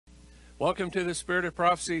Welcome to the Spirit of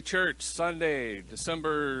Prophecy Church, Sunday,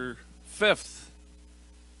 December 5th,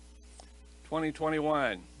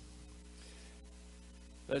 2021.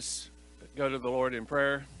 Let's go to the Lord in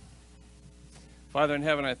prayer. Father in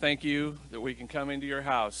heaven, I thank you that we can come into your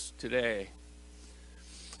house today.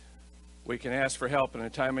 We can ask for help in a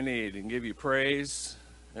time of need and give you praise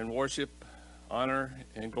and worship, honor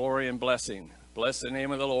and glory and blessing. Bless the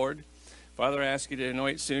name of the Lord. Father, I ask you to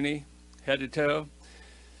anoint Soonhe head to toe.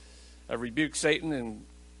 I rebuke Satan and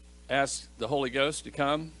ask the Holy Ghost to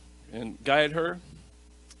come and guide her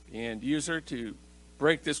and use her to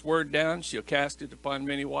break this word down. She'll cast it upon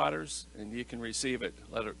many waters, and you can receive it.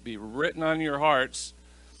 Let it be written on your hearts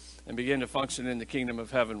and begin to function in the kingdom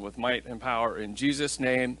of heaven with might and power. In Jesus'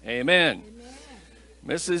 name, amen.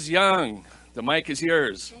 Mrs. Young, the mic is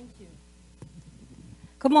yours. Thank you.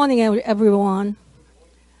 Good morning, everyone.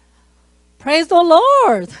 Praise the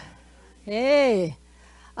Lord. Hey.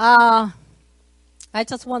 I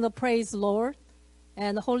just want to praise the Lord,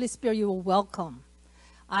 and the Holy Spirit, you are welcome.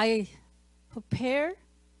 I prepare,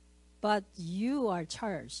 but you are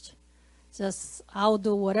charged. I'll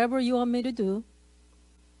do whatever you want me to do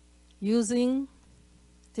using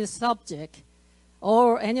this subject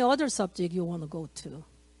or any other subject you want to go to.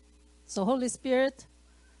 So, Holy Spirit,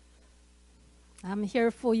 I'm here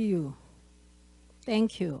for you.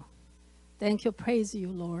 Thank you. Thank you. Praise you,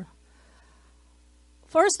 Lord.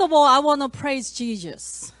 First of all, I want to praise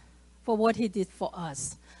Jesus for what he did for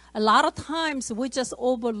us. A lot of times we just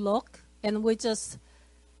overlook and we just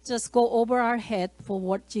go over our head for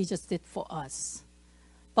what Jesus did for us.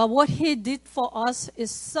 But what he did for us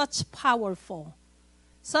is such power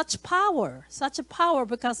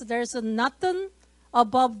because there's nothing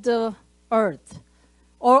above the earth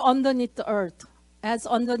or underneath the earth as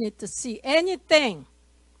underneath the sea. Anything,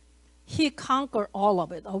 he conquered all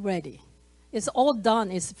of it already. It's all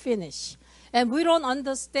done. It's finished. And we don't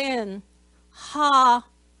understand how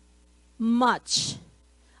much.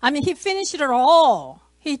 I mean, he finished it all.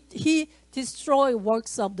 He destroyed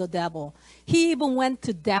works of the devil. He even went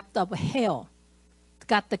to depth of hell,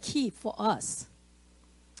 got the key for us.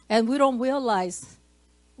 And we don't realize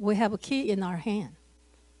we have a key in our hand.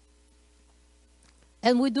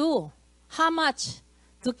 And we do. How much?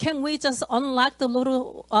 Can we just unlock the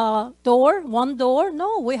little door, one door?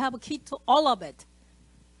 No, we have a key to all of it.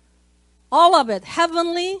 All of it.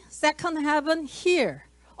 Heavenly, second heaven, here,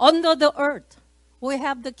 under the earth. We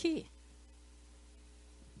have the key.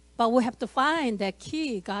 But we have to find that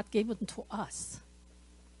key God gave it to us.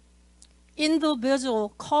 Individual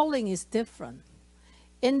calling is different.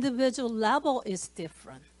 Individual level is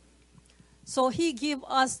different. So he gave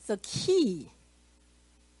us the key.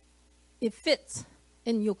 It fits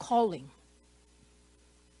in your calling.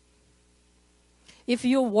 If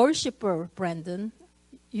you're a worshiper, Brandon,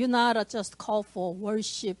 you're not just called for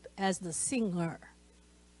worship as the singer.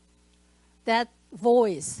 That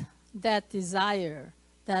voice, that desire,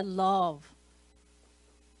 that love,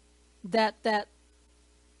 that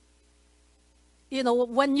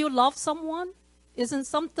when you love someone, isn't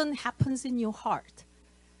something happens in your heart?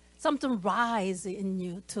 Something rises in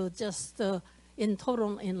you to just in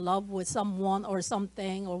total in love with someone or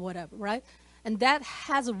something or whatever, right? And that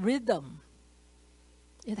has a rhythm.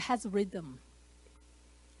 It has a rhythm.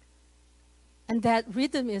 And that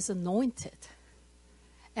rhythm is anointed.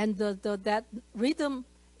 And that rhythm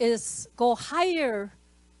is go higher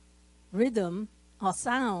rhythm or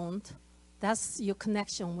sound. That's your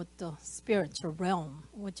connection with the spiritual realm,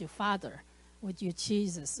 with your Father, with your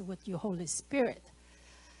Jesus, with your Holy Spirit.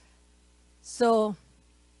 So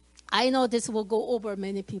I know this will go over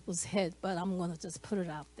many people's head, but I'm going to just put it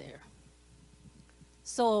out there.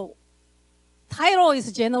 So, title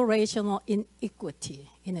is Generational Iniquity.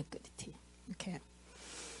 Okay.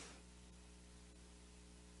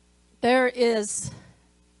 There is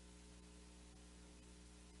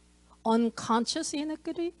unconscious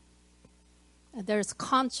iniquity, and there's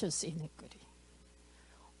conscious iniquity.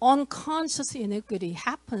 Unconscious iniquity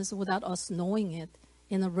happens without us knowing it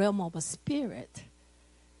in the realm of a spirit.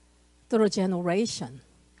 Through a generation,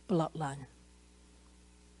 bloodline.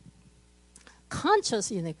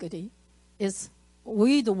 Conscious iniquity is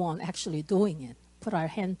we the one actually doing it. Put our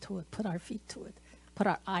hand to it, put our feet to it, put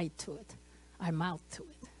our eye to it, our mouth to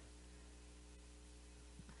it.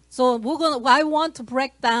 So I want to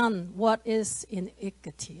break down what is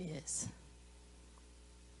iniquity is.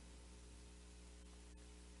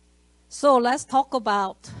 So let's talk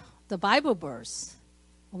about the Bible verse,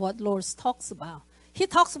 what Lord talks about. He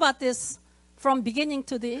talks about this from beginning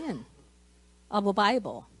to the end of the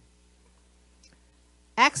Bible.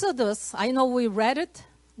 Exodus, I know we read it,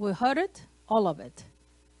 we heard it, all of it.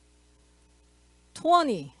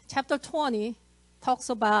 chapter 20 talks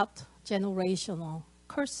about generational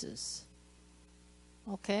curses.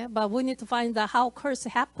 Okay, but we need to find out how curse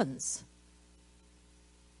happens.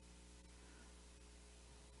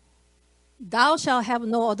 Thou shalt have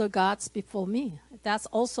no other gods before me. That's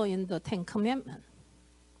also in the Ten Commandments.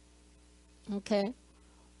 Okay.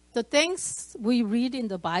 The things we read in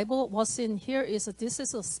the Bible, what's in here is this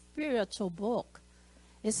is a spiritual book.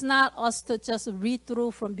 It's not us to just read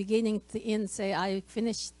through from beginning to end, say, I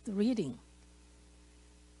finished reading.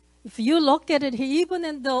 If you look at it, even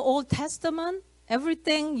in the Old Testament,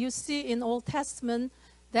 everything you see in Old Testament,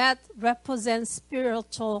 that represents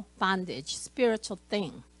spiritual bondage, spiritual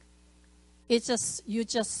thing. It's just, you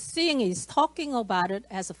just seeing it, it's talking about it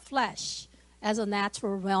as a flesh, as a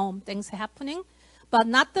natural realm, things happening. But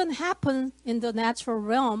nothing happens in the natural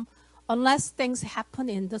realm unless things happen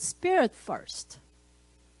in the spirit first.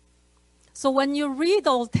 So when you read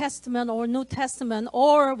Old Testament or New Testament,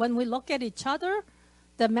 or when we look at each other,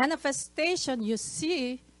 the manifestation you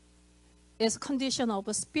see is condition of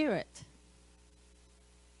a spirit.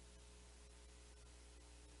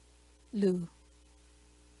 Lou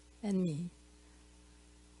and me.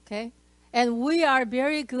 Okay? And we are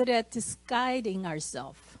very good at disguising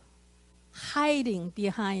ourselves, hiding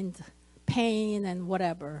behind pain and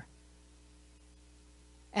whatever,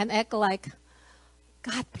 and act like,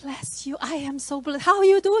 God bless you. I am so blessed. How are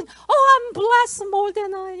you doing? Oh, I'm blessed more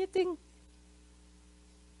than anything.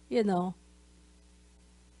 You know.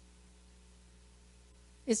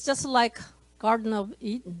 It's just like Garden of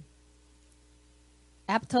Eden.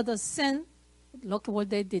 After the sin, look what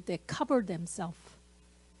they did. They covered themselves.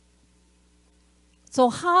 So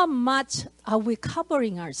how much are we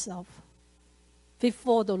covering ourselves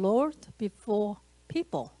before the Lord, before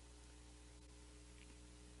people?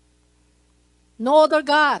 No other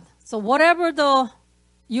God. So whatever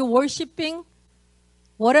you're worshiping,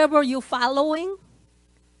 whatever you're following,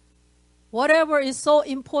 whatever is so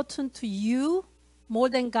important to you, more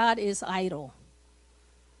than God is idol.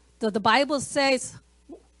 The Bible says,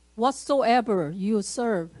 whatsoever you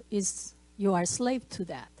serve, is you are slave to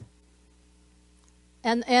that.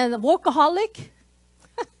 And workaholic,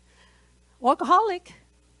 workaholic.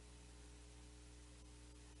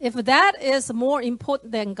 If that is more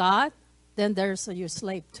important than God, then you're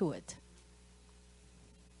slave to it.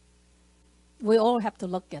 We all have to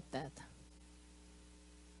look at that.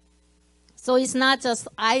 So it's not just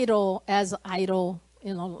idol as idol,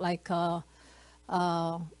 like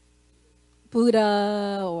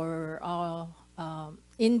Buddha or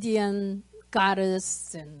Indian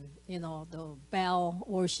goddess and, the Baal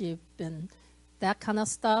worship and that kind of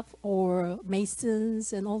stuff, or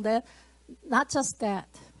Masons and all that. Not just that.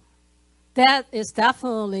 That is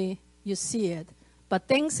definitely, you see it. But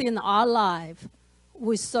things in our life,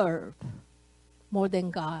 we serve more than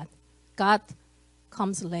God. God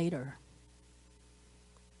comes later.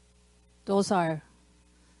 Those are,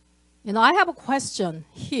 I have a question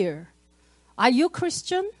here. Are you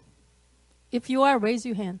Christian? If you are, raise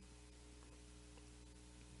your hand.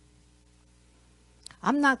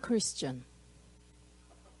 I'm not Christian.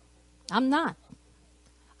 I'm not.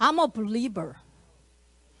 I'm a believer.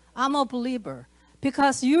 I'm a believer.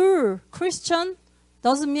 Because you're Christian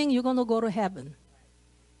doesn't mean you're going to go to heaven.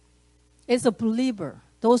 It's a believer.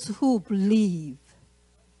 Those who believe.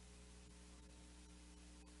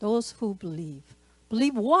 Those who believe.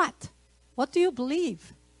 Believe what? What do you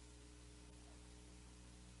believe?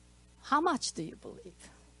 How much do you believe?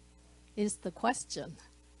 Is the question.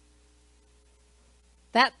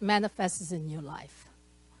 That manifests in your life.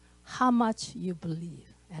 How much you believe,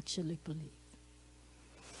 actually believe.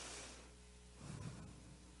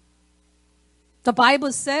 The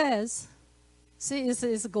Bible says, see,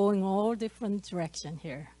 it's going all different direction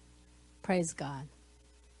here. Praise God.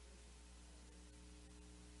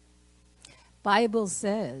 Bible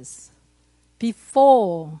says,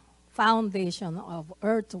 before foundation of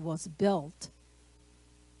earth was built,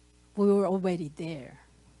 we were already there.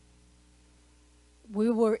 We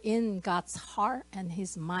were in God's heart and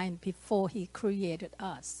his mind before he created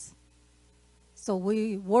us. So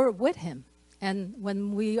we were with him. And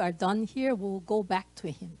when we are done here, we'll go back to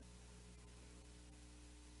him.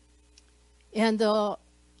 And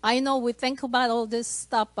I know we think about all this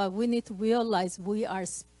stuff, but we need to realize we are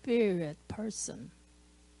spirit person.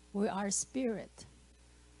 We are spirit.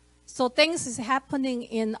 So things is happening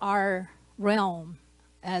in our realm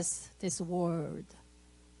as this world.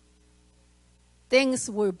 Things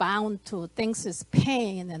we're bound to, things is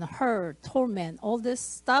pain and hurt, torment, all this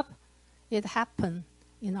stuff, it happened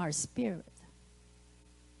in our spirit.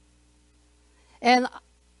 And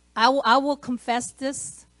I will confess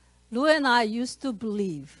this. Lou and I used to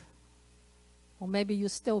believe, or maybe you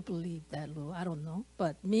still believe that, Lou, I don't know,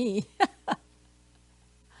 but me,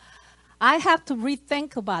 I have to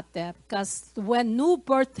rethink about that because when new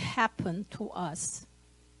birth happened to us,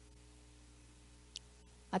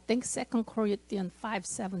 I think 2 Corinthians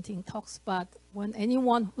 5:17 talks about when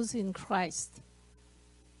anyone who's in Christ,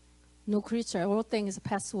 new creature, all things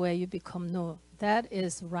pass away, you become new. That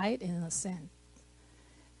is right in a sense.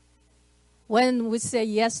 When we say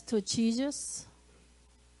yes to Jesus,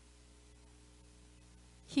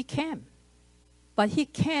 he came. But he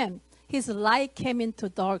came. His light came into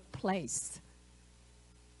dark place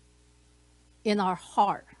in our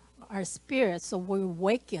heart, our spirit, so we're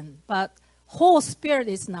awakened. But whole spirit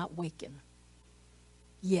is not wakened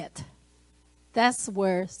yet. That's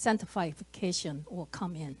where sanctification will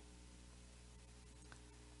come in.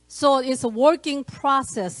 So it's a working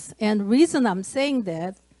process, and reason I'm saying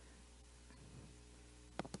that,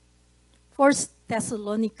 First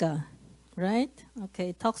Thessalonica, right?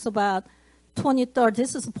 Okay, talks about 23rd.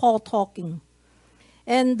 This is Paul talking.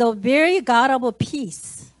 And the very God of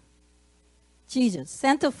peace, Jesus,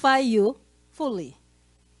 sanctify you fully.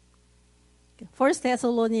 First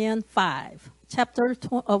Thessalonians 5,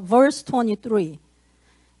 verse 23.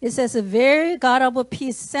 It says, the very God of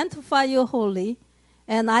peace, sanctify you wholly,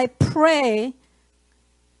 and I pray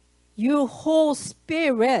your whole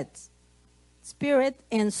spirit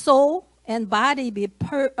and soul and body be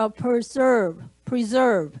preserved,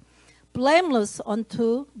 blameless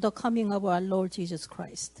unto the coming of our Lord Jesus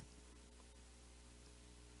Christ.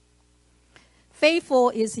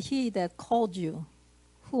 Faithful is he that called you,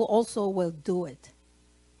 who also will do it.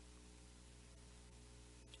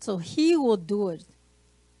 So he will do it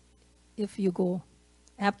if you go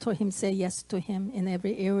after him, say yes to him in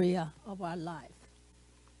every area of our life.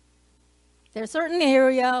 There's certain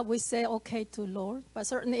area we say okay to Lord, but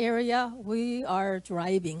certain area we are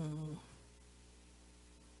driving.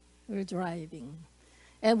 We're driving.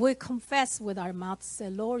 And we confess with our mouth, say,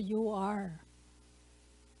 Lord, you are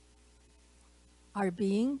our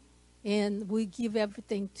being, and we give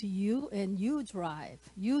everything to you, and you drive.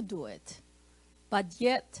 You do it. But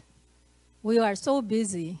yet, we are so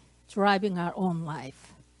busy driving our own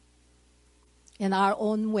life in our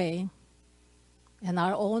own way, and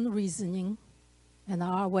our own reasoning, and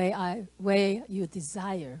our way you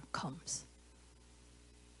desire comes.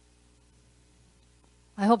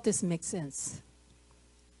 I hope this makes sense.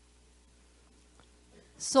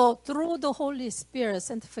 So through the Holy Spirit,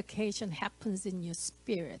 sanctification happens in your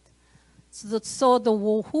spirit. So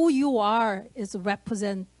who you are is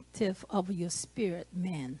representative of your spirit,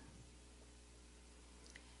 man.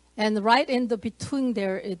 And right in the between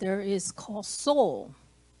there is called soul.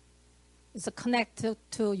 It's connected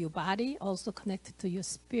to your body, also connected to your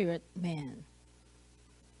spirit, man.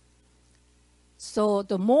 So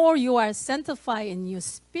the more you are sanctified in your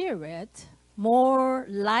spirit, more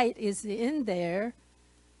light is in there,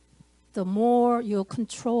 the more you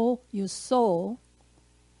control your soul.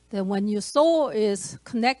 Then when your soul is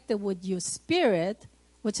connected with your spirit,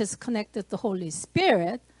 which is connected to the Holy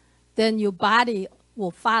Spirit, then your body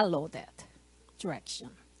will follow that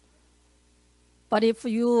direction. But if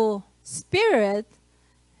your spirit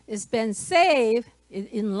has been saved,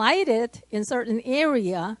 enlightened in certain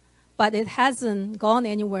area, but it hasn't gone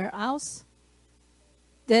anywhere else,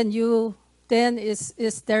 then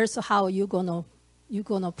there's how you're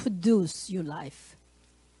gonna produce your life.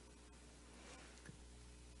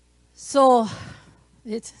 So,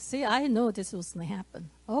 I know this was gonna happen.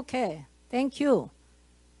 Okay, thank you.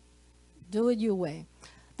 Do it your way.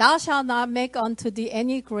 Thou shalt not make unto thee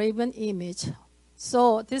any graven image.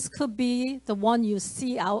 So this could be the one you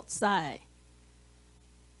see outside.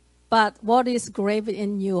 But what is graven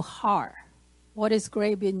in your heart? What is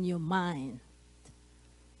graven in your mind?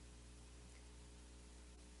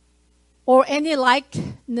 Or any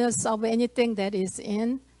likeness of anything that is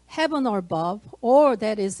in heaven or above, or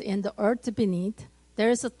that is in the earth beneath.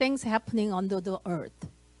 There is things happening under the earth.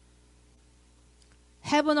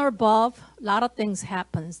 Heaven or above, a lot of things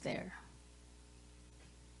happens there.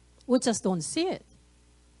 We just don't see it.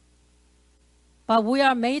 But we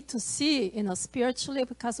are made to see, spiritually,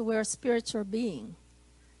 because we're a spiritual being.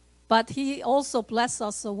 But he also blessed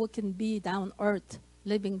us so we can be down earth,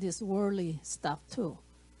 living this worldly stuff too.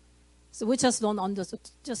 So we just don't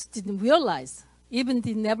understand, just didn't realize,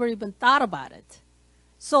 never even thought about it.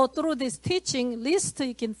 So through this teaching, at least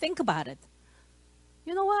you can think about it.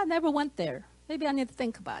 You know what? I never went there. Maybe I need to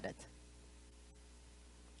think about it.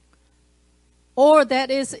 Or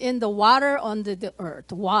that is in the water under the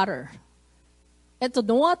earth, water. At the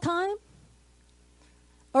Noah time,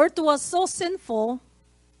 earth was so sinful,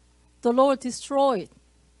 the Lord destroyed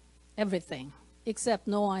everything except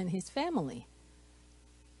Noah and his family.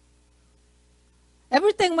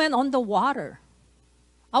 Everything went underwater.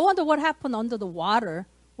 I wonder what happened under the water.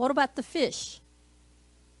 What about the fish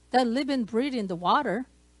that live and breathe in the water?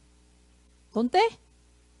 Don't they?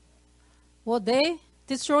 Were they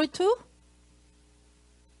destroyed too?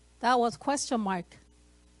 That was question mark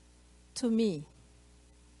to me.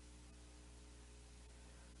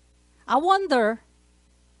 I wonder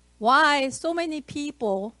why so many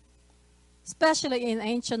people, especially in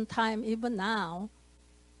ancient time, even now,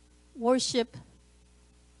 worship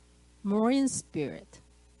marine spirit,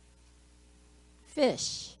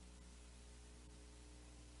 fish.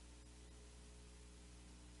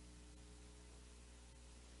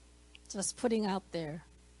 Just putting out there.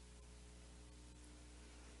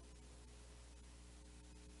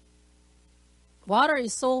 Water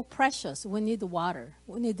is so precious. We need the water.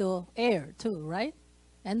 We need the air too, right?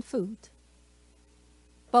 And food.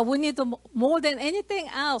 But we need the, more than anything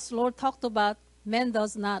else, Lord talked about, man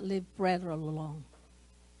does not live bread alone.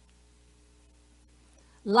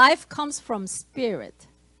 Life comes from spirit.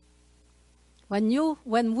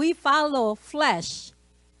 When we follow flesh,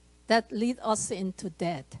 that leads us into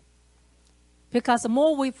death. Because the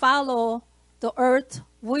more we follow the earth,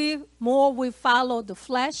 more we follow the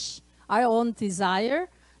flesh, our own desire,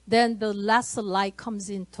 then the less light comes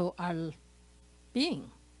into our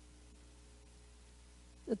being.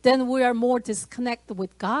 Then we are more disconnected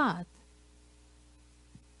with God.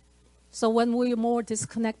 So when we are more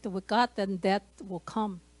disconnected with God, then death will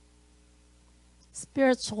come.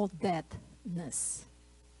 Spiritual deadness.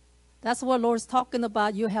 That's what Lord's talking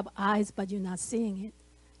about. You have eyes, but you're not seeing it.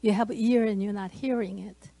 You have ear, and you're not hearing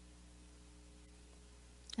it.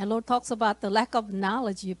 And Lord talks about the lack of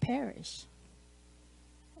knowledge, you perish.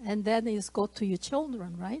 And then it's go to your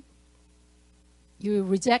children, right? You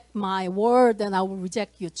reject my word, and I will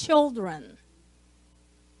reject your children.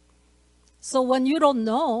 So when you don't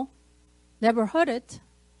know, never heard it,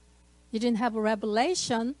 you didn't have a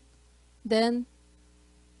revelation, then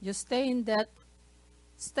you stay in that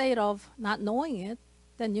state of not knowing it,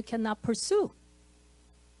 then you cannot pursue.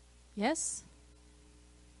 Yes?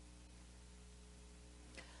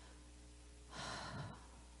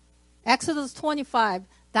 Exodus 25,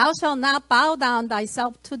 thou shalt not bow down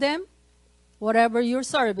thyself to them, whatever you're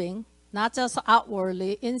serving, not just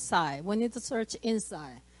outwardly, inside. We need to search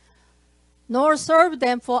inside. Nor serve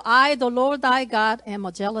them, for I, the Lord thy God, am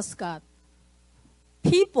a jealous God.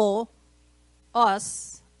 People,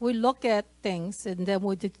 us, we look at things and then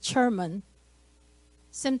we determine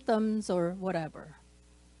symptoms or whatever.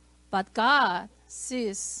 But God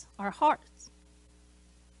sees our hearts.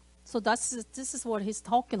 So this is what he's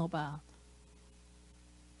talking about.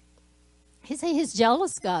 He said he's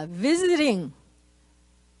jealous God, visiting.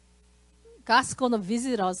 God's going to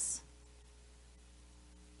visit us.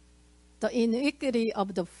 The iniquity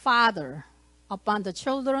of the father upon the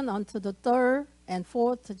children unto the third and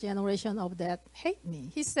fourth generation of that hate me.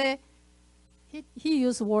 He said, he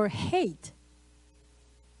used the word hate.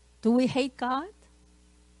 Do we hate God?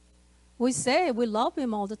 We say we love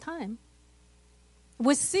him all the time.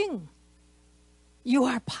 We sing, you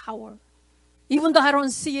are power. Even though I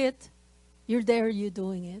don't see it, you're there, you're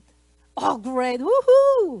doing it. Oh, great,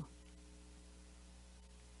 woohoo!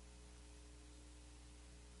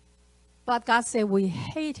 But God said we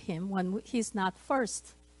hate him when he's not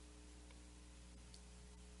first.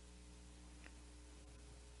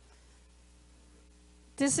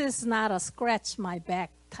 This is not a scratch my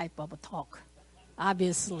back type of a talk,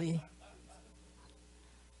 obviously.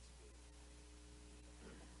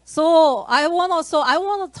 So I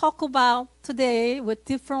want to talk about today with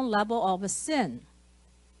different level of sin.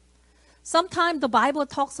 Sometimes the Bible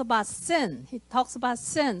talks about sin. It talks about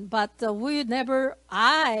sin, but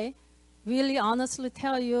I really honestly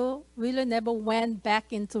tell you, really never went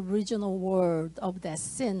back into original word of that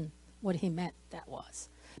sin, what he meant that was.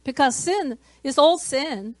 Because sin is all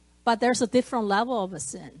sin, but there's a different level of a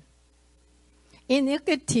sin.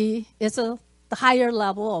 Iniquity is the higher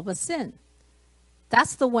level of a sin.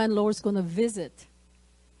 That's the one Lord's going to visit.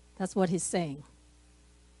 That's what he's saying.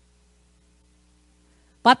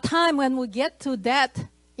 But time when we get to that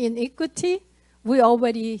iniquity, we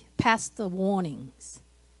already passed the warnings.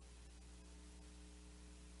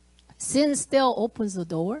 Sin still opens the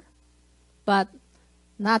door, but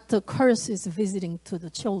not the curse is visiting to the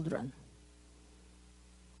children.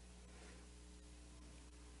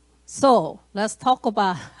 So let's talk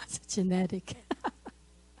about genetic.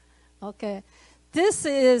 Okay. This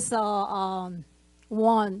is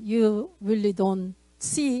one you really don't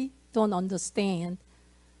see, don't understand.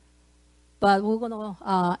 but we're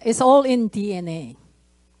gonna. It's all in DNA.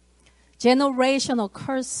 Generational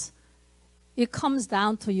curse. It comes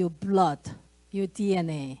down to your blood, your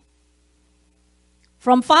DNA.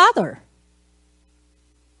 From father.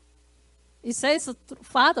 It says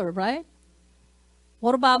father, right?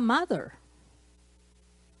 What about mother?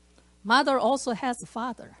 Mother also has a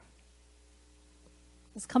father.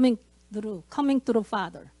 It's coming through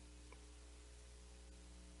father.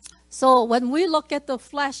 So when we look at the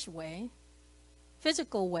flesh way,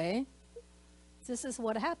 physical way, this is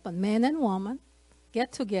what happened. Man and woman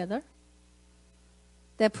get together.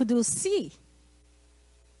 They produce seed.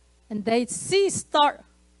 And they seed start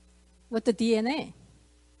with the DNA,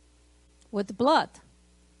 with the blood.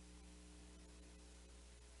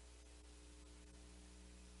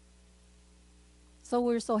 So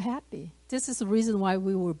we're so happy. This is the reason why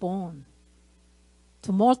we were born,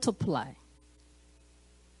 to multiply.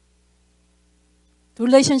 The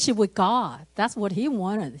relationship with God, that's what he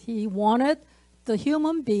wanted. He wanted the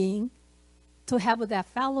human being to have that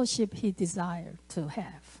fellowship he desired to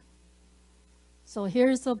have. So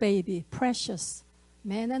here's a baby, precious.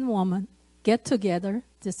 Man and woman get together.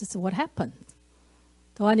 This is what happened.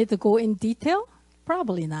 Do I need to go in detail?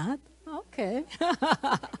 Probably not. Okay.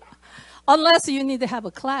 Unless you need to have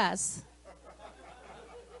a class.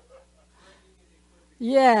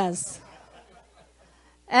 Yes.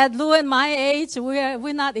 At Lou and my age,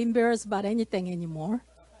 we're not embarrassed about anything anymore.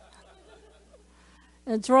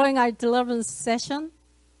 And during our deliverance session,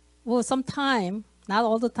 well, sometime, not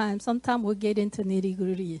all the time, sometimes we get into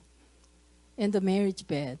nitty-gritty in the marriage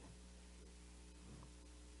bed.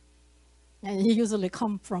 And he usually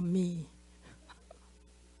come from me.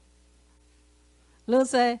 Lou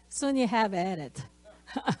say, soon you have at it.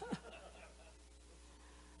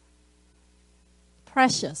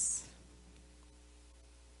 Precious.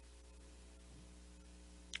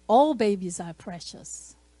 All babies are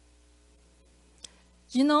precious.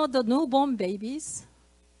 You know, the newborn babies,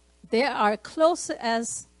 they are close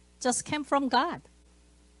as just came from God.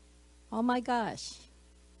 Oh my gosh.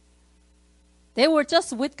 They were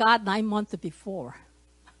just with God 9 months before.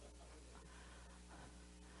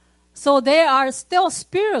 So they are still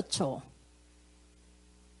spiritual.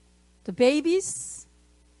 The babies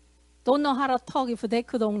don't know how to talk if they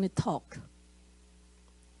could only talk.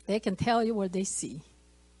 They can tell you what they see.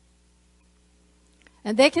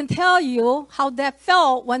 And they can tell you how that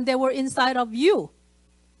felt when they were inside of you.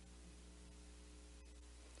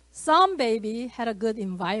 Some baby had a good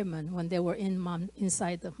environment when they were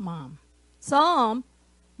inside the mom. Some,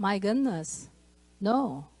 my goodness,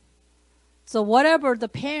 no. So whatever the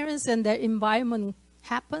parents and their environment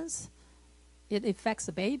happens, it affects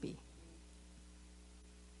the baby.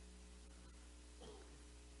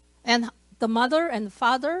 And the mother and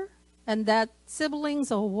father and that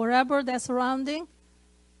siblings or whatever that's surrounding,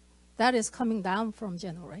 that is coming down from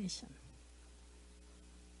generation.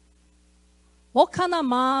 What kind of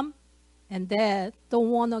mom and dad don't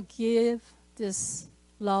want to give this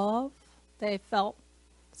love they felt?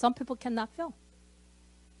 Some people cannot feel.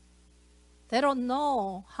 They don't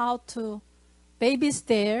know how to. Baby's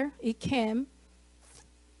there, it came.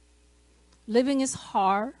 Living is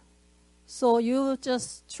hard, so you're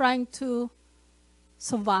just trying to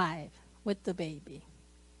survive with the baby.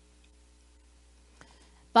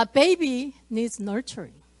 But baby needs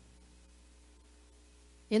nurturing.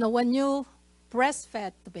 You know, when you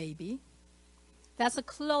breastfed the baby, that's the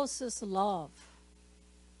closest love.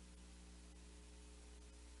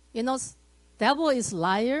 You know, devil is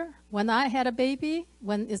liar. When I had a baby,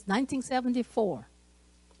 when it's 1974,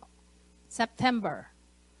 September.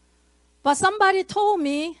 But somebody told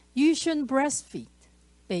me you shouldn't breastfeed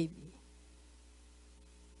baby.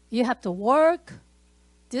 You have to work,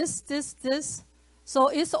 this. So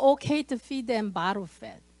it's okay to feed them bottle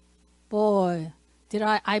fed. Boy, did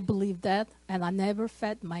I believe that, and I never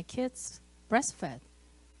fed my kids breastfed.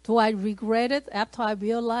 Do I regret it after I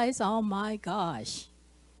realized, oh my gosh.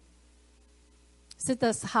 See,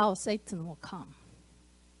 that's how Satan will come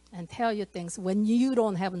and tell you things when you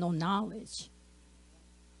don't have no knowledge.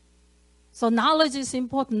 So knowledge is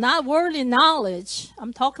important, not worldly knowledge.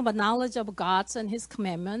 I'm talking about knowledge of God's and His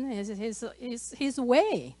commandment, His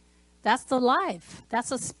way. That's the life. That's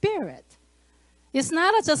the spirit. It's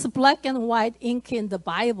not just black and white ink in the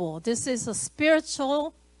Bible. This is a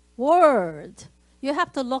spiritual word. You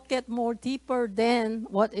have to look at more deeper than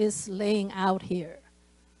what is laying out here.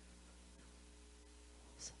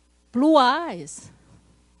 Blue eyes.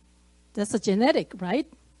 That's a genetic, right?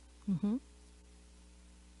 Mm-hmm.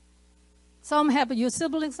 Some have your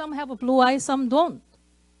siblings, some have a blue eye, some don't.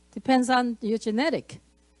 Depends on your genetic.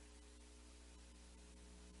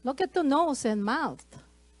 Look at the nose and mouth.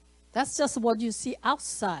 That's just what you see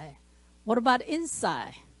outside. What about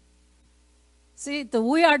inside? See,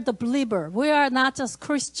 we are the believer. We are not just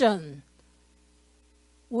Christian.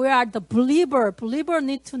 We are the believer. Believer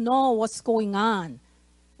need to know what's going on.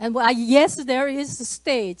 And yes, there is a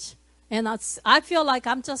stage. And I feel like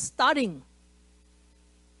I'm just starting.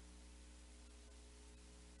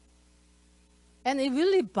 And it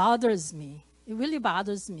really bothers me. It really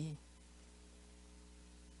bothers me.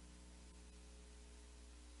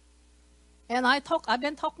 And I've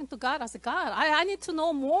been talking to God. I said, God, I need to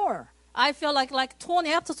know more. I feel like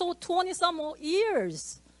 20, after 20 some more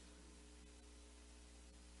years.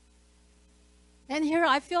 And here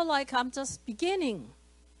I feel like I'm just beginning.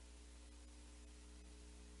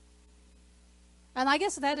 And I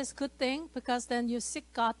guess that is a good thing because then you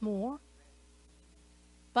seek God more.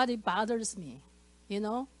 But it bothers me, you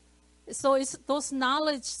know. So it's those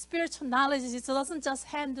knowledge, spiritual knowledge, it doesn't just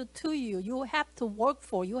hand it to you. You have to work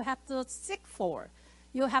for, you have to seek for.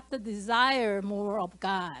 You have to desire more of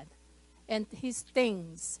God and His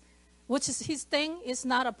things. Which is His thing is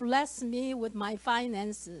not to bless me with my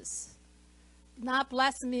finances. Not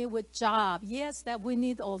bless me with job. Yes, that we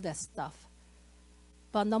need all that stuff.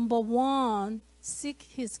 But number one, seek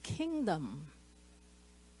His kingdom.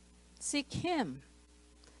 Seek Him.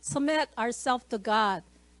 Submit ourselves to God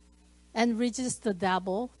and resist the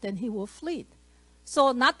devil, then he will flee.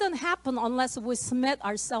 So nothing happens unless we submit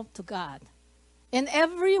ourselves to God. In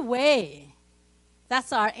every way,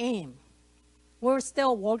 that's our aim. We're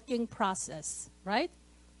still working process, right?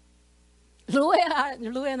 Lou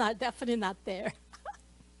and I are definitely not there.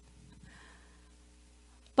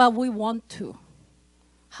 But we want to.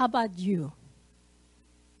 How about you?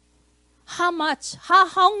 How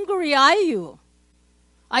hungry are you?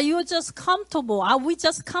 Are you just comfortable? Are we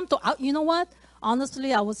just comfortable? You know what?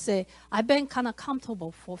 Honestly, I would say I've been kind of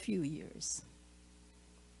comfortable for a few years.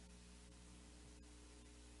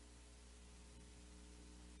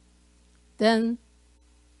 Then,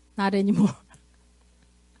 not anymore.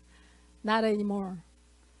 Not anymore.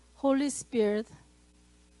 Holy Spirit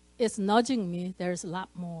is nudging me. There's a lot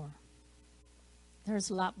more. There's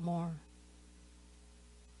a lot more.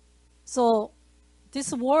 So,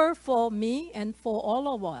 this word for me and for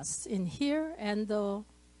all of us in here and the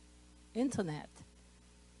internet.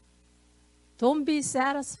 Don't be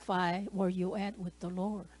satisfied where you're at with the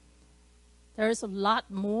Lord. There's a lot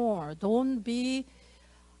more. Don't be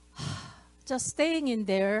just staying in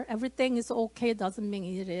there. Everything is okay doesn't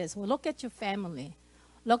mean it is. Well, look at your family.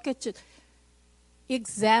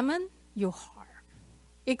 Examine your heart.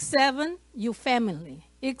 Examine your family.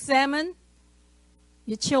 Examine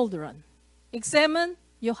your children. Examine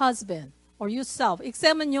your husband or yourself.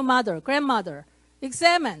 Examine your mother, grandmother.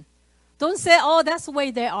 Examine. Don't say, oh, that's the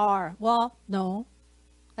way they are. Well, no,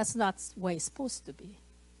 that's not the way it's supposed to be.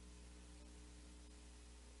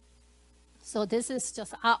 So this is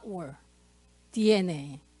just outward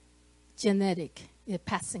DNA, genetic,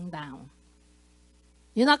 passing down.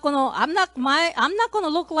 I'm not gonna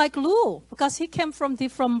look like Lou because he came from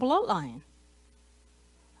different bloodline.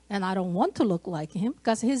 And I don't want to look like him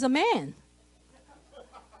because he's a man.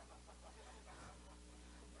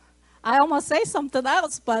 I almost say something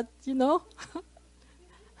else, but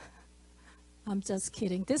I'm just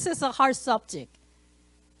kidding. This is a hard subject.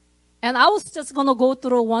 And I was just going to go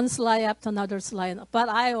through one slide after another slide, but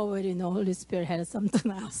I already know Holy Spirit had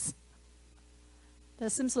something else.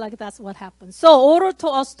 That seems like that's what happened. So, order to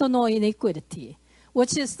us to know iniquity,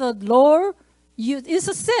 which is the Lord, is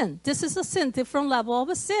a sin. This is a sin, different level of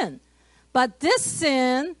a sin. But this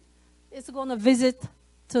sin is going to visit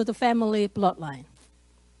to the family bloodline.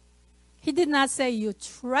 He did not say your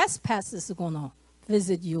trespass is going to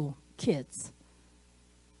visit you kids.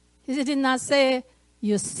 He did not say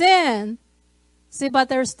your sin. See, but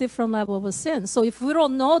there's different level of sin. So if we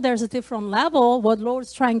don't know there's a different level, what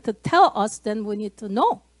Lord's trying to tell us, then we need to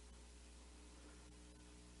know.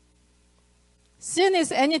 Sin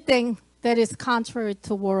is anything that is contrary to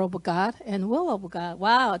the word of God and will of God.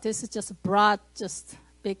 Wow, this is just a broad, just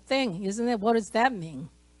big thing, isn't it? What does that mean?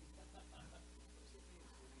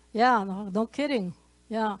 Yeah, no kidding.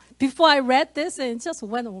 Yeah. Before I read this, it just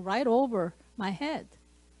went right over my head.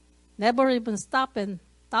 Never even stopped and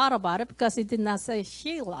thought about it because it did not say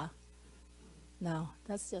Sheila. No,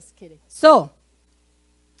 that's just kidding. So,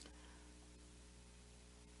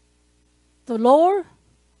 the Lord,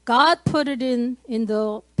 God put it in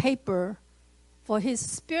the paper for His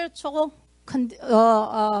spiritual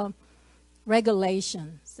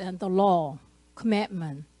regulations and the law,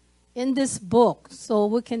 commandment in this book so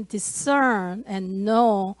we can discern and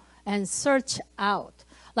know and search out.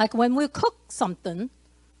 Like when we cook something,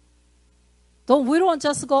 We don't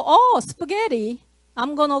just go, oh, spaghetti.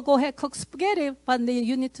 I'm going to go ahead and cook spaghetti, but then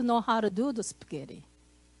you need to know how to do the spaghetti.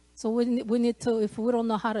 So we need to, if we don't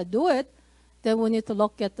know how to do it, then we need to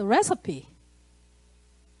look at the recipe.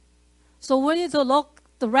 So we need to look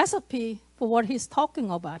the recipe for what he's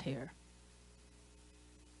talking about here.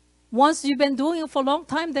 Once you've been doing it for a long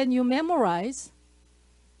time, then you memorize,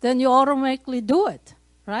 then you automatically do it,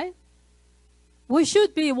 right? We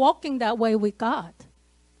should be walking that way with God.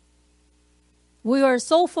 We are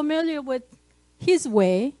so familiar with his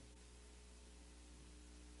way,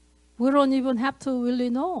 we don't even have to really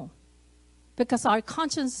know. Because our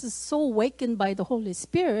conscience is so awakened by the Holy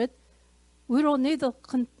Spirit, we don't need to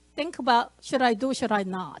think about, should I do, should I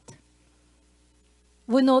not?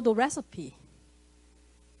 We know the recipe.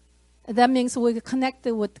 That means we're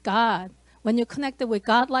connected with God. When you're connected with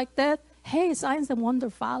God like that, hey, signs and wonder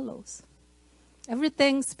follows.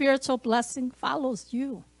 Everything, spiritual blessing follows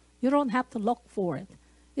you. You don't have to look for it.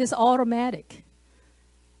 It's automatic.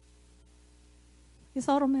 It's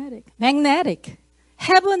automatic. Magnetic.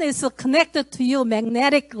 Heaven is connected to you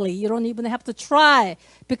magnetically. You don't even have to try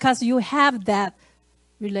because you have that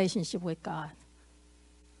relationship with God.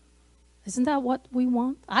 Isn't that what we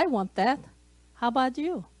want? I want that. How about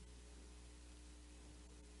you?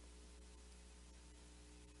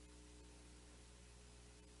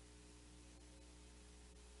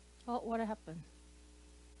 Oh, what happened?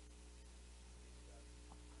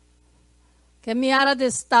 Get me out of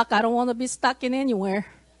this stuck. I don't want to be stuck in anywhere.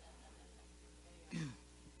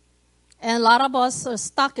 And a lot of us are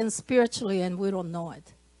stuck in spiritually and we don't know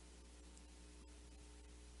it.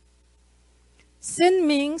 Sin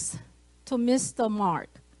means to miss the mark.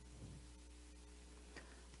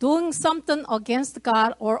 Doing something against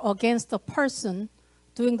God or against a person,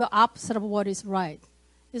 doing the opposite of what is right.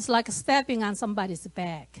 It's like stepping on somebody's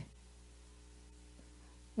back.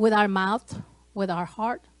 With our mouth, with our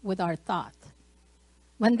heart, with our thought.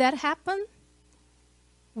 When that happens,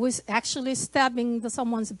 we're actually stabbing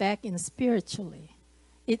someone's back in spiritually.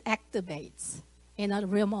 It activates in a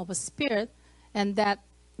realm of a spirit. And that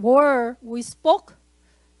word we spoke,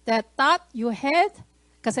 that thought you had,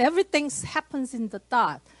 because everything happens in the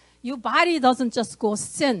thought. Your body doesn't just go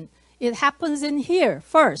sin. It happens in here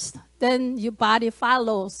first. Then your body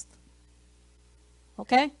follows.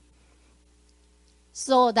 Okay?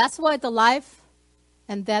 So that's why the life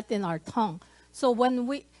and death in our tongue. So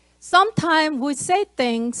sometimes we say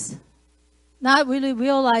things not really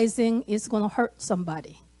realizing it's going to hurt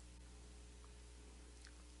somebody.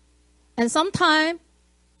 And sometimes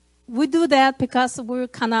we do that because we're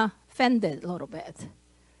kind of offended a little bit.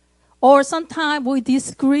 Or sometimes we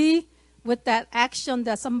disagree with that action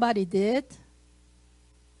that somebody did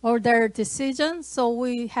or their decision, so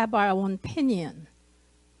we have our own opinion.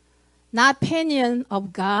 Not opinion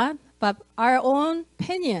of God, but our own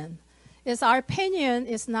opinion. Our opinion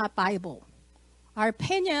is not Bible. Our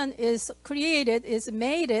opinion is created, is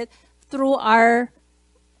made through our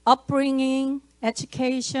upbringing,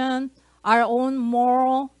 education, our own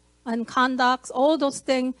moral and conduct, all those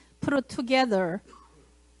things put together.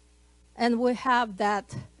 And we have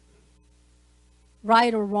that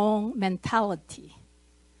right or wrong mentality.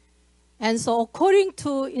 And so according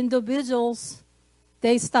to individuals,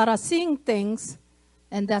 they start seeing things,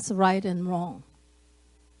 and that's right and wrong.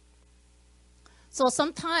 So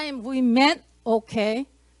sometimes we meant okay,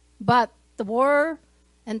 but the word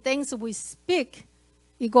and things we speak,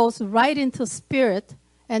 it goes right into spirit,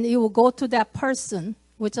 and it will go to that person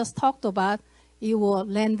we just talked about. It will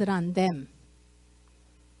land on them.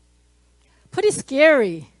 Pretty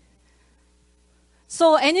scary.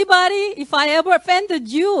 So anybody, if I ever offended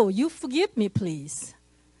you, you forgive me, please.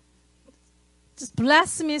 Just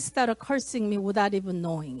bless me instead of cursing me without even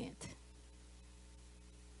knowing it.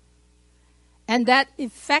 And that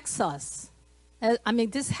affects us. I mean,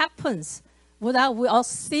 this happens without we all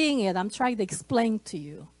seeing it. I'm trying to explain to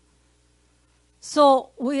you.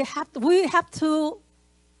 So we have to,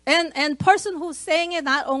 and person who's saying it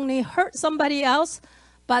not only hurt somebody else,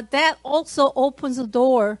 but that also opens the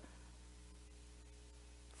door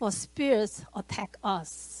for spirits attack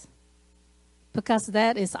us. Because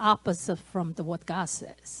that is opposite from what God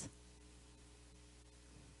says.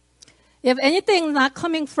 If anything not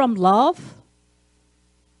coming from love,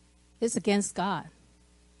 it's against God.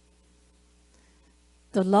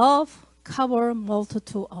 The love covers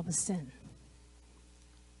multitude of sin.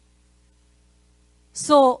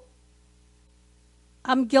 So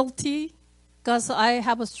I'm guilty because I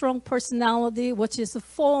have a strong personality, which is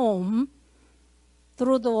formed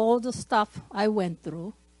through all the stuff I went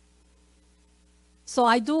through. So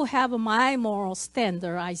I do have my moral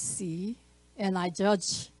standard, I see, and I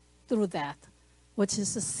judge through that. which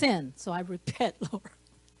is a sin. So I repent, Lord.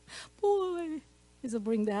 Boy, he's to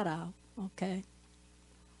bring that out, okay?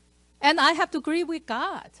 And I have to agree with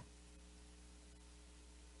God.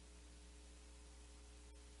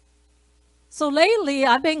 So lately,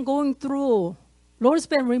 I've been going through, Lord's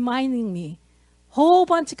been reminding me, whole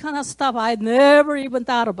bunch of kind of stuff I never even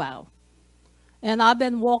thought about. And I've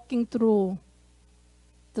been walking through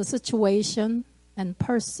the situation and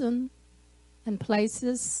person and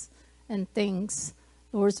places and things.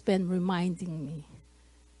 Lord's been reminding me.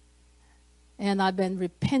 And I've been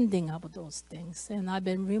repenting of those things. And I've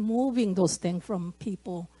been removing those things from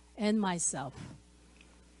people and myself.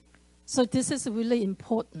 So this is really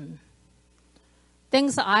important.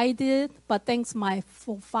 Things I did, but things my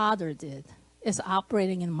father did is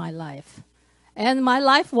operating in my life. And my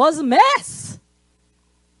life was a mess.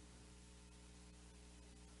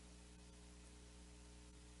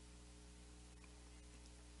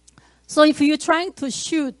 So if you're trying to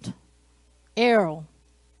shoot arrow,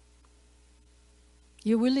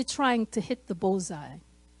 you're really trying to hit the bullseye.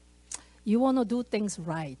 You want to do things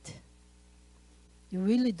right. You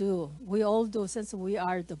really do. We all do, since we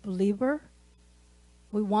are the believer.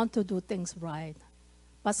 We want to do things right.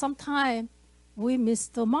 But sometimes we miss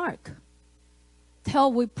the mark.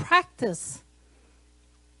 Till we practice.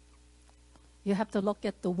 You have to look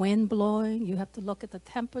at the wind blowing. You have to look at the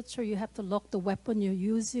temperature. You have to look at the weapon you're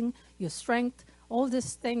using, your strength, all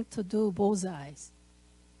this thing to do bullseyes.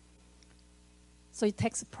 So it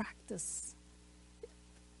takes practice.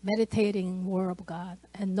 Meditating Word of God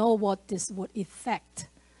and know what this would affect.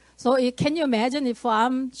 So can you imagine if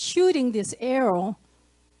I'm shooting this arrow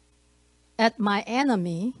at my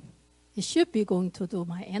enemy, it should be going to do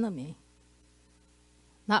my enemy.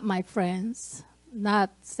 Not my friends, not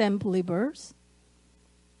same believers.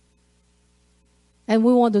 And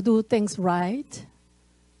we want to do things right.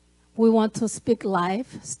 We want to speak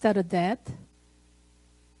life instead of death.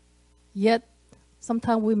 Yet,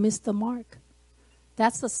 sometimes we miss the mark.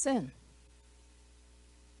 That's a sin.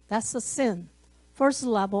 That's a sin. First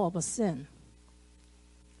level of a sin.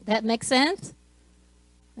 That makes sense?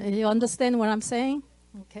 You understand what I'm saying?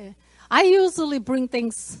 Okay. I usually bring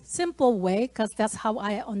things simple way because that's how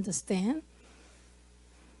I understand.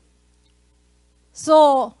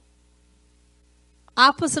 So,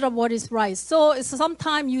 opposite of what is right. So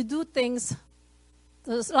sometimes you do things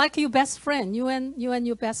like your best friend. You and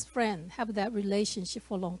your best friend have that relationship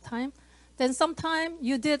for a long time. Then sometimes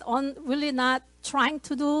you did really not trying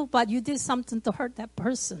to do, but you did something to hurt that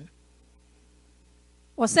person.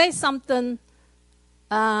 Or say something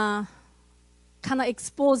kind of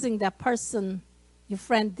exposing that person, your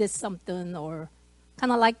friend did something, or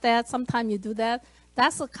kind of like that. Sometimes you do that.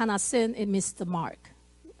 That's a kind of sin, it missed the mark.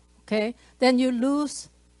 Okay? Then you lose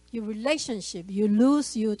your relationship. You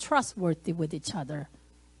lose your trustworthy with each other.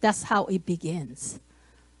 That's how it begins.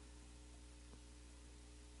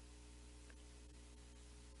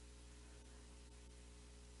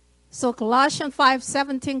 So Colossians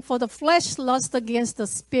 5:17, for the flesh lusts against the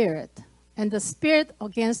spirit, and the spirit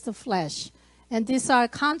against the flesh. And these are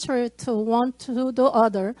contrary to one to the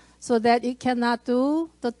other, so that it cannot do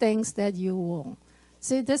the things that you want.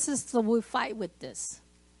 See, we fight with this.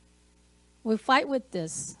 We fight with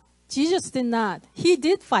this. Jesus did not. He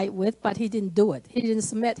did fight with, but he didn't do it. He didn't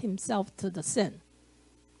submit himself to the sin.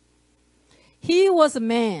 He was a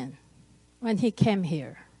man when he came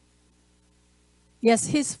here. Yes,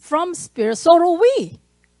 he's from spirit, so are we.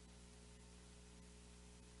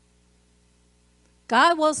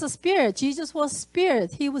 God was a spirit. Jesus was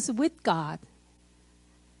spirit. He was with God.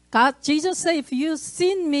 Jesus said, if you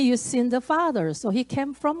sin me, you sin the Father. So he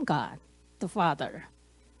came from God, the Father.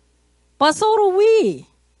 But so do we.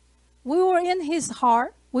 We were in his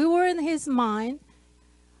heart. We were in his mind.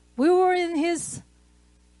 We were in his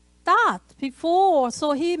thought before.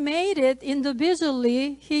 So he made it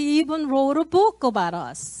individually. He even wrote a book about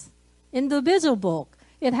us. Individual book.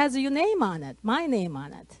 It has your name on it, my name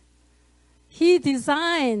on it. He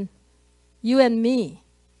designed you and me.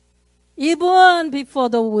 Even before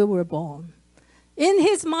we were born. In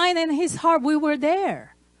his mind and his heart, we were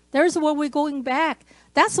there. There's where we're going back.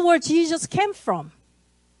 That's where Jesus came from.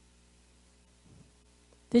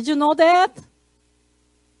 Did you know that?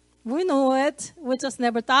 We knew it. We just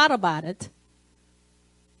never thought about it.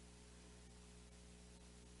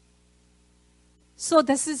 So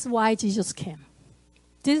this is why Jesus came.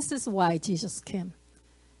 This is why Jesus came.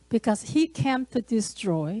 Because he came to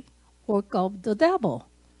destroy work of the devil.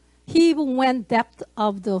 He even went depth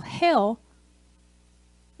of the hell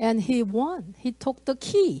and he won. He took the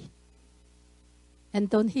key. And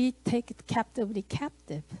then he take captivity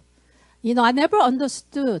captive. You know, I never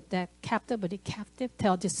understood that captivity captive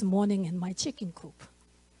till this morning in my chicken coop.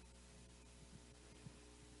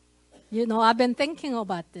 You know, I've been thinking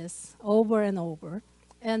about this over and over,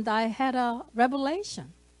 and I had a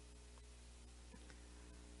revelation.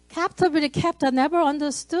 Captivity kept, I never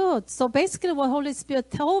understood. So basically what Holy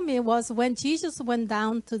Spirit told me was when Jesus went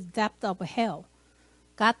down to the depth of hell,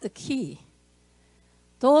 got the key.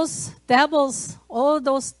 Those devils, all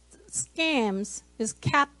those scams is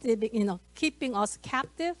captive, you know, keeping us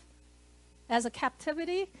captive as a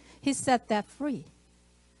captivity. He set that free.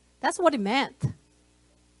 That's what it meant.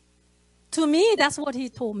 To me, that's what he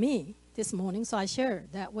told me this morning. So I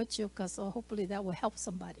shared that with you because hopefully that will help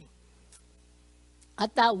somebody. I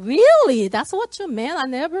thought, really? That's what you meant? I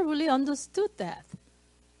never really understood that.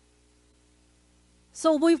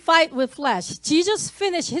 So we fight with flesh. Jesus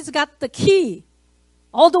finished. He's got the key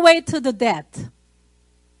all the way to the death.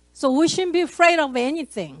 So we shouldn't be afraid of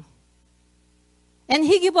anything. And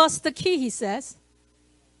he gave us the key, he says.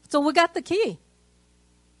 So we got the key.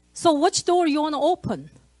 So which door you want to open?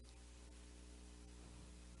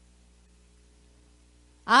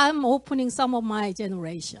 I'm opening some of my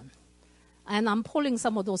generation. And I'm pulling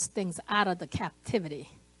some of those things out of the captivity.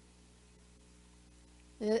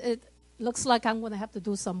 It looks like I'm going to have to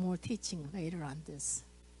do some more teaching later on this.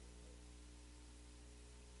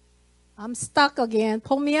 I'm stuck again.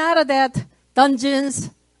 Pull me out of that dungeons.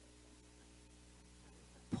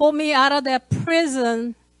 Pull me out of that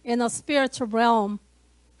prison in a spiritual realm.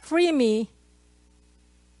 Free me.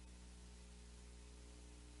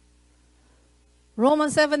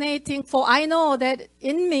 Romans 7:18, for I know that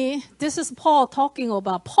in me, this is Paul talking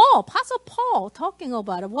about. Pastor Paul talking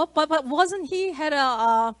about it. But wasn't he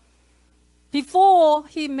had before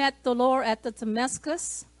he met the Lord at the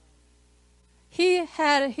Damascus, he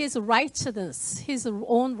had his righteousness, his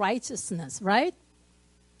own righteousness, right?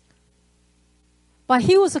 But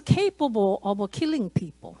he was capable of killing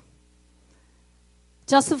people.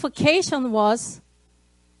 Justification was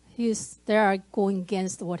they are going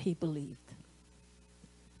against what he believed.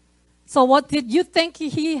 So what did you think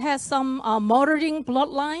he has some murdering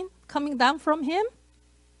bloodline coming down from him?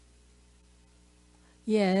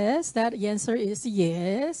 Yes, that answer is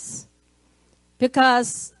yes.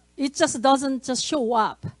 Because it just doesn't just show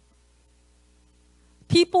up.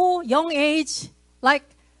 People, young age, like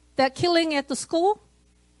that killing at the school,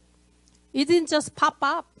 it didn't just pop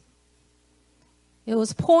up. It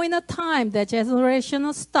was point of time, that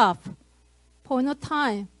generational stuff, point of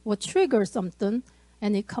time will trigger something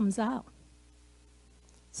and it comes out.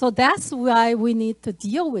 So that's why we need to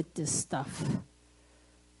deal with this stuff.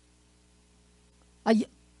 I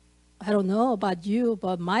don't know about you,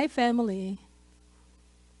 but my family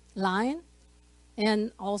line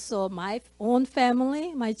and also my own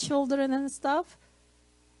family, my children and stuff,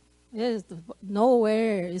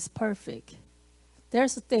 nowhere is perfect.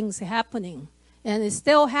 There's things happening, and it's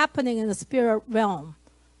still happening in the spirit realm.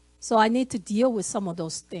 So I need to deal with some of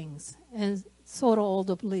those things, and sort of all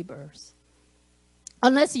the believers.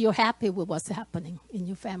 Unless you're happy with what's happening in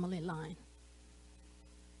your family line.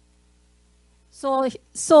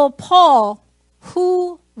 So Paul,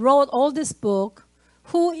 who wrote all this book,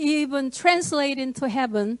 who even translated into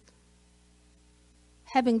heaven,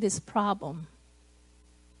 having this problem.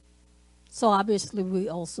 So obviously we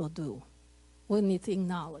also do. We need to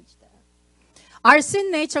acknowledge that. Our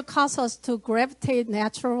sin nature causes us to gravitate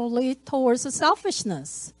naturally towards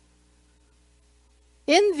selfishness,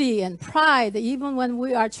 envy and pride, even when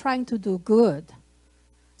we are trying to do good.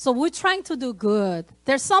 So we're trying to do good.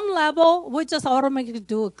 There's some level, we just automatically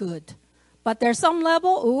do good. But there's some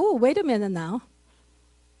level, wait a minute now.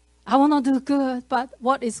 I want to do good, but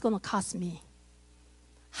what is going to cost me?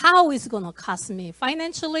 How is it going to cost me?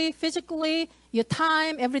 Financially, physically, your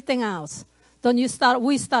time, everything else. Then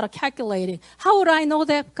we start calculating. How would I know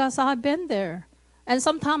that? Because I've been there. And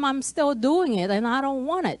sometimes I'm still doing it and I don't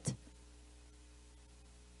want it.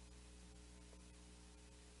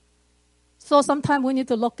 So sometimes we need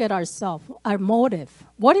to look at ourselves, our motive.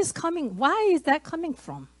 What is coming? Why is that coming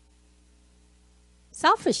from?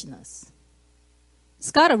 Selfishness.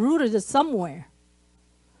 It's got to rooted it somewhere.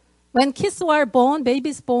 When kids were born,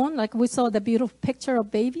 babies born, like we saw the beautiful picture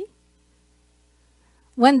of baby.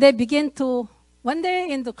 When they're in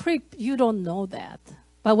the crib, you don't know that.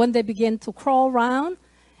 But when they begin to crawl around,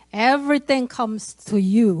 everything comes to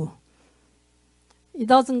you. It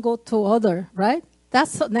doesn't go to other, right?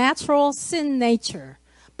 That's a natural sin nature.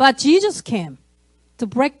 But Jesus came to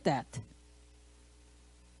break that.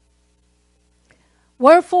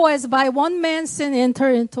 Wherefore, as by one man sin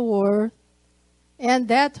entered into the world, and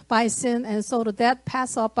death by sin, and so the death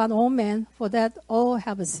passed upon all men, for that all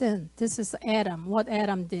have a sin. This is Adam, what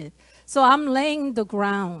Adam did. So I'm laying the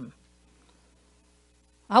ground.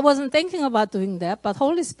 I wasn't thinking about doing that, but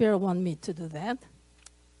Holy Spirit wanted me to do that.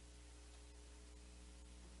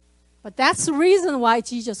 But that's the reason why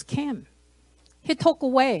Jesus came. He took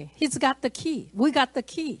away. He's got the key. We got the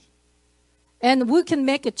key. And we can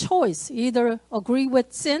make a choice, either agree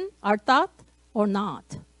with sin, our thought, or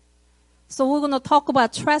not. So we're going to talk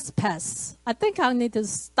about trespass. I think I need to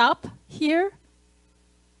stop here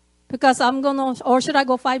because I'm going to, or should I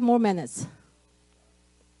go 5 more minutes?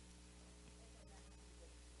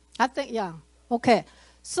 I think, yeah. Okay.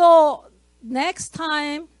 So next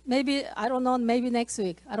time, maybe, I don't know, maybe next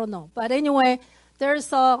week. I don't know. But anyway,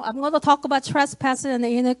 I'm going to talk about trespass and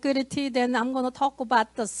iniquity. Then I'm going to talk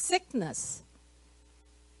about the sickness.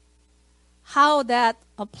 How that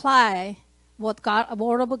apply what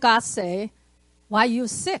Word of God say, why you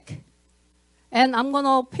sick. And I'm going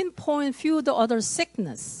to pinpoint a few the other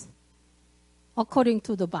sickness according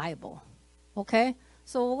to the Bible. Okay?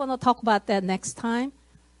 So we're going to talk about that next time.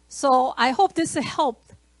 So I hope this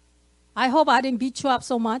helped. I hope I didn't beat you up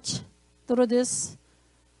so much through this.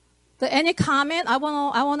 Any comment? I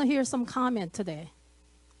want to hear some comment today.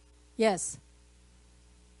 Yes.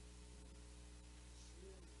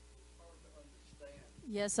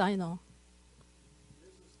 Yes, I know.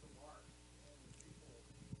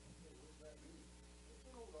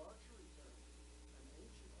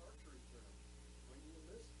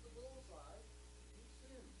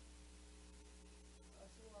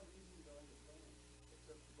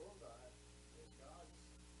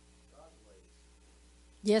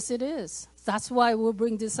 Yes, it is. That's why we'll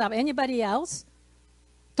bring this up. Anybody else?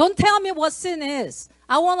 Don't tell me what sin is.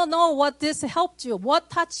 I want to know what this helped you. What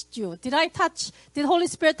touched you? Did Holy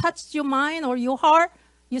Spirit touch your mind or your heart,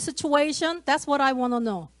 your situation? That's what I want to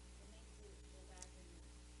know.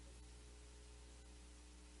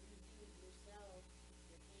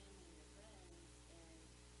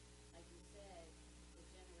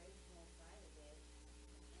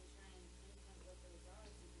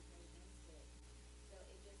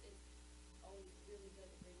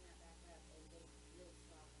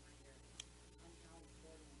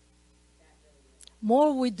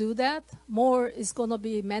 More we do that, more is going to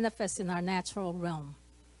be manifest in our natural realm.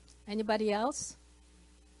 Anybody else?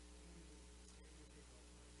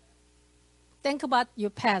 Think about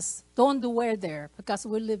your past. Don't dwell there because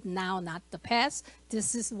we live now, not the past.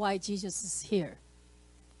 This is why Jesus is here.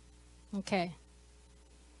 Okay.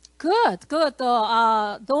 Good.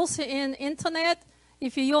 Those in internet,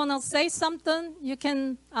 if you want to say something, you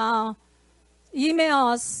can email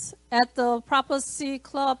us at the Prophecy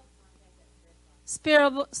Club,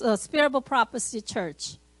 Spiritual Prophecy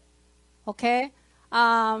Church. Okay?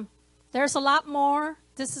 There's a lot more.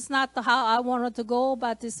 This is not how I wanted to go,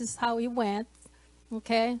 but this is how it went.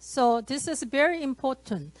 Okay? So this is very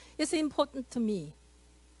important. It's important to me.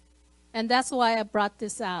 And that's why I brought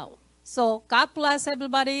this out. So God bless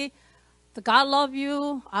everybody. God love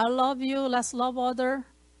you. I love you. Let's love other.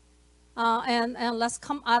 And let's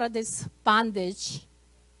come out of this bondage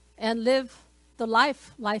and live the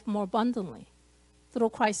life more abundantly through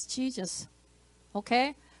Christ Jesus.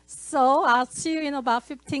 Okay? So I'll see you in about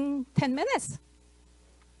 10 minutes.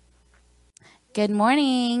 Good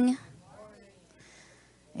morning.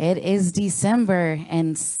 It is December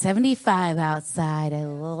and 75 outside. I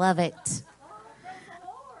love it.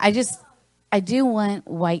 I do want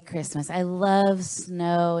white Christmas. I love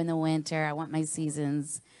snow in the winter. I want my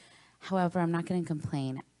seasons. However, I'm not going to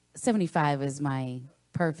complain. 75 is my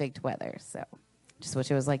perfect weather. So just wish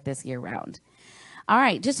it was like this year round. All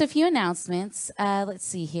right, just a few announcements. Let's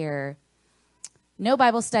see here. No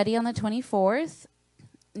Bible study on the 24th.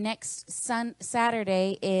 Next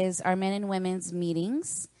Saturday is our men and women's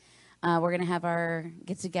meetings. We're going to have our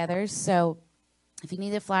get-togethers. So if you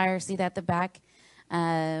need a flyer, see that at the back.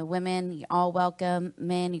 Women, you're all welcome.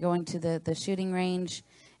 Men, you're going to the shooting range.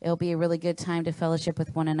 It'll be a really good time to fellowship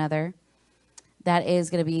with one another. That is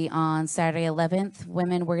going to be on Saturday 11th.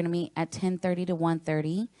 Women, we're going to meet at 10:30 to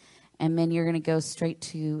 1:30. And men, you're going to go straight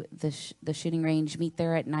to the shooting range. Meet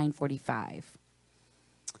there at 9:45.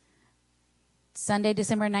 Sunday,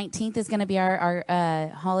 December 19th is going to be our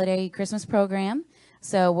holiday Christmas program.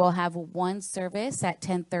 So we'll have one service at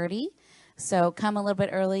 10:30. So come a little bit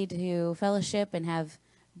early to fellowship and have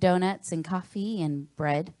donuts and coffee and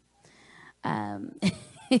bread.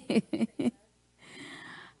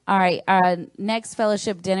 All right, our next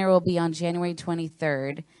fellowship dinner will be on January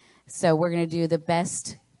 23rd. So we're going to do the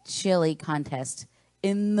best chili contest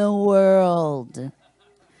in the world.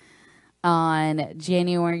 on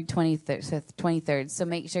January 23rd. So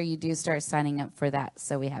make sure you do start signing up for that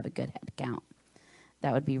so we have a good head count.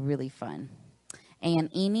 That would be really fun.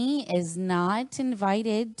 And Eni is not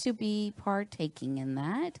invited to be partaking in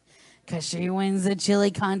that because she wins the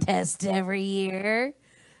chili contest every year.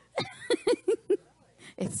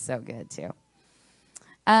 It's so good, too.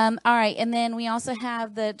 All right, and then we also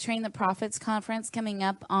have the Train the Prophets conference coming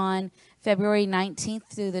up on February 19th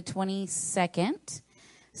through the 22nd.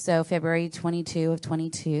 So February 22 of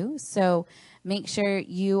 22. So make sure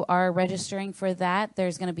you are registering for that.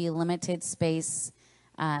 There's going to be limited space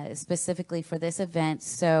specifically for this event.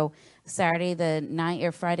 So Saturday,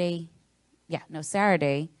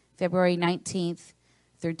 February 19th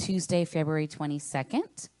through Tuesday, February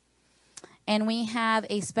 22nd. And we have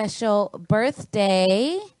a special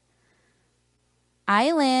birthday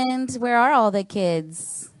island. Where are all the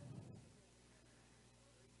kids?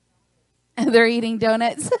 They're eating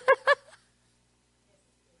donuts.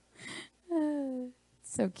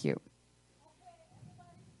 So cute.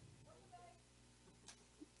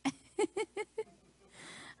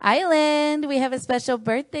 Island, we have a special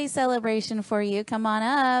birthday celebration for you. Come on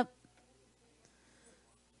up.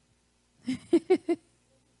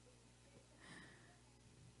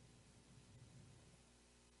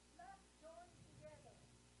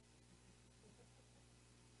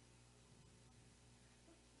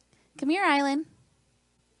 Come here, Island.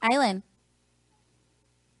 Island.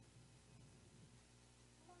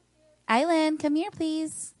 Island, come here,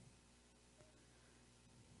 please.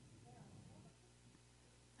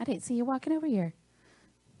 I didn't see you walking over here.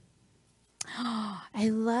 Oh, I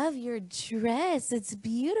love your dress. It's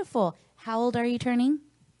beautiful. How old are you turning?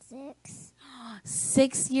 6.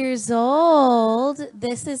 6 years old.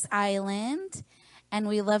 This is Island. And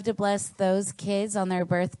we love to bless those kids on their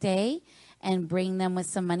birthday and bring them with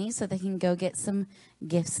some money so they can go get some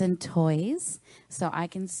gifts and toys. So I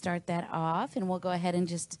can start that off, and we'll go ahead and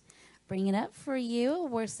just bring it up for you.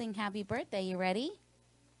 We're singing happy birthday. You ready?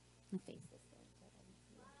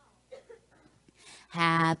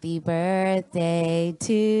 Happy birthday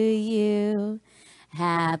to you.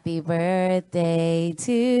 Happy birthday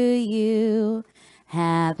to you.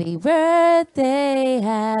 Happy birthday,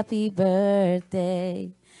 happy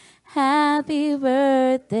birthday. Happy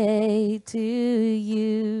birthday to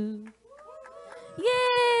you.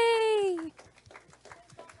 Yay!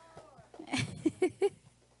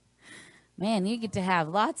 Man, you get to have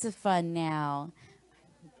lots of fun now.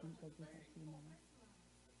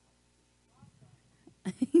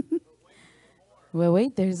 Well,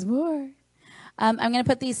 wait, there's more. I'm going to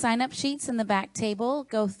put these sign-up sheets in the back table.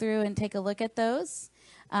 Go through and take a look at those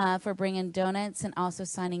for bringing donuts and also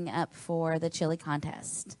signing up for the chili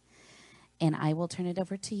contest. And I will turn it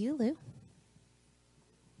over to you, Lou.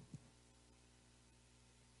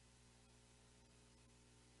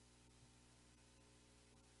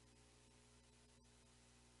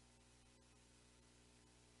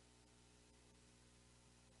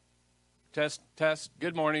 Test.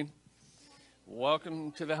 Good morning.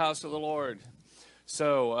 Welcome to the house of the Lord.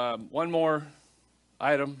 So one more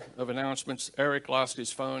item of announcements. Eric lost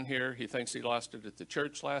his phone here. He thinks he lost it at the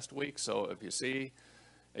church last week. So if you see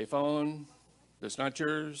a phone that's not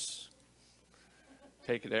yours,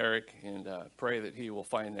 take it to Eric and pray that he will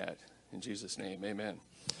find that. In Jesus' name, amen.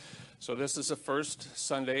 So this is the first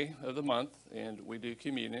Sunday of the month, and we do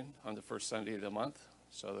communion on the first Sunday of the month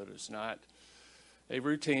so that it's not a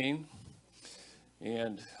routine.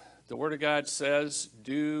 And the Word of God says,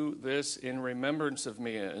 do this in remembrance of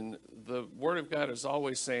me. And the Word of God is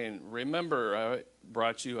always saying, remember, I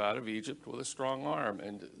brought you out of Egypt with a strong arm.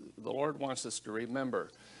 And the Lord wants us to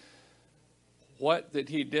remember what that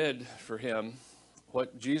he did for him,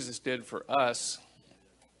 what Jesus did for us.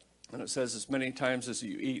 And it says as many times as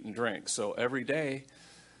you eat and drink. So every day,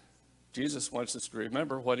 Jesus wants us to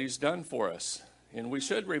remember what he's done for us. And we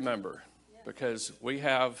should remember because we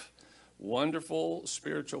have wonderful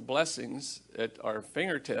spiritual blessings at our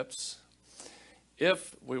fingertips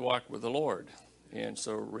if we walk with the Lord. And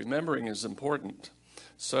so remembering is important.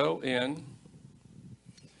 So in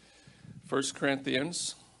 1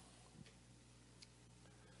 Corinthians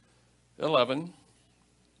 11,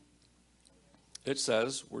 it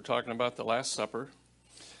says, we're talking about the Last Supper.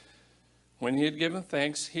 When he had given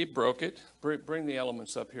thanks, he broke it. Bring the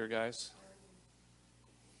elements up here, guys.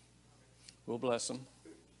 We'll bless them.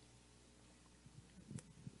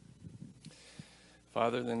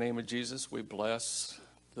 Father, in the name of Jesus, we bless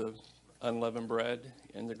the unleavened bread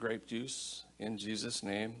and the grape juice. In Jesus'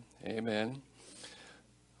 name, amen.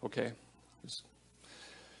 Okay.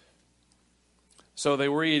 So they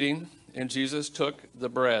were eating, and Jesus took the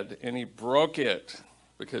bread, and he broke it.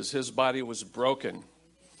 because his body was broken.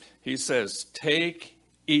 He says, take,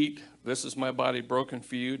 eat. This is my body broken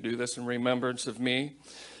for you. Do this in remembrance of me.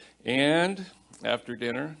 And after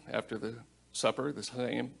dinner, after the supper, the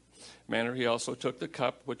same manner, he also took the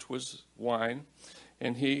cup, which was wine,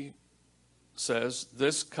 and he says,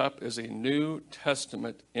 this cup is a new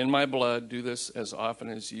testament in my blood. Do this as often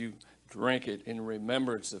as you drink it in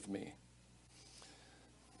remembrance of me.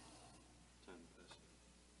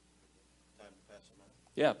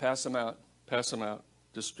 Yeah, pass them out. Pass them out.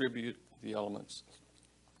 Distribute the elements.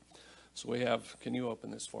 So we have, can you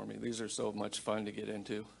open this for me? These are so much fun to get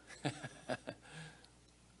into.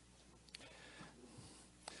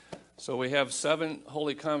 So we have 7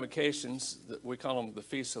 holy convocations. That we call them the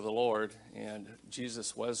Feasts of the Lord. And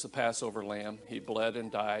Jesus was the Passover lamb. He bled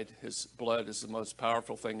and died. His blood is the most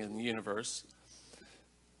powerful thing in the universe.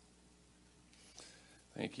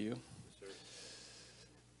 Thank you.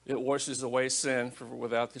 It washes away sin, for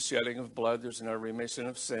without the shedding of blood, there's no remission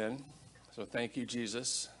of sin. So thank you,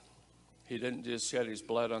 Jesus. He didn't just shed his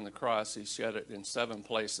blood on the cross. He shed it in 7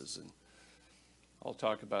 places. And I'll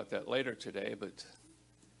talk about that later today, but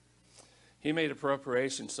he made a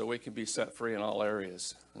preparation so we can be set free in all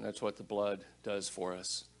areas. And that's what the blood does for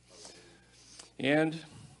us. And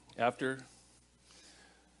after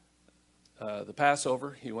the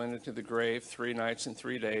Passover, he went into the grave 3 nights and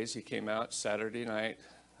 3 days. He came out Saturday night.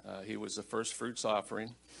 He was the first fruits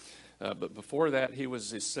offering. But before that, he was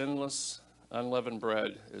the sinless, unleavened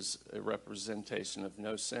bread, is a representation of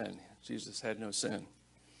no sin. Jesus had no sin.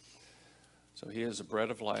 So he is the bread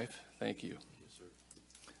of life. Thank you. Yes, sir.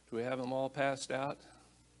 Do we have them all passed out?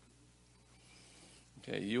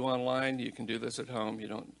 Okay, you online, you can do this at home. You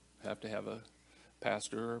don't have to have a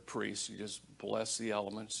pastor or a priest. You just bless the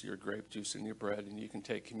elements, your grape juice and your bread, and you can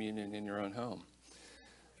take communion in your own home.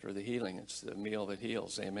 For the healing, it's the meal that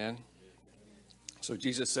heals. Amen. So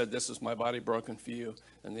Jesus said, this is my body broken for you,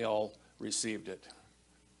 and they all received it.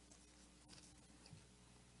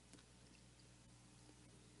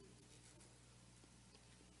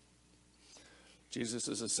 Jesus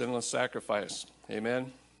is a sinless sacrifice.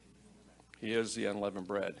 Amen. He is the unleavened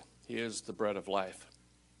bread. He is the bread of life.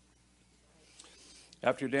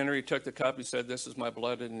 After dinner, he took the cup. He said, this is my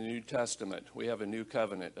blood in the New Testament. We have a new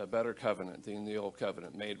covenant, a better covenant than the old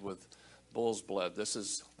covenant made with bull's blood. This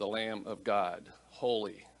is the Lamb of God.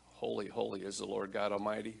 Holy, holy, holy is the Lord God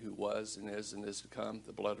Almighty, who was and is to come,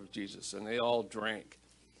 the blood of Jesus. And they all drank.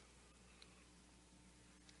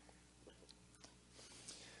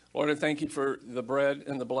 Lord, I thank you for the bread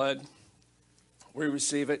and the blood. We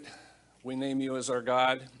receive it. We name you as our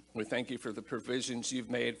God. We thank you for the provisions you've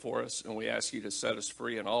made for us, and we ask you to set us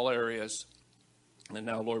free in all areas. And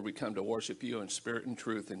now, Lord, we come to worship you in spirit and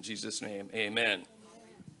truth. In Jesus' name, amen.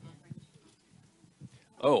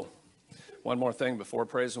 Oh, one more thing before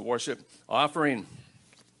praise and worship. Offering.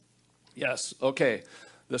 Yes, okay.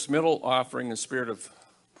 This middle offering is Spirit of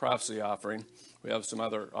Prophecy offering. We have some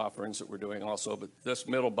other offerings that we're doing also, but this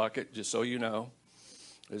middle bucket, just so you know,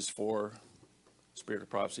 is for Spirit of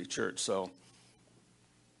Prophecy Church. So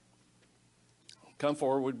come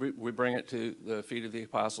forward. We bring it to the feet of the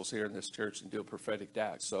apostles here in this church and do a prophetic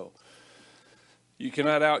act. So you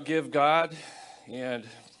cannot outgive God, and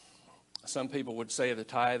some people would say the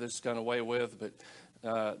tithe is done away with, but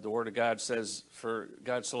the Word of God says, for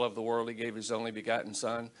God so loved the world, he gave his only begotten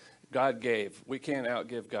Son. God gave. We can't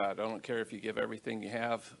outgive God. I don't care if you give everything you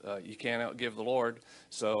have. You can't outgive the Lord.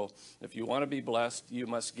 So if you want to be blessed, you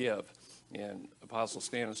must give. And Apostle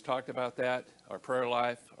Stan has talked about that, our prayer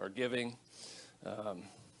life, our giving,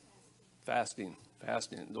 fasting,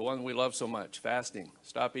 the one we love so much, fasting.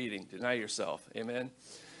 Stop eating. Deny yourself. Amen.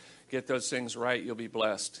 Get those things right. You'll be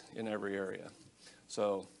blessed in every area.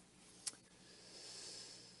 So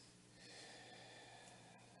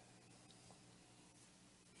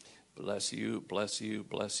bless you, bless you,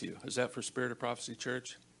 bless you. Is that for Spirit of Prophecy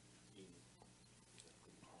Church?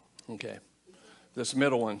 Okay. This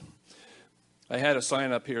middle one. I had a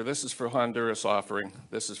sign up here. This is for Honduras offering.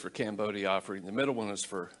 This is for Cambodia offering. The middle one is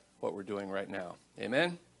for what we're doing right now.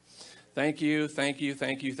 Amen? Thank you, thank you,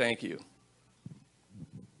 thank you, thank you.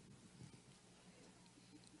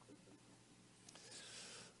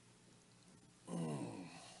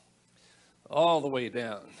 All the way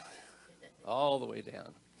down. All the way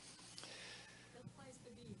down.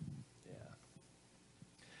 Yeah.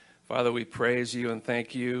 Father, we praise you and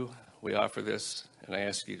thank you. We offer this, and I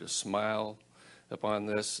ask you to smile upon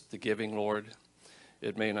this, the giving, Lord.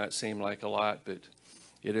 It may not seem like a lot, but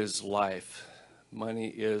it is life. Money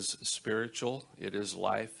is spiritual. It is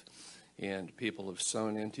life. And people have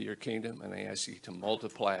sown into your kingdom, and I ask you to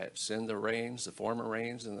multiply it. Send the rains, the former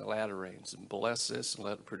rains and the latter rains, and bless this and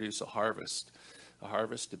let it produce a harvest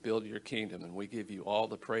to build your kingdom. And we give you all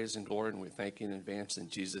the praise and glory, and we thank you in advance in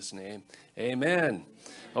Jesus' name. Amen.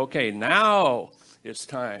 Okay, now it's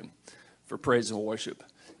time for praise and worship.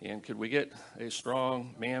 And could we get a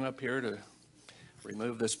strong man up here to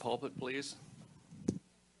remove this pulpit, please?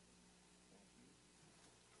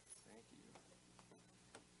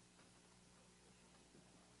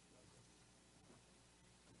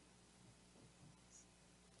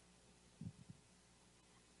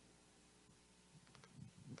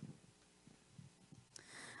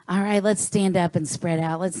 All right, let's stand up and spread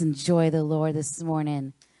out. Let's enjoy the Lord this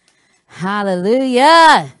morning.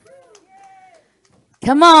 Hallelujah.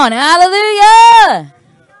 Come on, hallelujah.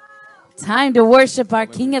 Time to worship our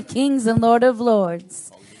King of Kings and Lord of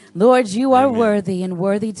Lords. Lord, you are worthy and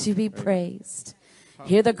worthy to be praised.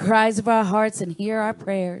 Hear the cries of our hearts and hear our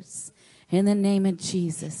prayers. In the name of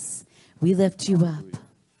Jesus, we lift you up.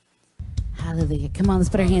 Hallelujah. Come on, let's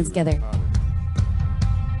put our hands together.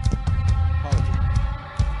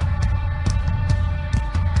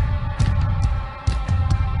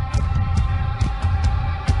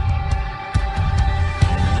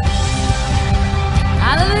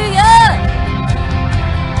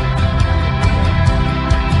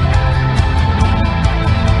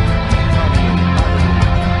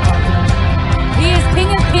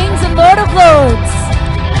 Lord of Lords.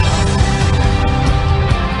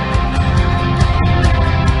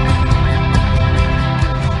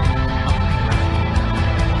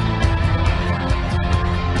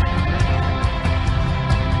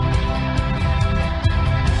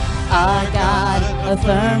 Our God, a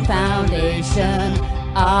firm foundation,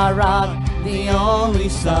 our rock, the only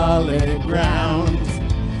solid ground.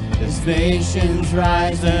 As nations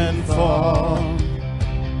rise and fall,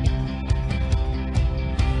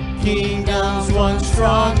 kingdoms once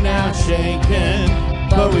strong, now shaken,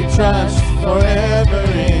 but we trust forever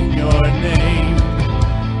in your name,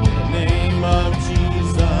 the name of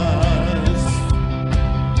Jesus.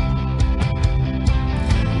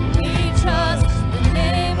 We trust the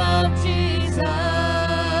name of Jesus. You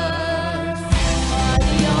are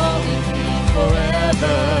the only King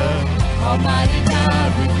forever. Almighty God,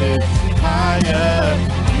 we lift you higher.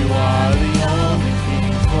 You are the only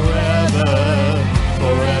King forever.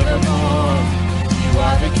 Forevermore, you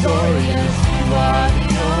are victorious, you are the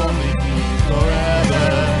only King forever.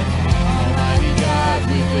 Almighty God,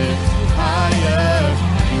 we lift you higher.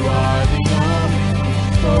 You are the only King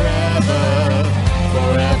forever.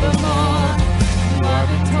 Forevermore, you are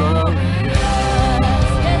victorious.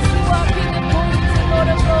 Yes, you are King of Kings and Lord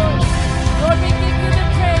of Lords. Lord, we give you the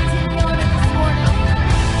praise and the honor this morning.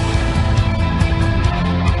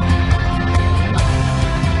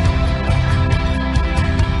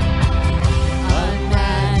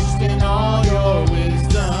 All your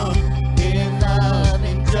wisdom, in love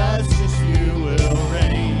and justice you will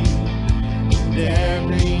reign, and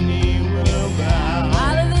every knee will bow.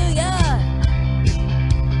 Hallelujah.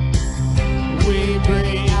 We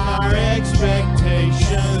bring our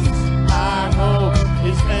expectations, our hope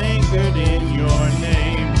is anchored in your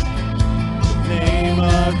name, the name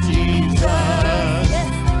of Jesus. Yes,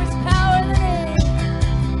 there is power in the name.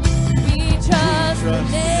 We trust the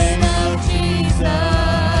name of Jesus.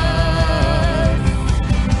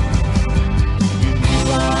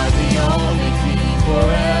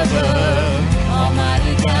 Forever,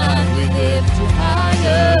 Almighty God, we lift you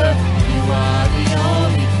higher. You are the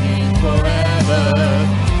only King forever,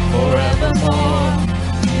 forevermore.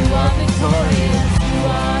 You are victorious. You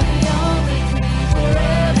are the only King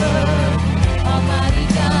forever. Almighty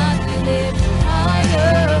God, we lift you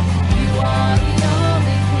higher. You are the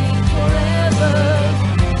only King forever,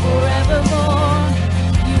 forevermore.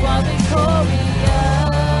 You are victorious.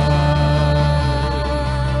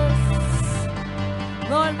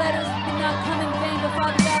 Lord, let us not come in vain, but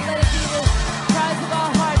Father God, let it be the cries of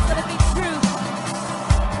our hearts. Let it be truth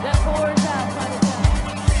that pours out, Father God.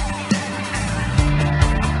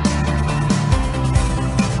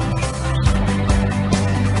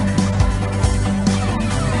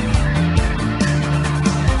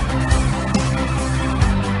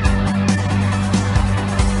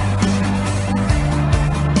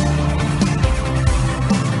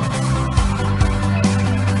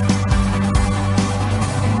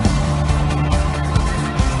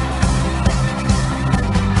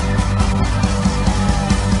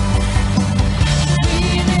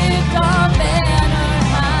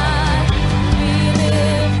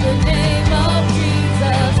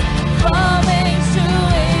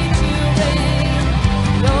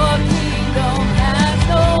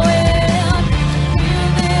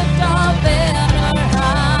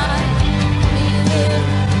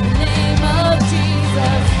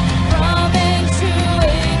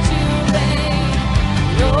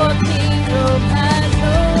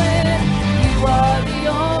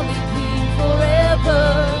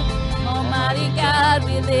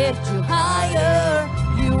 lift you higher.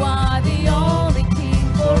 You are the only King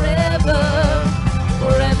forever,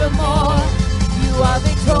 forevermore. You are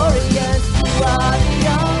victorious. You are the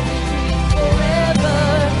only King forever.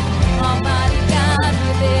 Almighty God, we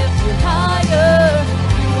lift you higher.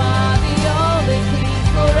 You are the only King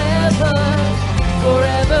forever,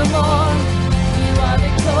 forevermore. You are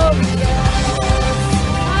victorious.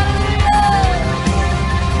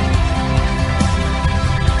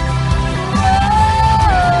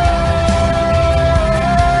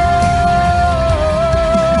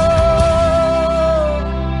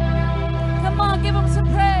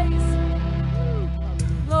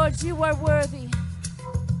 You are worthy.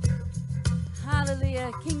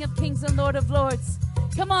 Hallelujah. King of kings and Lord of lords.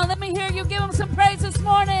 Come on, let me hear you give him some praise this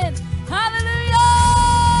morning.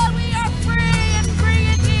 Hallelujah. We are free and free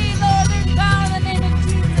indeed, Lord. There's power in the name of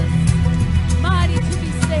Jesus. Mighty to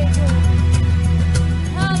be saved.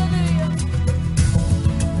 Hallelujah.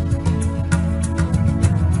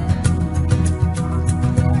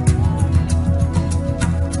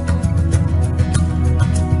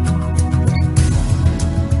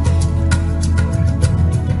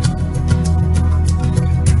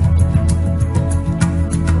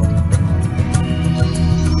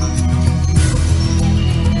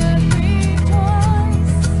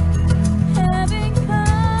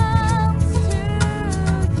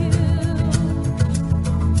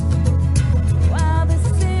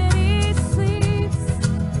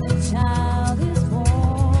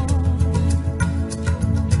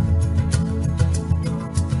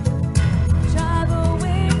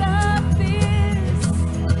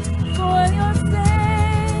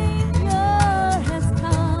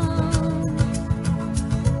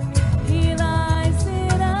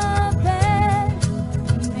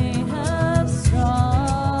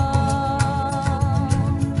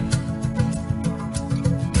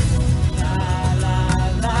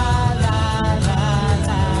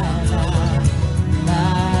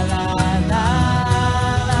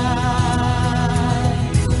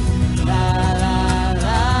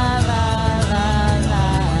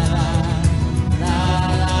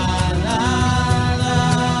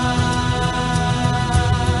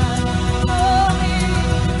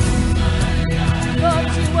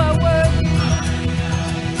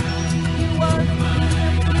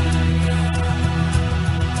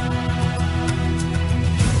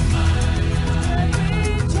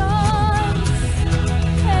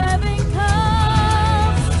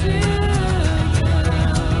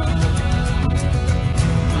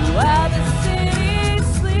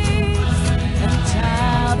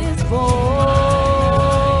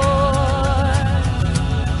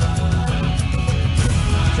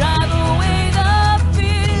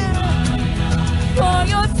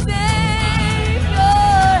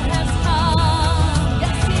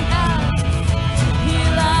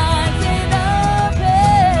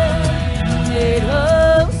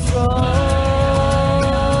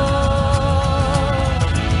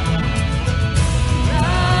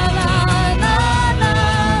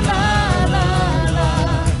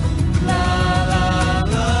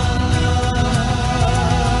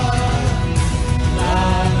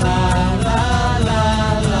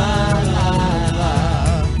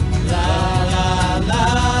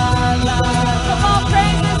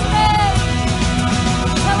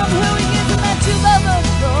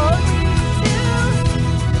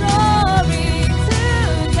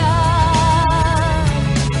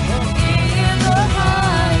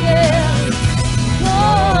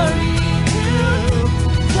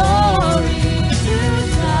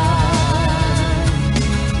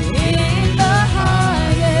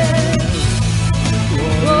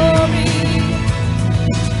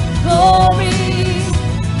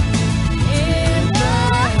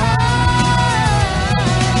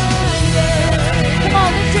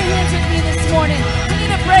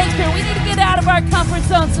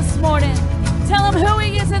 zones this morning. Tell him who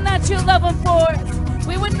he is and that you love him for us.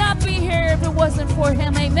 We would not be here if it wasn't for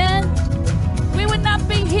him. Amen. We would not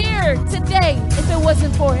be here today if it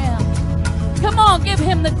wasn't for him. Come on, give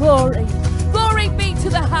him the glory. Glory be to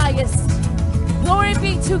the highest. Glory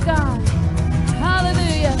be to God.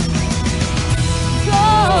 Hallelujah.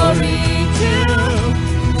 Glory to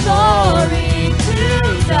God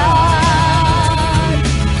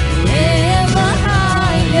in the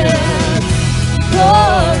highest.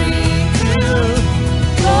 Glory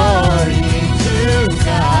to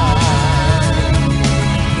God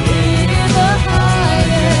in the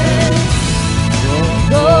highest.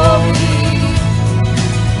 Glory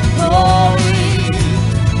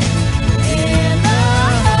in the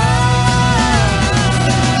highest.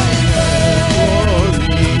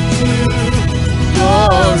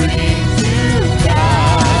 Glory to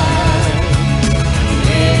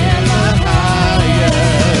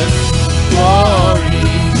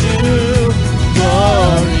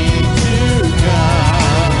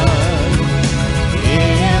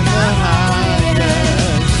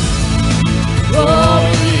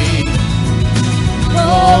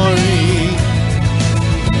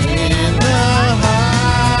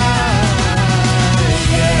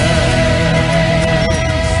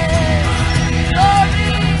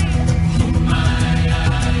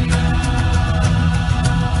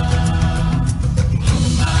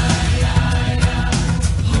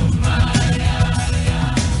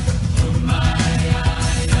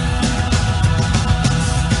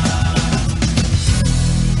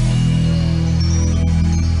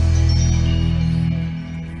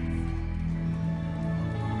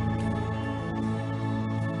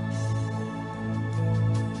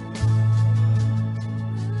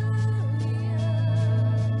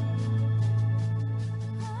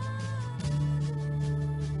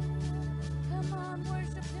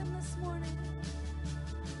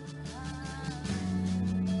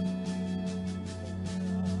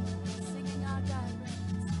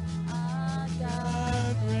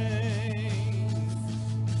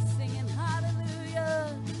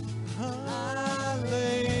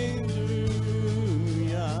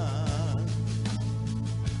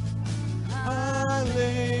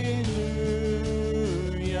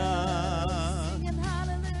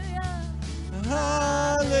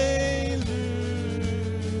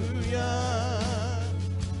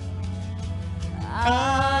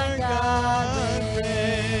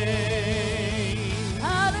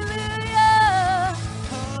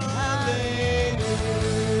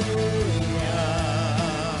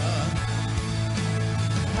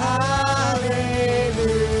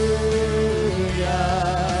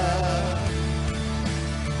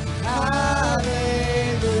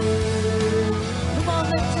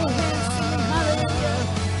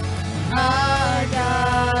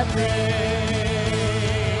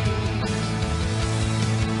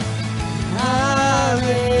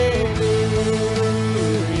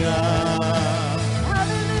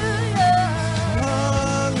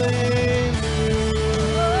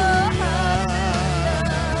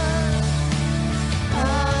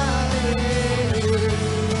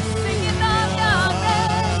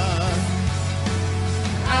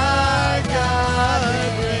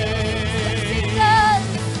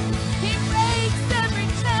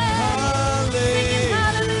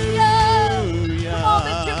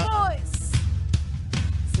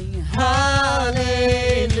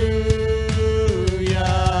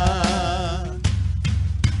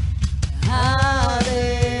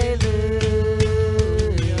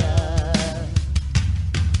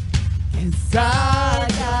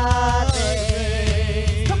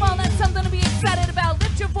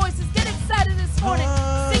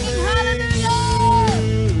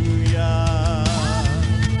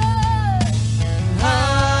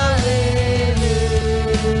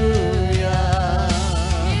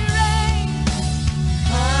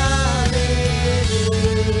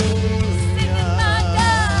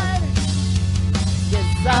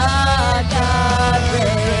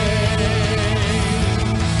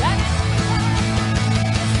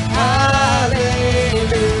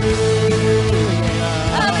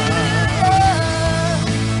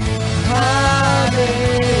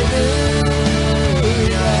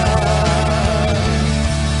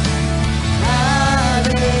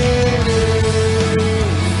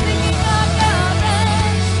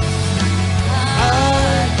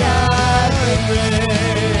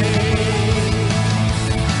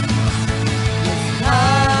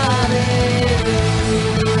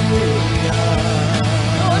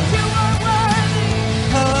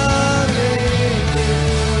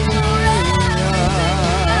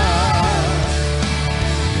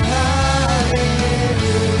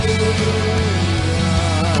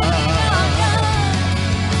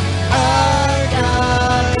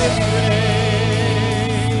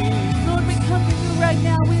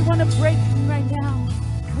want a breakthrough right now.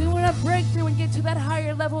 We want a breakthrough and get to that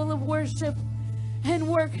higher level of worship and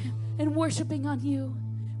worshiping on you,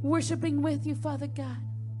 worshiping with you, Father God.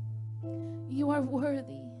 You are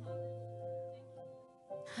worthy.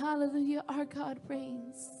 Hallelujah. Our God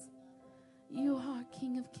reigns. You are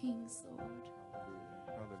King of Kings, Lord.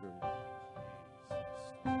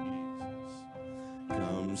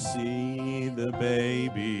 Come see the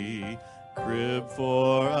baby, crib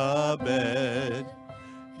for a bed.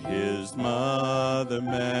 His mother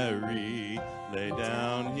Mary lay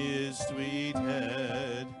down his sweet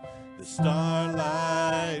head. The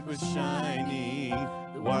starlight was shining,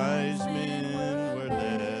 the wise men were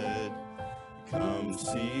led. Come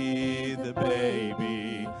see the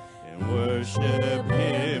baby and worship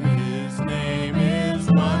him. His name is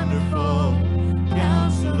Wonderful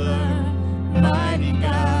Counselor, Mighty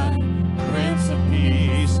God, Prince of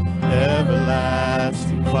Peace,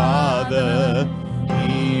 Everlasting Father,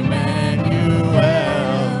 Emmanuel,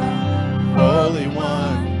 Holy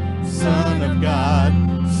One, Son of God,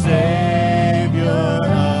 Savior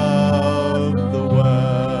of the world.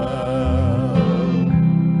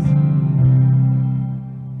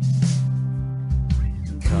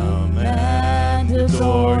 Come and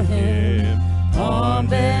adore him on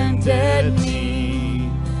bended knee.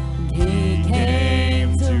 He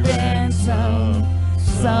came to ransom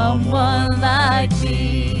someone like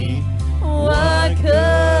me. What could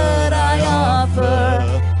I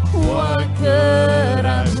offer? What could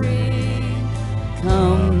I bring?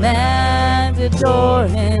 Come and adore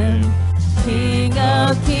him, King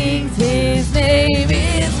of Kings. His name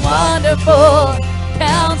is Wonderful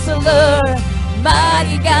Counselor,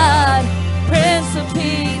 Mighty God, Prince of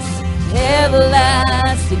Peace,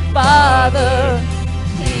 Everlasting Father,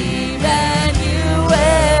 Emmanuel,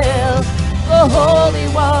 the Holy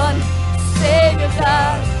One, Savior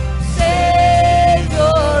God,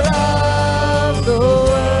 Savior of the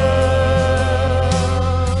world.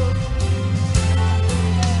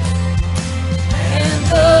 And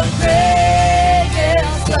the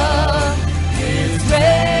greatest Son, His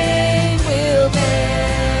reign will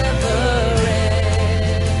never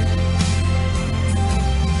end.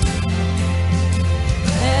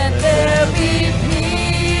 And there be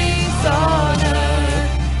peace on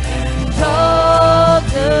earth and all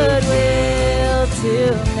goodwill to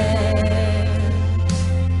men.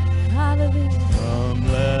 Hallelujah. Come,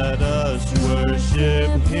 let us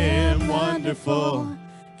worship him, Wonderful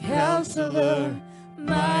Counselor,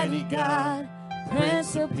 Mighty God,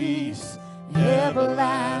 Prince of Peace,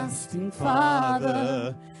 Everlasting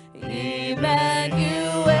Father,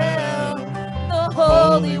 Emmanuel, the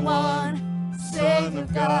Holy One, Son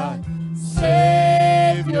of God,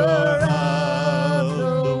 Savior of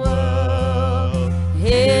the world.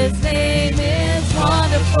 His name is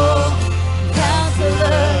Wonderful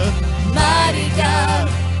Counselor, Mighty God,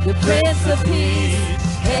 the Prince of Peace,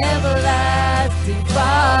 Everlasting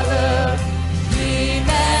Father,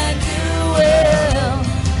 Emmanuel,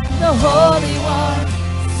 the Holy One,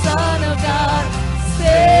 Son of God,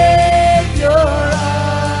 Savior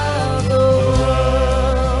of the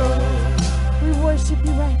world. We worship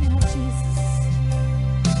you right now, Jesus.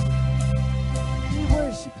 We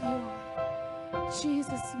worship you.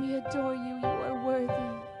 Jesus, we adore you. You are worthy.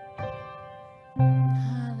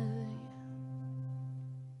 Hallelujah.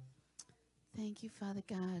 Thank you, Father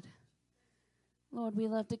God. Lord, we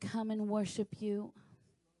love to come and worship you.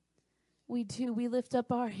 We do. We lift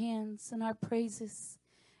up our hands and our praises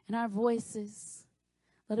and our voices.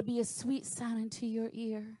 Let it be a sweet sound into your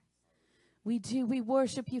ear. We do. We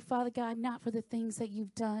worship you, Father God, not for the things that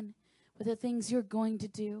you've done, but the things you're going to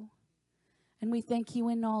do. And we thank you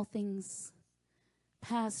in all things,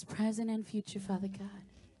 past, present, and future, Father God.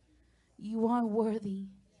 You are worthy,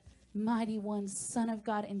 Mighty One, Son of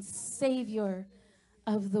God, and Savior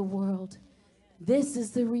of the world. This is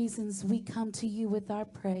the reasons we come to you with our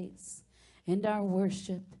praise and our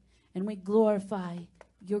worship, and we glorify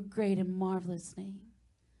your great and marvelous name.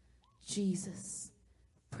 Jesus,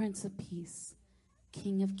 Prince of Peace,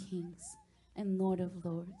 King of Kings, and Lord of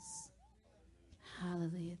Lords.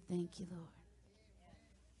 Hallelujah. Thank you, Lord.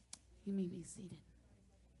 You may be seated.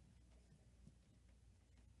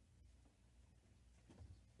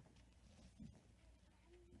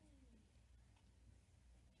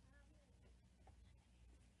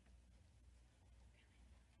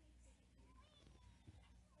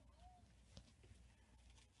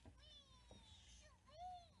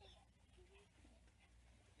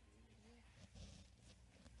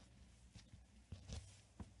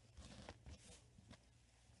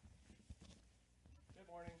 Good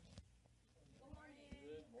morning.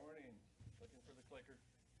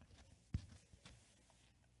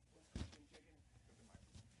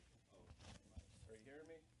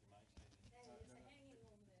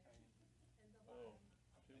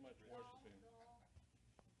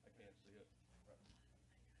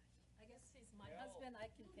 my husband, I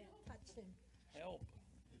can touch him. Help.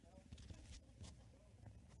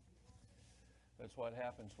 That's what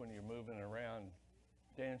happens when you're moving around,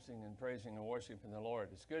 dancing and praising and worshiping the Lord.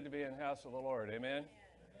 It's good to be in the house of the Lord. Amen?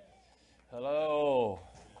 Hello,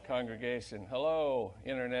 congregation. Hello,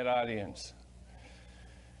 internet audience.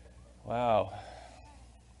 Wow.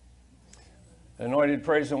 Anointed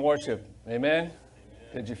praise and worship. Amen?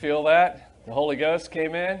 Did you feel that? The Holy Ghost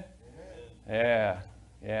came in? Yeah.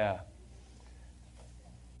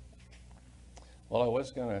 Well, I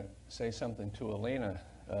was going to say something to Alina.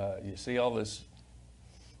 You see all this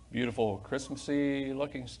beautiful Christmassy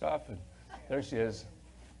looking stuff, and there she is.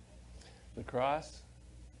 The cross.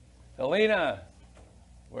 Alina,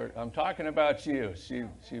 I'm talking about you.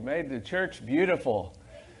 She made the church beautiful.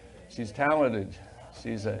 She's talented.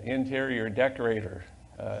 She's an interior decorator.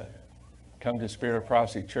 Come to Spirit of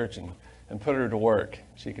Prophecy Church and put her to work.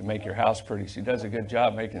 She can make your house pretty. She does a good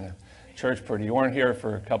job making the church pretty. You weren't here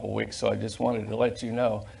for a couple weeks, so I just wanted to let you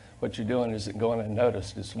know what you're doing isn't going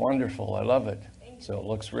unnoticed. It's wonderful. I love it. So it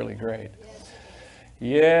looks really great.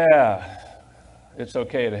 Yeah. It's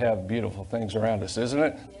okay to have beautiful things around us, isn't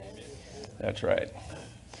it? That's right.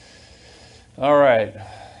 All right.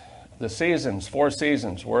 The seasons, 4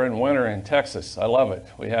 seasons. We're in winter in Texas. I love it.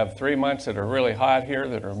 We have 3 months that are really hot here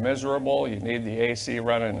that are miserable. You need the AC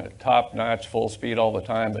running at top notch, full speed all the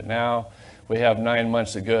time. But now we have 9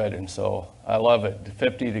 months of good. And so I love it.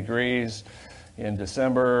 50 degrees in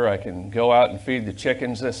December. I can go out and feed the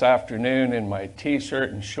chickens this afternoon in my t-shirt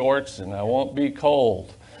and shorts, and I won't be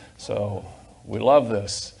cold. So we love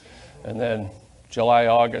this. And then July,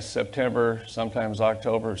 August, September, sometimes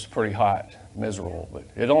October is pretty hot, miserable. But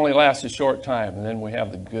it only lasts a short time, and then we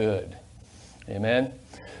have the good. Amen?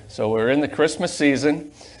 So we're in the Christmas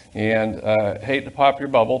season, and hate to pop your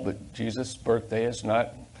bubble, but Jesus' birthday is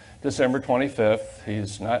not December 25th.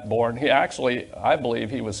 He's not born. He actually, I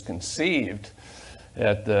believe he was conceived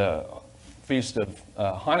at the Feast of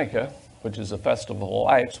Hanukkah, which is a festival of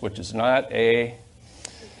lights, which is not a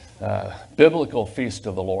biblical feast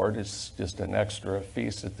of the Lord. It's just an extra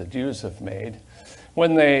feast that the Jews have made.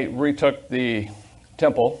 When they retook the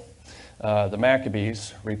temple, the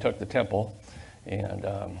Maccabees retook the temple and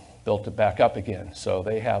built it back up again. So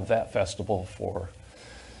they have that festival for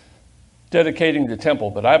dedicating the temple.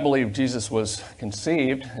 But I believe Jesus was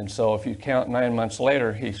conceived, and so if you count 9 months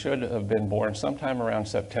later, he should have been born sometime around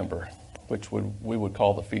September, which we would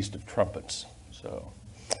call the Feast of Trumpets. So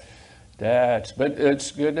but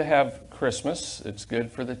it's good to have Christmas. It's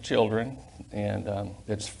good for the children, and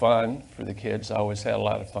it's fun for the kids. I always had a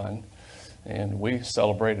lot of fun. And we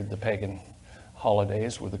celebrated the pagan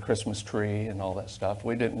holidays with the Christmas tree and all that stuff.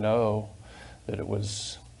 We didn't know that it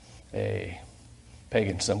was a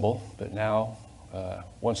pagan symbol, but now,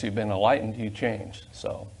 once you've been enlightened, you change.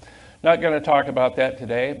 So, not going to talk about that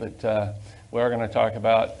today, but we are going to talk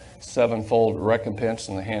about sevenfold recompense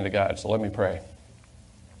in the hand of God. So let me pray.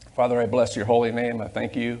 Father, I bless your holy name. I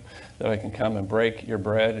thank you that I can come and break your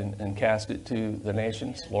bread and cast it to the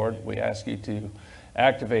nations. Lord, we ask you to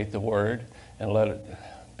activate the word and let it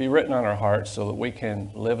be written on our hearts so that we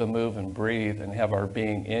can live and move and breathe and have our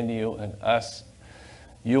being in you and us,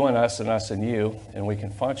 you and us and you, and we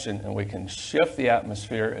can function and we can shift the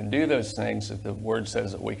atmosphere and do those things that the word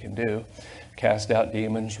says that we can do. Cast out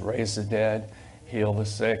demons, raise the dead, heal the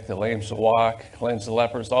sick, the lame shall walk, cleanse the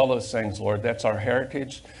lepers, all those things, Lord. That's our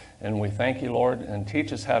heritage. And we thank you, Lord, and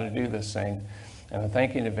teach us how to do this thing. And I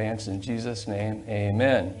thank you in advance in Jesus' name,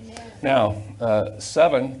 amen. Now,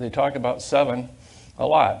 7, they talk about 7 a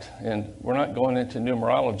lot. And we're not going into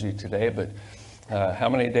numerology today, but how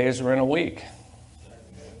many days are in a week?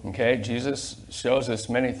 Okay, Jesus shows us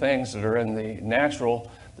many things that are in the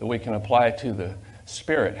natural that we can apply to the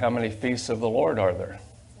spirit. How many feasts of the Lord are there?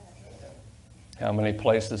 How many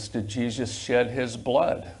places did Jesus shed his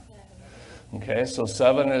blood? Okay, so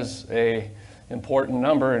 7 is a important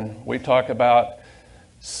number, and we talk about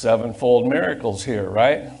sevenfold miracles here,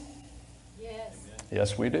 right? Yes.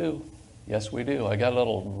 Yes, we do. Yes, we do. I got a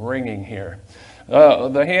little ringing here.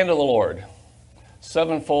 The hand of the Lord.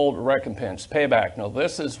 Sevenfold recompense, payback. Now,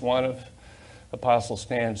 this is one of Apostle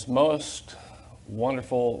Stan's most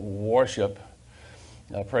wonderful worship,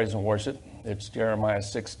 praise and worship. It's Jeremiah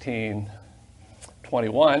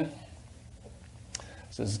 16:21. It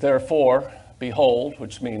says, therefore, behold,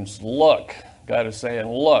 which means look. God is saying,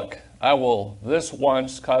 look, I will this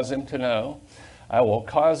once cause them to know. I will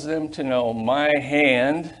cause them to know my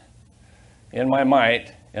hand in my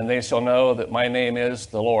might, and they shall know that my name is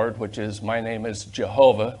the Lord, which is, my name is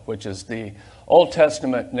Jehovah, which is the Old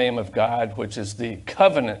Testament name of God, which is the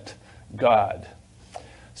covenant God.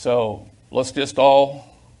 So let's just all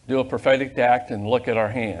do a prophetic act and look at our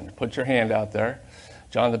hand. Put your hand out there.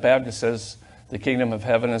 John the Baptist says the kingdom of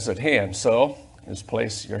heaven is at hand. So just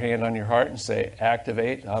place your hand on your heart and say,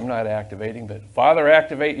 activate. I'm not activating, but Father,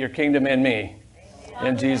 activate your kingdom in me.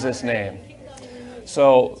 In Jesus' name.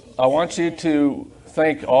 So I want you to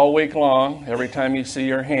think all week long, every time you see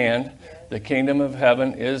your hand, the kingdom of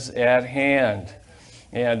heaven is at hand.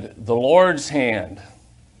 And the Lord's hand,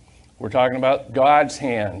 we're talking about God's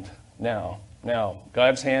hand now. Now,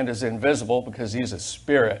 God's hand is invisible because he's a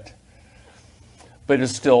spirit, but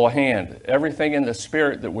it's still a hand. Everything in the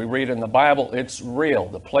spirit that we read in the Bible, it's real.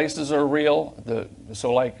 The places are real.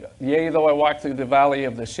 So like, yea, though I walk through the valley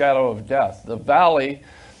of the shadow of death. The valley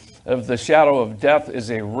of the shadow of death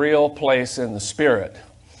is a real place in the spirit.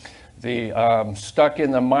 The stuck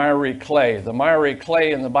in the miry clay. The miry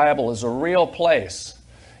clay in the Bible is a real place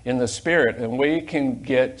in the spirit, and we can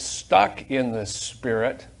get stuck in the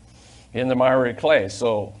spirit in the miry clay.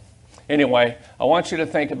 So anyway, I want you to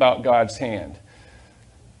think about God's hand.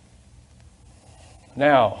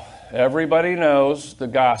 Now, everybody knows the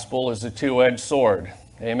gospel is a two-edged sword.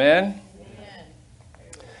 Amen?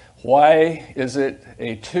 Why is it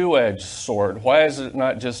a two-edged sword? Why is it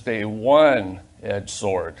not just a one-edged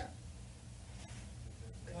sword?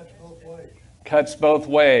 Cuts both ways. Cuts both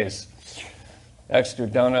ways. Extra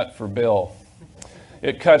donut for Bill.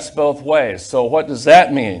 It cuts both ways. So what does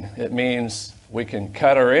that mean? It means we can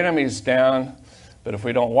cut our enemies down, but if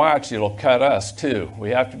we don't watch, it'll cut us too. We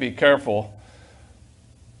have to be careful,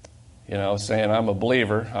 saying I'm a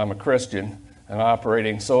believer, I'm a Christian, and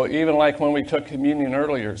operating. So even like when we took communion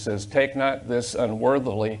earlier, it says, take not this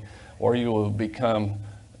unworthily, or you will become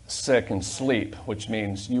sick and sleep, which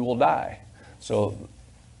means you will die. So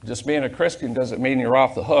just being a Christian doesn't mean you're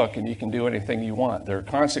off the hook and you can do anything you want. There are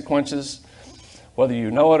consequences, whether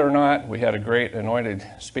you know it or not. We had a great anointed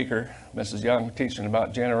speaker, Mrs. Young, teaching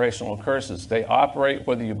about generational curses. They operate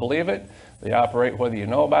whether you believe it. They operate whether you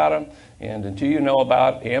know about them. And until you know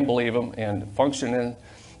about and believe them and function in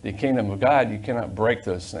the kingdom of God, you cannot break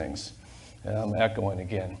those things. I'm echoing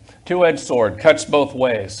again. Two-edged sword, cuts both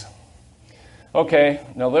ways. Okay,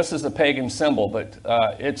 now this is a pagan symbol, but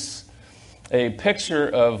it's a picture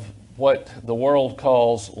of what the world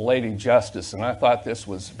calls Lady Justice. And I thought this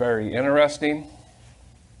was very interesting.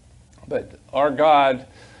 But our God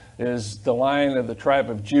is the Lion of the tribe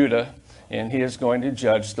of Judah, and he is going to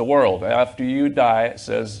judge the world. After you die, it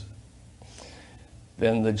says,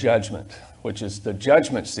 then the judgment, which is the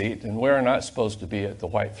judgment seat. And we're not supposed to be at the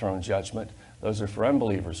white throne judgment. Those are for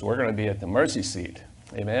unbelievers. We're going to be at the mercy seat.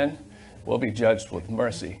 Amen? We'll be judged with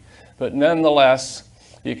mercy. But nonetheless,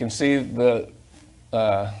 you can see the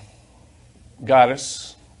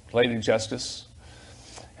goddess, Lady Justice,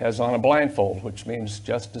 has on a blindfold, which means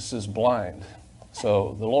justice is blind.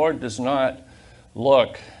 So the Lord does not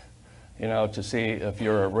look, to see if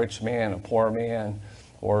you're a rich man, a poor man,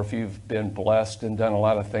 or if you've been blessed and done a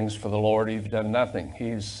lot of things for the Lord, you've done nothing.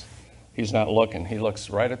 He's not looking. He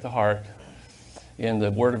looks right at the heart. And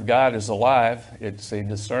the Word of God is alive. It's a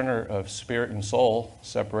discerner of spirit and soul,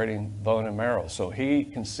 separating bone and marrow. So he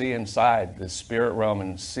can see inside the spirit realm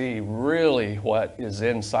and see really what is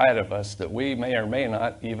inside of us that we may or may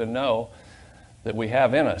not even know that we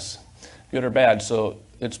have in us, good or bad. So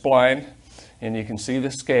it's blind, and you can see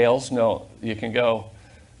the scales. No, you can go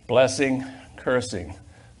blessing, cursing,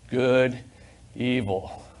 good,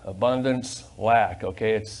 evil, abundance, lack.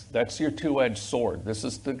 Okay, that's your two-edged sword. This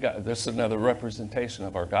is another representation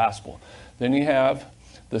of our gospel. Then you have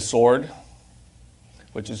the sword,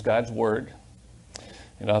 which is God's word.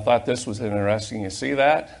 And I thought this was interesting. You see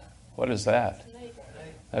that? What is that?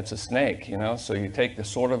 That's a snake, So you take the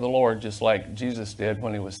sword of the Lord, just like Jesus did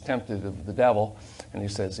when he was tempted of the devil, and he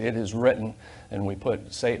says, "It is written," and we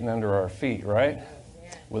put Satan under our feet, right?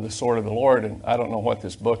 With the sword of the Lord. And I don't know what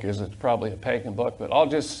this book is. It's probably a pagan book, but I'll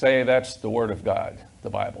just say that's the Word of God, the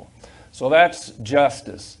Bible. So that's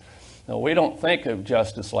justice. Now, we don't think of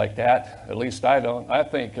justice like that. At least I don't. I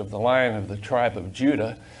think of the Lion of the tribe of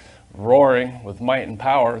Judah roaring with might and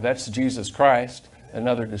power. That's Jesus Christ,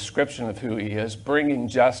 another description of who he is, bringing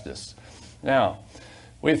justice. Now,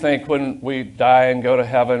 we think when we die and go to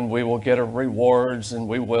heaven, we will get our rewards, and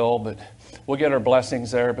we will, but we'll get our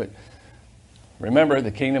blessings there. But remember,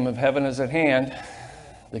 the kingdom of heaven is at hand.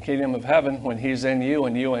 The kingdom of heaven, when he's in you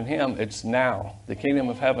and you in him, it's now. The kingdom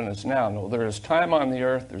of heaven is now. No, there is time on the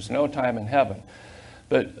earth. There's no time in heaven.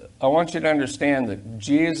 But I want you to understand that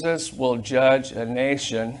Jesus will judge a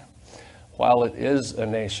nation while it is a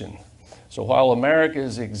nation. So while America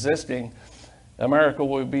is existing, America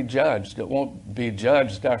will be judged. It won't be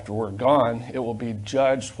judged after we're gone. It will be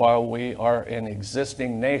judged while we are an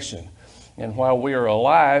existing nation. And while we are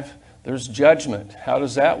alive, there's judgment. How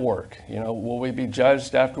does that work? Will we be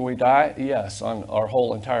judged after we die? Yes, on our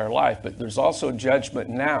whole entire life. But there's also judgment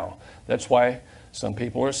now. That's why some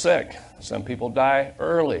people are sick. Some people die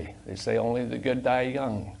early. They say only the good die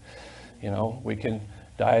young. We can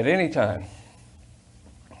die at any time.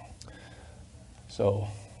 So,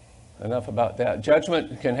 enough about that.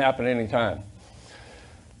 Judgment can happen anytime.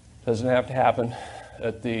 Doesn't have to happen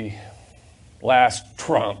at the last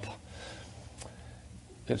trump.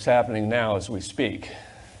 It's happening now as we speak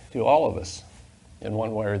to all of us in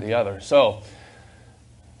one way or the other. So,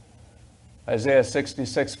 Isaiah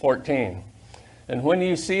 66:14. And when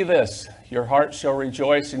you see this, your heart shall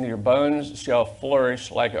rejoice and your bones shall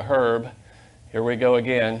flourish like a herb. Here we go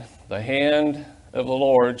again. The hand of the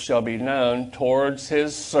Lord shall be known towards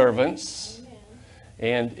his servants,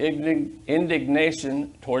 and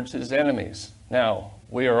indignation towards his enemies. Now,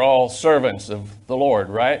 we are all servants of the Lord,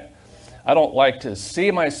 right? I don't like to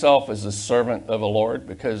see myself as a servant of the Lord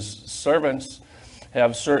because servants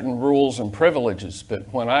have certain rules and privileges.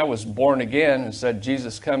 But when I was born again and said,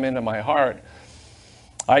 Jesus, come into my heart,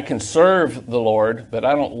 I can serve the Lord, but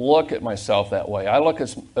I don't look at myself that way. I look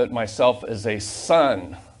at myself as a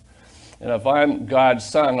son. And if I'm God's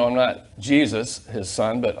son, I'm not Jesus, his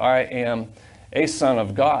son, but I am a son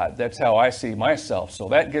of God. That's how I see myself. So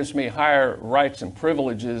that gives me higher rights and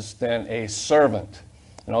privileges than a servant.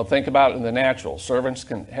 Think about it in the natural. Servants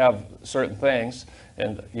can have certain things.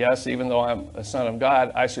 And yes, even though I'm a son of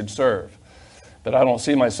God, I should serve. But I don't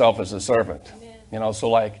see myself as a servant. So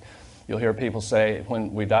like you'll hear people say,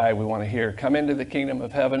 when we die, we want to hear, come into the kingdom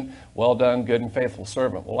of heaven, well done, good and faithful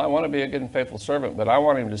servant. Well, I want to be a good and faithful servant, but I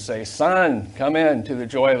want him to say, son, come in to the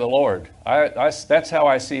joy of the Lord. That's how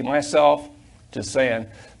I see myself, just saying.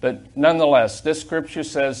 But nonetheless, this scripture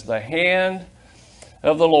says, the hand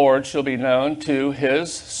of the Lord shall be known to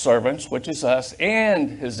his servants, which is us, and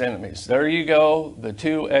his enemies. There you go, the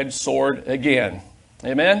two-edged sword again.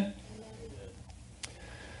 Amen?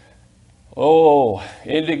 Oh,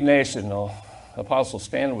 indignation. The Apostle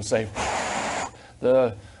Stan would say,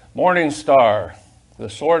 the morning star, the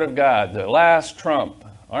sword of God, the last trump,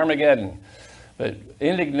 Armageddon. But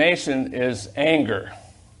indignation is anger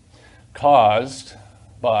caused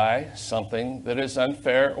by something that is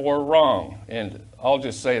unfair or wrong. And I'll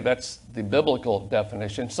just say that's the biblical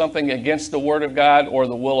definition, something against the Word of God or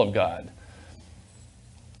the will of God.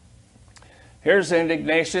 Here's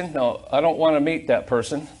indignation. No, I don't want to meet that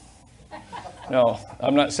person. No,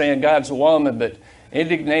 I'm not saying God's a woman, but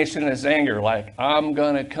indignation is anger, like I'm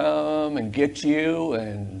going to come and get you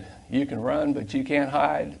and you can run, but you can't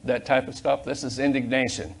hide, that type of stuff. This is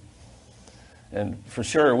indignation. And for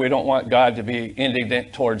sure, we don't want God to be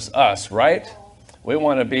indignant towards us, right? We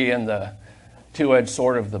want to be in the two-edged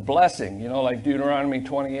sword of the blessing. Like Deuteronomy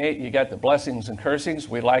 28, you got the blessings and cursings.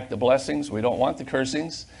 We like the blessings. We don't want the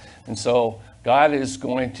cursings. And so God is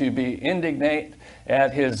going to be indignant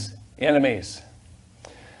at his enemies.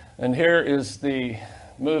 And here is the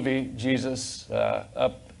movie, Jesus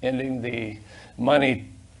upending the money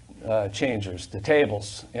changers, the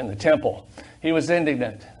tables in the temple. He was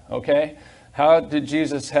indignant, okay? How did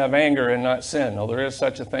Jesus have anger and not sin? Well, there is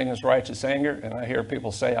such a thing as righteous anger, and I hear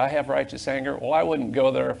people say, I have righteous anger. Well, I wouldn't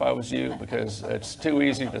go there if I was you because it's too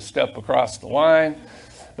easy to step across the line.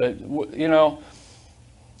 But,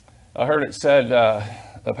 I heard it said,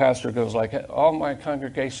 a pastor goes like, all my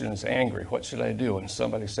congregation is angry. What should I do? And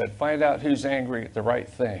somebody said, find out who's angry at the right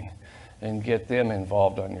thing and get them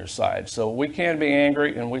involved on your side. So we can be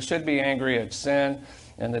angry, and we should be angry at sin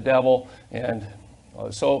and the devil. And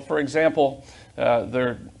so, for example,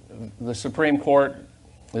 the Supreme Court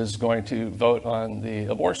is going to vote on the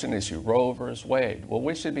abortion issue, Roe versus Wade. Well,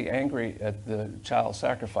 we should be angry at the child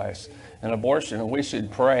sacrifice and abortion, and we should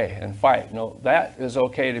pray and fight. No, that is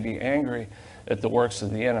okay to be angry at the works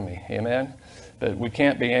of the enemy. Amen? But we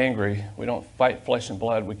can't be angry. We don't fight flesh and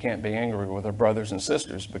blood. We can't be angry with our brothers and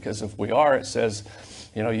sisters, because if we are, it says,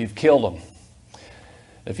 you've killed them.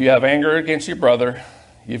 If you have anger against your brother,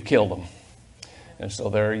 you've killed them. And so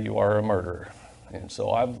there you are, a murderer. And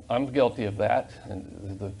so I'm guilty of that.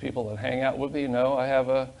 And the people that hang out with me know I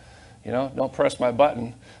have don't press my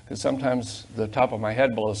button, because sometimes the top of my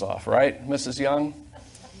head blows off, right, Mrs. Young?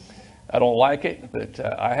 I don't like it, but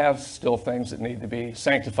I have still things that need to be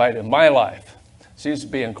sanctified in my life. She's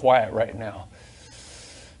being quiet right now.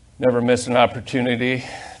 Never miss an opportunity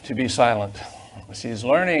to be silent. She's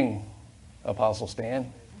learning, Apostle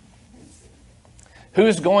Stan.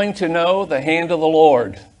 Who's going to know the hand of the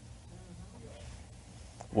Lord?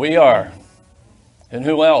 We are. And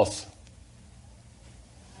who else?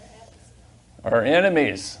 Our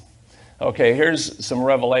enemies. Okay, here's some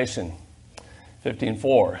revelation.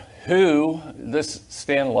 15:4. Who, this,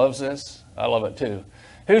 Stan loves this, I love it too.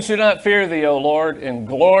 Who should not fear thee, O Lord, and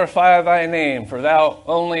glorify thy name, for thou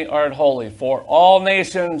only art holy. For all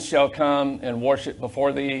nations shall come and worship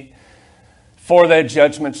before thee, for thy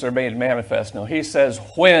judgments are made manifest. Now, he says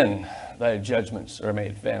when thy judgments are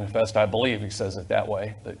made manifest. I believe he says it that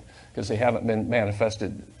way, because they haven't been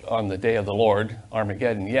manifested on the day of the Lord,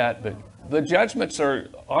 Armageddon, yet. But the judgments are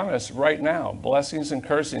on us right now. Blessings and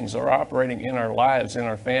cursings are operating in our lives, in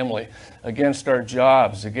our family, against our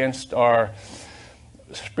jobs, against our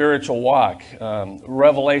spiritual walk,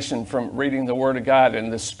 revelation from reading the Word of God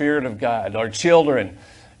and the Spirit of God, our children,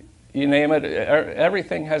 you name it,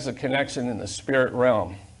 everything has a connection in the spirit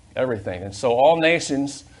realm, everything. And so all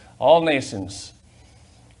nations,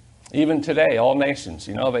 even today, all nations,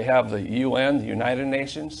 they have the UN, the United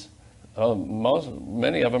Nations,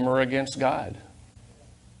 many of them are against God.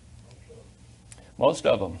 Most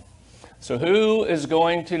of them. So who is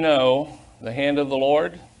going to know the hand of the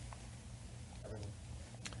Lord?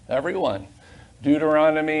 Everyone.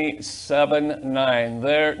 Deuteronomy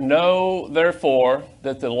 7:9. Know therefore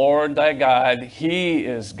that the Lord thy God, he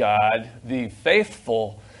is God, the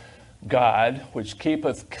faithful God, which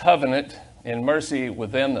keepeth covenant in mercy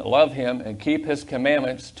with them that love him and keep his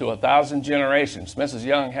commandments to 1,000 generations. Mrs.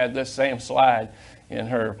 Young had this same slide in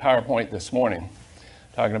her PowerPoint this morning,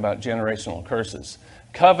 talking about generational curses.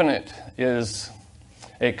 Covenant is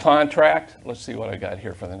a contract. Let's see what I got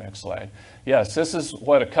here for the next slide. Yes, this is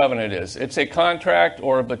what a covenant is. It's a contract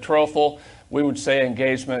or a betrothal. We would say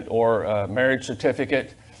engagement or a marriage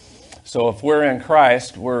certificate. So if we're in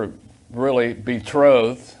Christ, we're really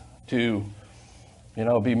betrothed to,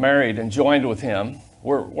 be married and joined with him.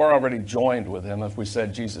 We're already joined with him if we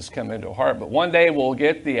said Jesus come into our heart. But one day we'll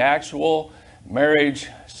get the actual marriage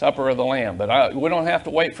supper of the Lamb. But we don't have to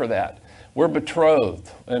wait for that. We're betrothed.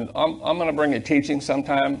 And I'm going to bring a teaching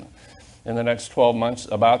sometime in the next 12 months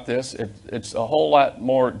about this. It's a whole lot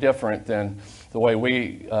more different than the way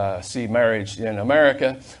we see marriage in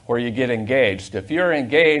America, where you get engaged. If you're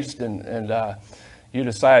engaged and you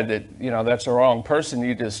decide that, that's the wrong person,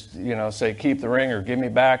 you just, say, keep the ring or give me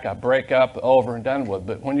back, I break up, over and done with.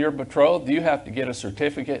 But when you're betrothed, you have to get a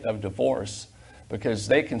certificate of divorce, because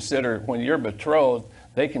when you're betrothed,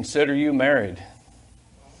 they consider you married.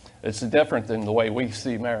 It's different than the way we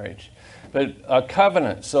see marriage. But a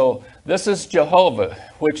covenant, so this is Jehovah,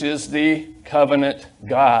 which is the covenant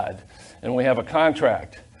God. And we have a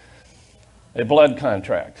contract, a blood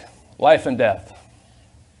contract, life and death.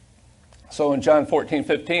 So in John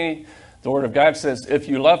 14:15, the Word of God says, if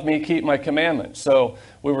you love me, keep my commandments. So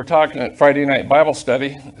we were talking at Friday night Bible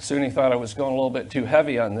study. Soonhe thought I was going a little bit too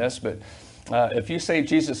heavy on this, but if you say,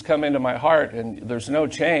 Jesus, come into my heart, and there's no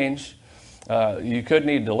change, you could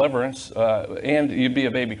need deliverance, and you'd be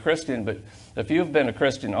a baby Christian. But if you've been a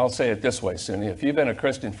Christian, I'll say it this way, Soonhe, if you've been a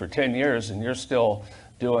Christian for 10 years and you're still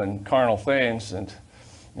doing carnal things and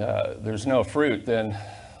there's no fruit, then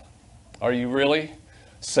are you really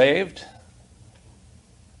saved?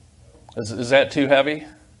 Is that too heavy?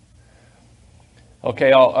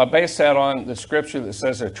 Okay, I'll base that on the scripture that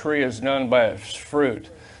says a tree is known by its fruit.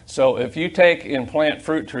 So if you take and plant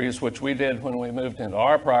fruit trees, which we did when we moved into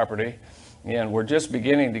our property, and we're just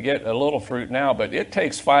beginning to get a little fruit now, but it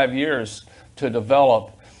takes 5 years to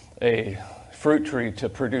develop a fruit tree to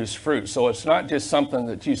produce fruit. So it's not just something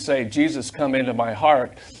that you say, Jesus, come into my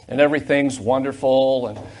heart, and everything's wonderful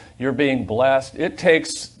and you're being blessed.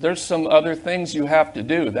 There's some other things you have to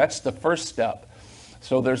do. That's the first step.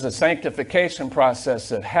 So there's a sanctification process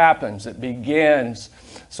that happens. It begins.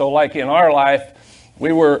 So like in our life,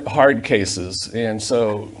 we were hard cases. And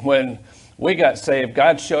so when we got saved,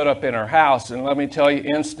 God showed up in our house, and let me tell you,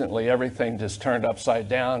 instantly everything just turned upside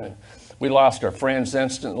down, and we lost our friends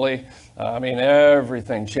instantly.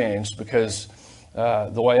 Everything changed, because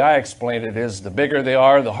the way I explain it is, the bigger they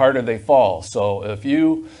are, the harder they fall. So if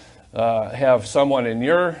you have someone in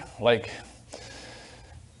your,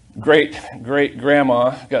 great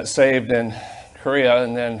grandma got saved in Korea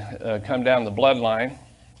and then come down the bloodline,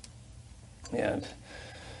 and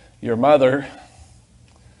your mother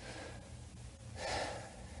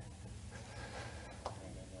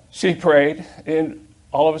she prayed, and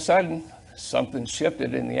all of a sudden something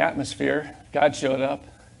shifted in the atmosphere. God showed up.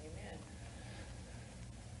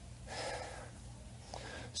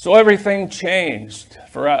 So everything changed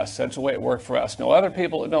for us. That's the way it worked for us. Now, other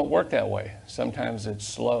people, it don't work that way. Sometimes it's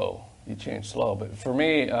slow. You change slow. But for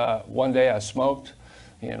me, one day I smoked,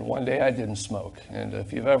 and one day I didn't smoke. And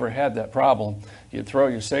if you've ever had that problem, you throw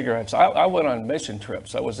your cigarettes. I went on mission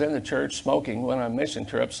trips. I was in the church smoking, went on mission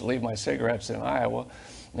trips to leave my cigarettes in Iowa.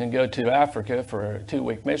 and go to Africa for a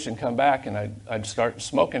 2-week mission, come back, and I'd start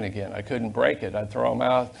smoking again. I couldn't break it. I'd throw them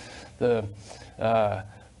out the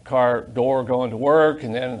car door going to work,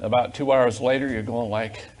 and then about 2 hours later, you're going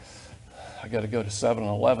like, I got to go to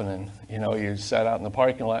 7-Eleven, and you sat out in the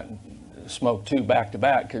parking lot and smoked 2 back to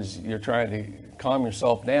back because you're trying to calm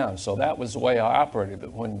yourself down. So that was the way I operated.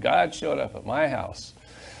 But when God showed up at my house,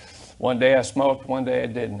 one day I smoked, one day I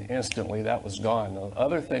didn't. Instantly, that was gone. The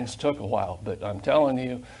other things took a while, but I'm telling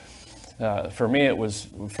you, for me it was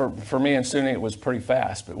for me and Soonhe it was pretty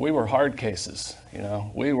fast. But we were hard cases.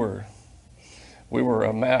 We were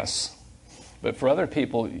a mess. But for other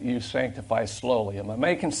people, you sanctify slowly. Am I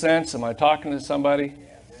making sense? Am I talking to somebody?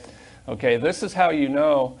 Okay, this is how you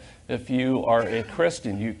know if you are a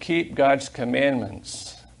Christian. You keep God's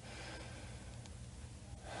commandments.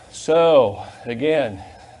 So, again,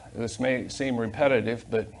 this may seem repetitive,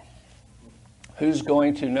 but who's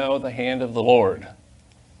going to know the hand of the Lord?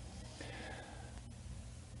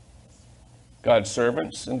 God's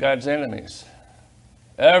servants and God's enemies.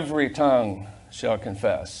 Every tongue shall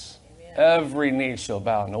confess. Every knee shall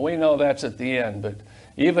bow. Now, we know that's at the end, but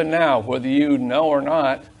even now, whether you know or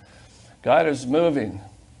not, God is moving.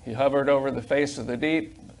 He hovered over the face of the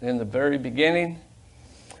deep in the very beginning,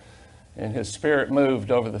 and his spirit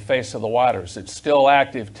moved over the face of the waters. It's still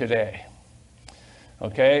active today.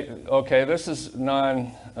 Okay, this is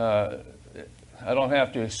I don't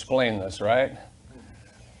have to explain this, right?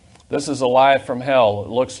 This is a lie from hell. It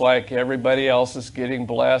looks like everybody else is getting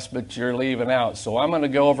blessed, but you're leaving out. So I'm going to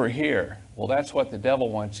go over here. Well, that's what the devil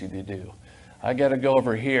wants you to do. I got to go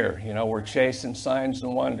over here. We're chasing signs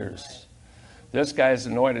and wonders. This guy's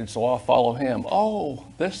anointed, so I'll follow him. Oh,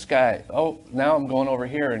 this guy. Oh, now I'm going over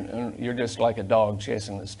here, and you're just like a dog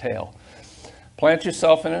chasing his tail. Plant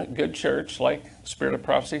yourself in a good church, like Spirit of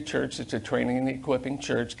Prophecy Church. It's a training and equipping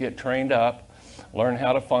church. Get trained up. Learn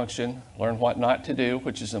how to function, learn what not to do,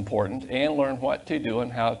 which is important, and learn what to do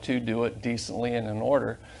and how to do it decently and in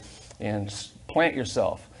order, and plant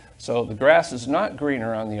yourself. So the grass is not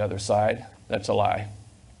greener on the other side. That's a lie.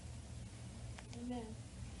 Amen.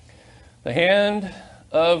 The hand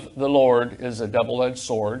of the Lord is a double-edged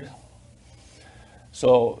sword.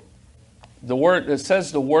 So it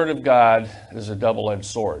says the word of God is a double-edged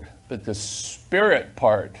sword, but the spirit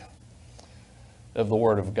part of the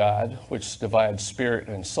word of God, which divides spirit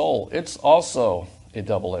and soul, it's also a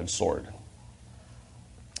double-edged sword.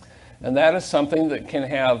 And that is something that can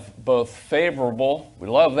have both favorable, we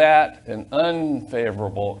love that, and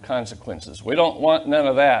unfavorable consequences. We don't want none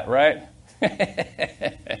of that, right?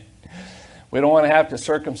 We don't want to have to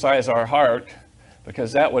circumcise our heart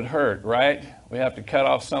because that would hurt, right? We have to cut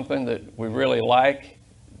off something that we really like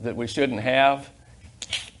that we shouldn't have.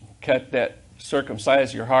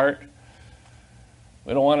 Circumcise your heart.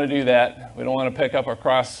 We don't want to do that. We don't want to pick up our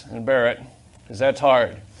cross and bear it because that's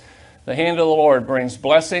hard. The hand of the Lord brings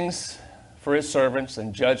blessings for his servants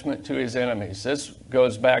and judgment to his enemies. This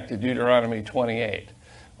goes back to Deuteronomy 28,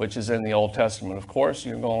 which is in the Old Testament. Of course,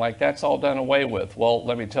 you're going like, that's all done away with. Well,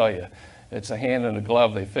 let me tell you, it's a hand and a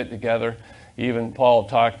glove. They fit together. Even Paul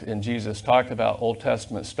talked and Jesus talked about Old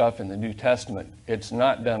Testament stuff in the New Testament. It's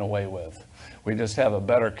not done away with. We just have a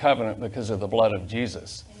better covenant because of the blood of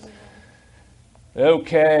Jesus.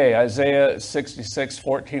 Okay, Isaiah 66,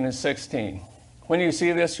 14 and 16. When you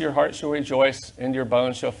see this, your heart shall rejoice, and your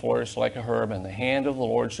bones shall flourish like a herb, and the hand of the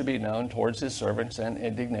Lord shall be known towards his servants, and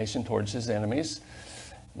indignation towards his enemies.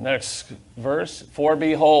 Next verse, for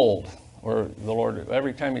behold, or the Lord,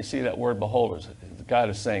 every time you see that word behold, God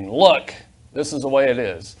is saying, look, this is the way it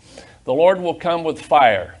is. The Lord will come with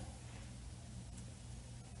fire.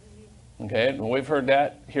 Okay, and we've heard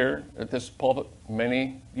that here at this pulpit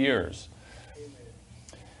many years.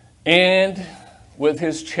 And with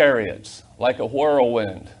his chariots, like a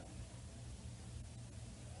whirlwind.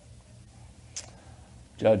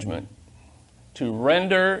 Judgment. To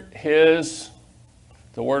render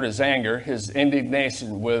the word is anger, his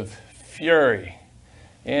indignation with fury,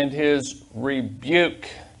 and his rebuke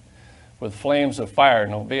with flames of fire.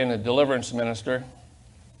 Now, being a deliverance minister,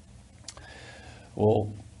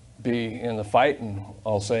 we'll be in the fight, and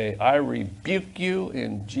I'll say, I rebuke you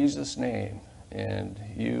in Jesus' name. And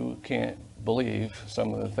you can't believe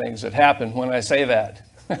some of the things that happen when I say that.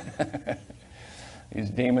 These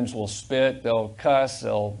demons will spit, they'll cuss,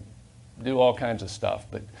 they'll do all kinds of stuff.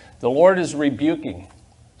 But the Lord is rebuking.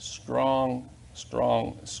 Strong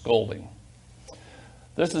scolding.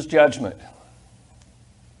 This is judgment.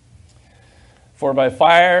 For by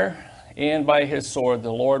fire and by his sword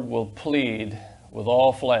the Lord will plead with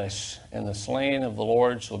all flesh, and the slain of the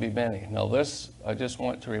Lord shall be many. Now this, I just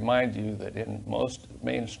want to remind you that in most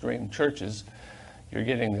mainstream churches, You're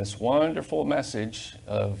getting this wonderful message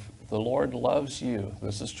of the Lord loves you.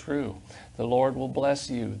 This is true. The Lord will bless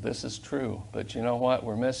you. This is true. But you know what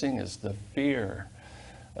we're missing is the fear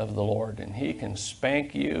of the Lord. And he can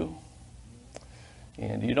spank you.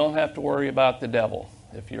 And you don't have to worry about the devil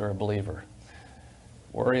if you're a believer.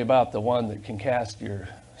 Worry about the one that can cast your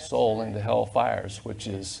soul into hell fires, which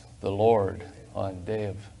is the Lord on Day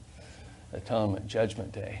of Atonement,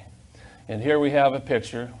 Judgment Day. And here we have a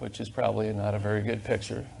picture, which is probably not a very good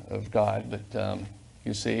picture of God, but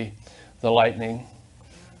you see the lightning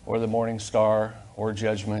or the morning star or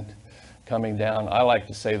judgment coming down. I like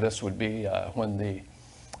to say this would be when the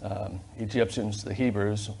Egyptians, the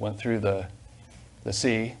Hebrews, went through the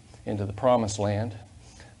sea into the promised land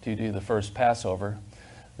to do the first Passover,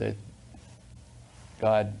 that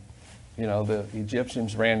God, the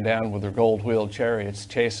Egyptians ran down with their gold-wheeled chariots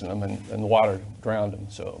chasing them, and the water drowned them.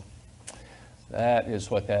 So that is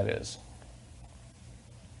what that is.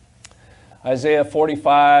 Isaiah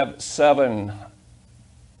 45:7.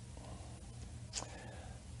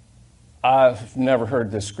 I've never heard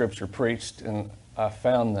this scripture preached, and I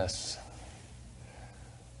found this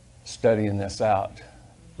studying this out.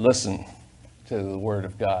 Listen to the word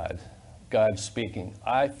of God. God speaking.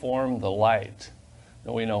 I form the light.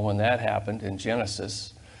 And we know when that happened in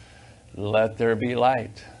Genesis. Let there be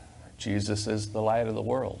light. Jesus is the light of the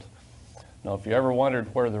world. Now, if you ever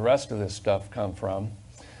wondered where the rest of this stuff come from,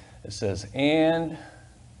 it says, and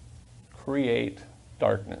create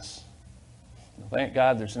darkness. Thank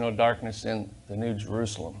God there's no darkness in the New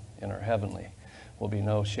Jerusalem, in our heavenly. Will be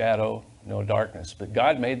no shadow, no darkness. But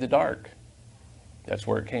God made the dark. That's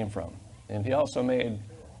where it came from. And he also made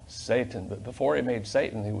Satan. But before he made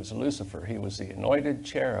Satan, he was Lucifer. He was the anointed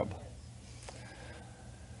cherub.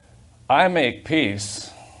 I make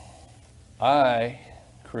peace. I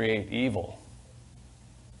create evil.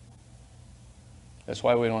 That's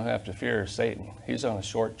why we don't have to fear Satan. He's on a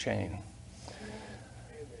short chain.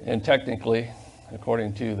 And technically,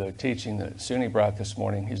 according to the teaching that Soonhe brought this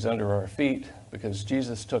morning, he's under our feet because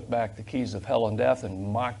Jesus took back the keys of hell and death and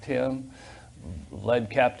mocked him, led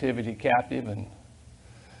captivity captive, and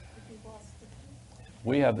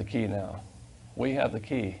we have the key now. We have the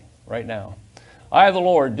key right now. I, the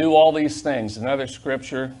Lord, do all these things. Another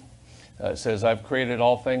scripture says, I've created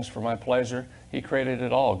all things for my pleasure. He created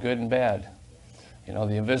it all, good and bad.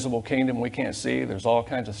 The invisible kingdom we can't see, there's all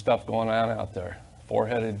kinds of stuff going on out there.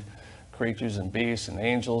 Four-headed creatures and beasts and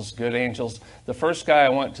angels, good angels. The first guy I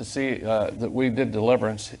went to see that we did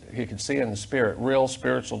deliverance, he could see in the spirit, real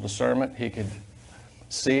spiritual discernment. He could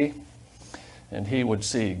see, and he would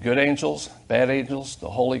see good angels, bad angels,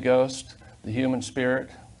 the Holy Ghost, the human spirit,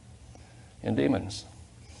 and demons.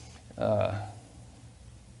 I'll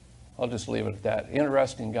just leave it at that.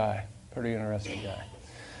 Interesting guy, pretty interesting guy.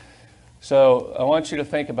 So I want you to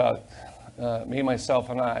think about me,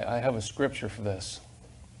 myself, and I. I have a scripture for this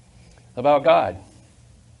about God.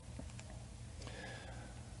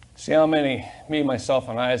 See how many me, myself,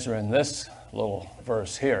 and I are in this little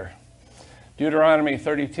verse here. Deuteronomy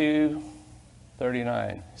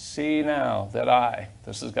 32:39. See now that I,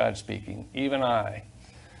 this is God speaking, even I,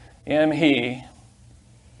 am He,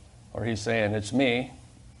 or He's saying it's me,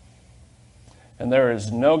 and there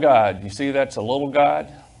is no God. You see that's a little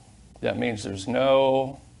God? That means there's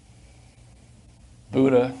no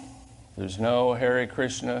Buddha, there's no Hare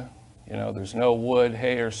Krishna, there's no wood,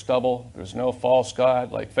 hay, or stubble. There's no false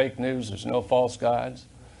God, like fake news, there's no false gods.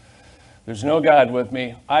 There's no God with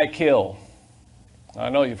me. I kill. I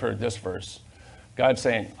know you've heard this verse. God's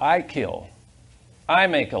saying, I kill. I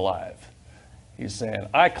make alive. He's saying,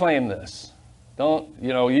 I claim this.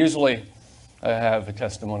 Usually I have a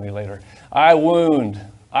testimony later. I wound.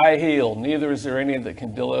 I heal, neither is there any that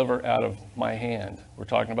can deliver out of my hand. We're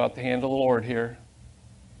talking about the hand of the Lord here,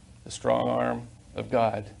 the strong arm of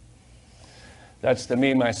God. That's the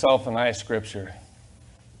me, myself, and I scripture.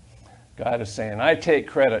 God is saying, I take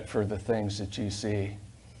credit for the things that you see,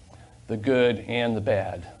 the good and the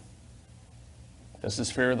bad. This is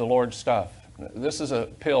fear of the Lord stuff. This is a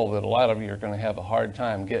pill that a lot of you are going to have a hard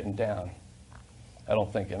time getting down. I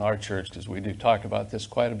don't think in our church, because we do talk about this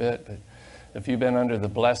quite a bit, but if you've been under the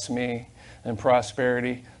bless me and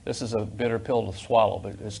prosperity, this is a bitter pill to swallow,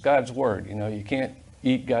 but it's God's word. You can't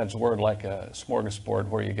eat God's word like a smorgasbord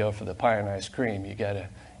where you go for the pie and ice cream. You got to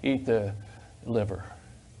eat the liver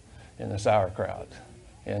and the sauerkraut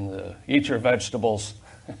and eat your vegetables.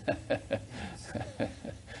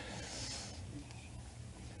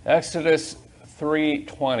 Exodus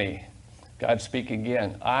 3:20, God speaking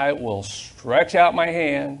again. I will stretch out my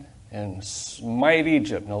hand and smite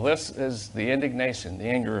Egypt. Now this is the indignation, the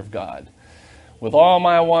anger of God. with all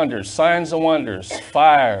my wonders, signs and wonders,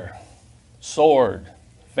 fire, sword,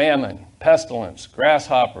 famine, pestilence,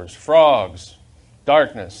 grasshoppers, frogs,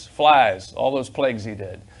 darkness, flies, all those plagues he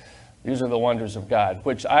did. These are the wonders of God,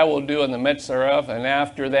 which I will do in the midst thereof, and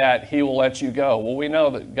after that he will let you go. Well, we know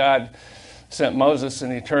that God sent Moses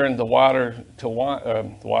and he turned the water to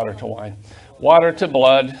wine, water to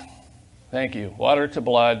blood. Thank you. Water to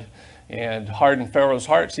blood, and hardened Pharaoh's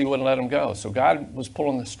heart, so he wouldn't let him go. So God was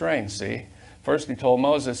pulling the strings, see? First he told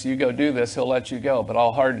Moses, you go do this, he'll let you go, but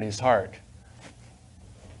I'll harden his heart.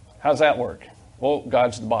 How's that work? Well,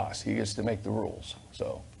 God's the boss. He gets to make the rules.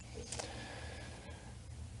 So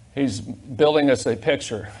he's building us a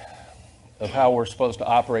picture of how we're supposed to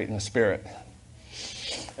operate in the Spirit.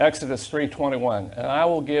 Exodus 3:21, and I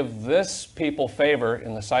will give this people favor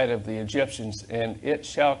in the sight of the Egyptians, and it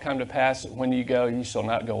shall come to pass that when you go, you shall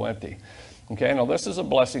not go empty. Okay, now this is a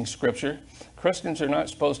blessing scripture. Christians are not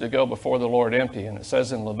supposed to go before the Lord empty, and it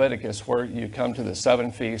says in Leviticus where you come to the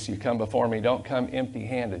 7 feasts, you come before me, don't come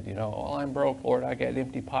empty-handed. You know, oh, I'm broke, Lord, I got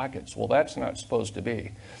empty pockets. Well, that's not supposed to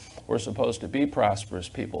be. We're supposed to be prosperous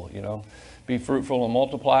people, you know. Be fruitful and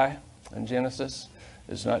multiply in Genesis.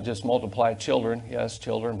 It's not just multiply children, yes,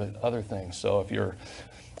 children, but other things. So if you're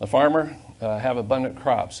a farmer, have abundant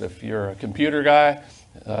crops. If you're a computer guy,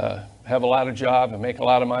 have a lot of job and make a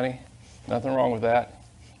lot of money. Nothing wrong with that.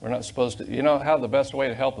 We're not supposed to, you know how the best way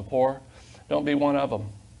to help the poor? Don't be one of them.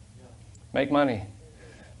 Make money.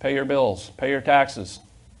 Pay your bills. Pay your taxes.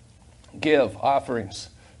 Give offerings.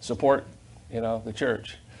 Support, you know, the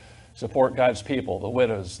church. Support God's people, the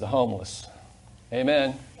widows, the homeless.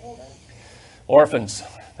 Amen. Orphans.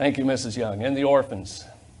 Thank you, Mrs. Young. And the orphans.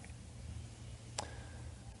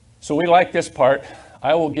 So we like this part.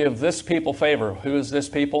 I will give this people favor. Who is this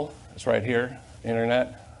people? It's right here.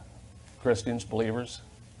 Internet. Christians, believers.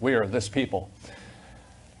 We are this people.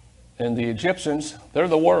 And the Egyptians, they're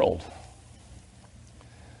the world.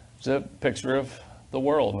 It's a picture of the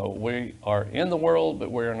world. No, we are in the world,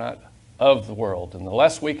 but we are not of the world. And the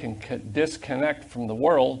less we can disconnect from the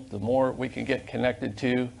world, the more we can get connected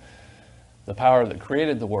to the power that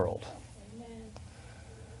created the world. Amen.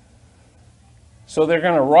 So they're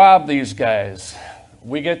going to rob these guys.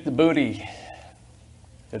 We get the booty.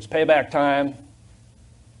 It's payback time.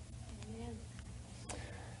 Amen.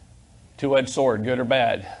 Two-edged sword, good or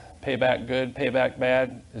bad. Payback good, payback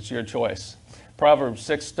bad. It's your choice. Proverbs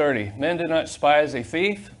 6:30. Men do not despise a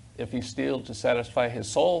thief if he steals to satisfy his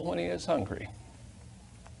soul when he is hungry.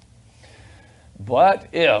 But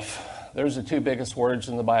if, there's the two biggest words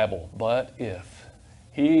in the Bible, but if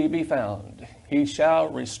he be found, he shall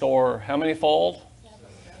restore how many fold?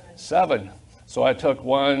 7. So I took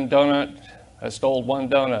one donut, I stole one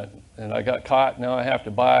donut, and I got caught. Now I have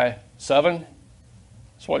to buy 7.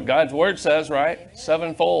 That's what God's word says, right?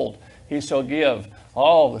 7-fold. He shall give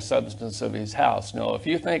all the substance of his house. Now, if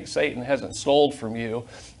you think Satan hasn't stole from you,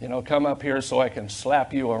 you know, come up here so I can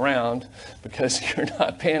slap you around because you're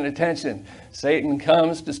not paying attention. Satan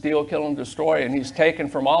comes to steal, kill, and destroy, and he's taken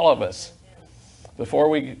from all of us. Before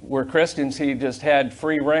we were Christians, he just had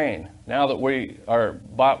free reign. Now that we are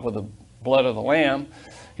bought with the blood of the Lamb,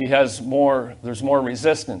 he has more, there's more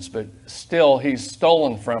resistance, but still he's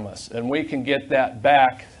stolen from us, and we can get that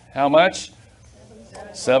back. How much?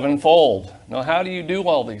 7-fold. Now, how do you do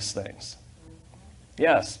all these things?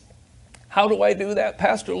 Yes. How do I do that,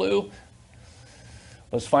 Pastor Lou?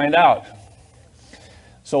 Let's find out.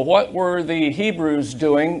 So what were the Hebrews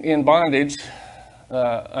doing in bondage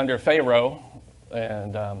under Pharaoh?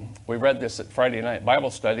 And we read this at Friday night Bible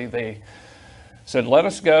study. They said, let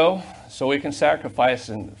us go so we can sacrifice.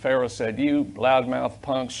 And Pharaoh said, you loudmouth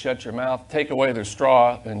punks, shut your mouth, take away their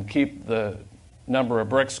straw and keep the number of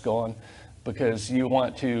bricks going, because you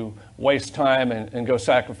want to waste time and go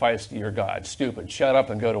sacrifice to your God. Stupid. Shut up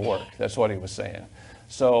and go to work. That's what he was saying.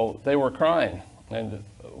 So they were crying. And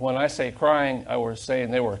when I say crying, I was saying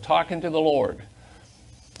they were talking to the Lord.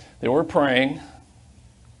 They were praying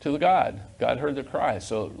to the God. God heard their cry.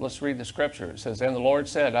 So let's read the scripture. It says, and the Lord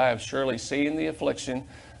said, I have surely seen the affliction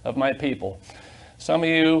of my people. Some of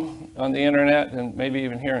you on the internet and maybe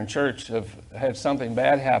even here in church have had something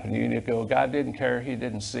bad happen to you and you go, God didn't care, he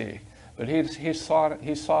didn't see. But he saw it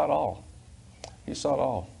all. He saw it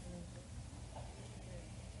all.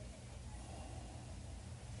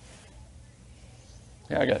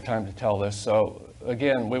 Yeah, I got time to tell this. So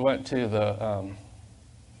again, we went to the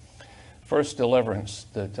first deliverance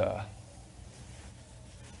that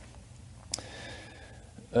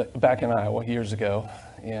back in Iowa years ago,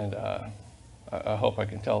 and I hope I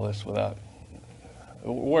can tell this without.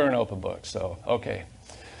 We're an open book, so okay.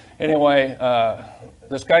 Anyway,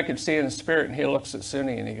 this guy could see in the spirit, and he looks at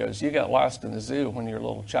Soonhe and he goes, "You got lost in the zoo when you were a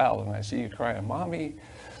little child, and I see you crying, Mommy."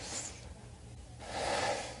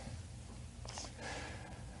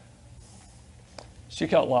 She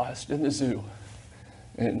got lost in the zoo,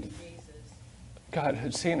 and God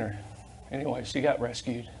had seen her. Anyway, she got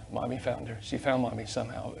rescued. Mommy found her. She found Mommy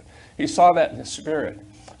somehow. But he saw that in the spirit.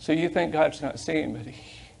 So you think God's not seeing, but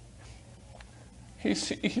he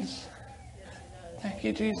sees. Thank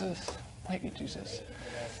you, Jesus. Thank you, Jesus.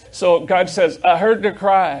 So God says, "I heard their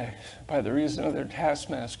cry by the reason of their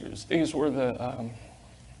taskmasters." These were the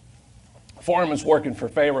foremen working for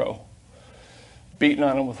Pharaoh, beating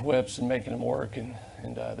on them with whips and making them work. And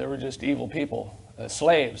they were just evil people.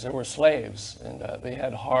 Slaves. They were slaves. And they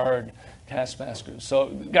had hard taskmasters. So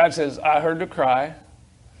God says, "I heard their cry,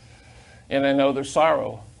 and I know their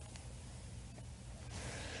sorrow."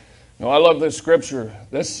 Now, I love this scripture.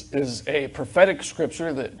 This is a prophetic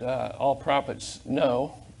scripture that all prophets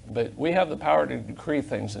know, but we have the power to decree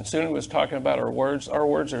things. And Soonhe was talking about our words. Our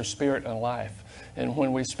words are spirit and life. And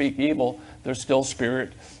when we speak evil, they're still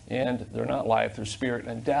spirit, and they're not life. They're spirit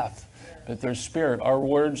and death. But they're spirit. Our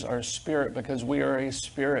words are spirit because we are a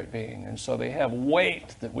spirit being. And so they have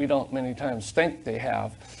weight that we don't many times think they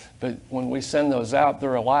have. But when we send those out,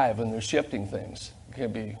 they're alive and they're shifting things. It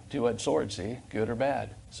can be two-edged sword, see, good or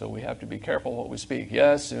bad. So we have to be careful what we speak.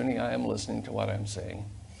 Yes, Soonhe, I am listening to what I'm saying.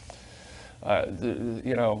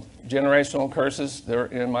 Generational curses, they're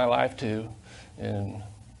in my life too. And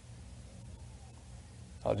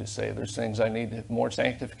I'll just say there's things I need more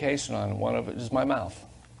sanctification on, and one of it is my mouth.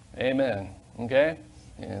 Amen. Okay?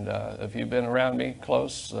 And if you've been around me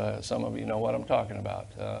close, some of you know what I'm talking about.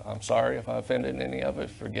 I'm sorry if I offended any of it.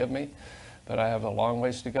 Forgive me. But I have a long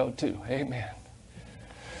ways to go too. Amen.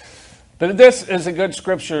 But this is a good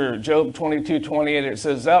scripture, Job 22:28. It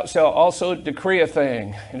says, "Thou shalt also decree a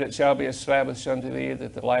thing, and it shall be established unto thee,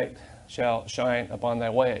 that the light shall shine upon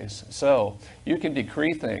thy ways." So you can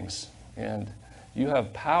decree things, and you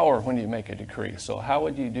have power when you make a decree. So how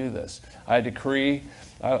would you do this? I decree,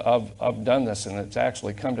 I've done this, and it's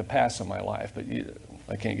actually come to pass in my life. But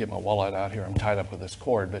I can't get my wallet out here. I'm tied up with this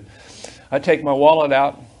cord. But I take my wallet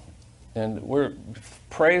out, and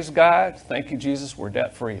praise God, thank you, Jesus, we're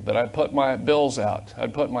debt-free. But I put my bills out.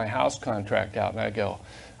 I'd put my house contract out, and I go,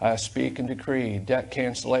 I speak and decree, debt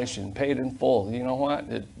cancellation, paid in full. You know what?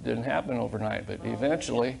 It didn't happen overnight, but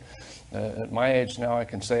eventually, at my age now, I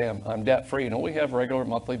can say I'm debt-free. We have regular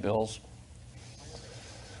monthly bills.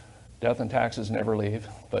 Death and taxes never leave,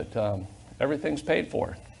 but everything's paid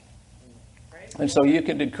for. And so you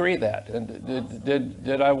can decree that. And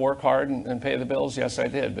did I work hard and pay the bills? Yes, I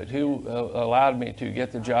did. But who allowed me to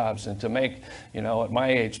get the jobs and to make, at my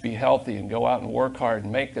age, be healthy and go out and work hard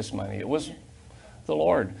and make this money? It was the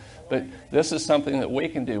Lord. But this is something that we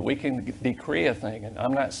can do. We can decree a thing. And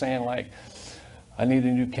I'm not saying like, I need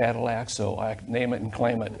a new Cadillac, so I name it and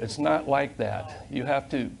claim it. It's not like that. You have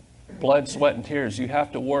to, blood, sweat, and tears. You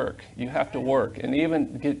have to work. You have to work. And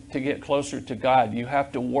even to get closer to God, you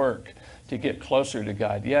have to work to get closer to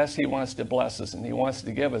God. Yes, He wants to bless us and He wants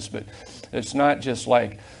to give us, but it's not just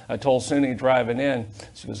like I told Soonhe driving in.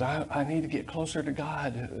 She goes, I need to get closer to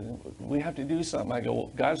God. We have to do something. I go,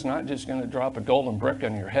 well, God's not just going to drop a golden brick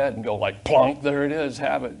on your head and go like, plunk, there it is,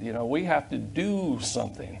 have it. We have to do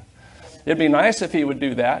something. It'd be nice if He would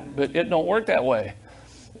do that, but it don't work that way.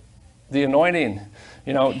 The anointing,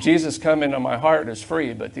 Jesus come into my heart is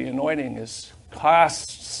free, but the anointing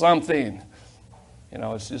costs something.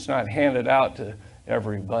 It's just not handed out to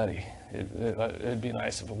everybody. It'd be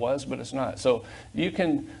nice if it was, but it's not. So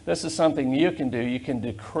this is something you can do. You can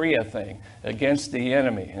decree a thing against the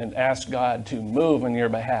enemy and ask God to move on your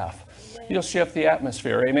behalf. You'll shift the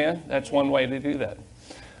atmosphere. Amen? That's one way to do that.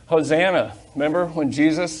 Hosanna. Remember when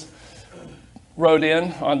Jesus rode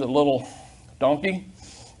in on the little donkey?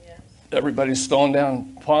 Everybody's throwing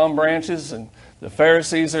down palm branches, and the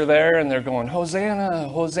Pharisees are there, and they're going, Hosanna,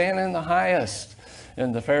 Hosanna in the highest.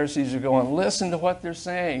 And the Pharisees are going, listen to what they're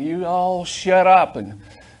saying. You all shut up. And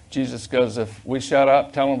Jesus goes, if we shut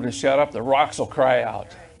up, tell them to shut up, the rocks will cry out.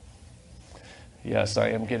 Yes, I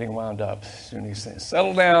am getting wound up. Soon he says,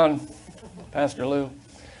 settle down, Pastor Lou.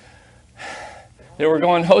 They were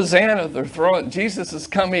going, Hosanna. They're throwing, Jesus is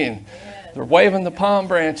coming. They're waving the palm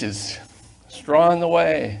branches, drawing the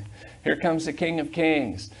way. Here comes the King of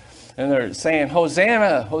Kings. And they're saying,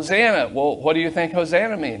 Hosanna, Hosanna. Well, what do you think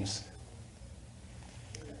Hosanna means?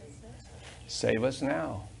 Save us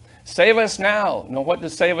now. Save us now. Now, what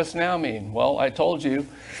does save us now mean? Well, I told you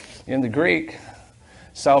in the Greek,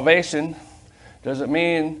 salvation doesn't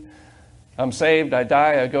mean I'm saved, I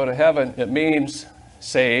die, I go to heaven. It means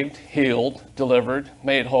saved, healed, delivered,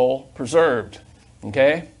 made whole, preserved.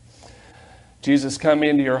 Okay? Jesus come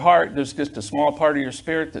into your heart, there's just a small part of your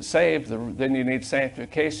spirit that's saved, then you need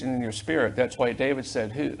sanctification in your spirit. That's why David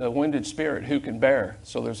said, a wounded spirit, who can bear?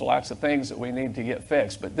 So there's lots of things that we need to get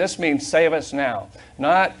fixed. But this means save us now,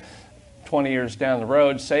 not 20 years down the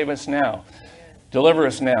road. Save us now. Deliver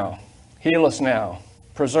us now. Heal us now.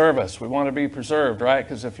 Preserve us. We want to be preserved, right?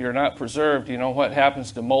 Because if you're not preserved, you know what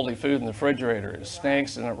happens to moldy food in the refrigerator? It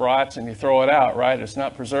stinks and it rots and you throw it out, right? It's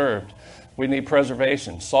not preserved. We need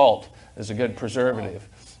preservation. Salt is a good preservative,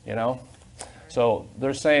 you know. So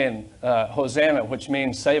they're saying Hosanna, which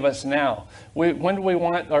means save us now. When do we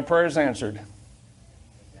want our prayers answered?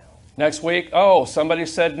 Next week? Oh, somebody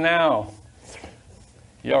said now.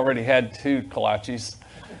 You already had 2 kolaches.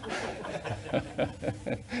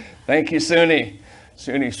 Thank you, Soonhe.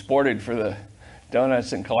 Soonhe sported for the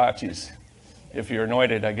donuts and kolaches. If you're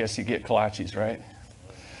anointed, I guess you get kolaches, right?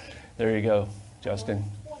 There you go, Justin.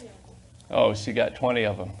 Oh, she got 20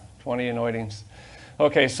 of them. 20 anointings.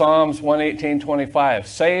 Okay, Psalms 118:25.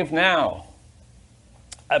 Save now.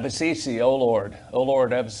 I beseech thee, O Lord. O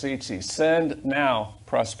Lord, I beseech thee. Send now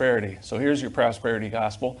prosperity. So here's your prosperity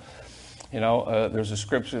gospel. You know, there's a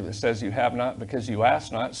scripture that says you have not because you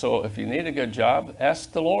ask not. So if you need a good job,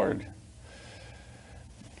 ask the Lord.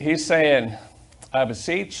 He's saying, I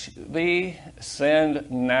beseech thee, send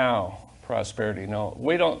now prosperity. No,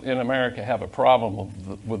 we don't in America have a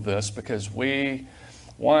problem with this because we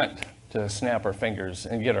want to snap our fingers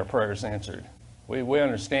and get our prayers answered. We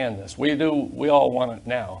understand this. We all want it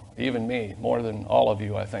now, even me, more than all of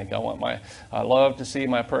you, I think. I love to see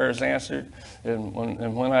my prayers answered. And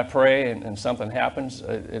when I pray and something happens,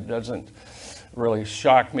 it doesn't really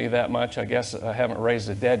shock me that much. I guess I haven't raised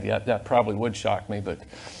the dead yet. That probably would shock me, but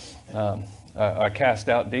I cast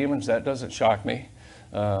out demons. That doesn't shock me.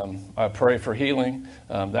 I pray for healing.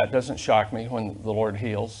 That doesn't shock me when the Lord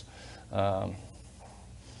heals.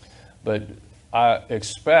 But I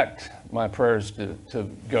expect my prayers to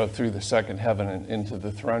go through the second heaven and into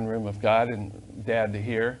the throne room of God and Dad to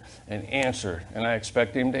hear and answer. And I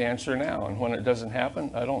expect him to answer now. And when it doesn't happen,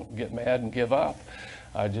 I don't get mad and give up.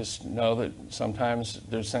 I just know that sometimes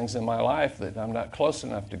there's things in my life that I'm not close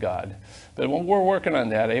enough to God. But when we're working on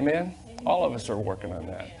that, amen? All of us are working on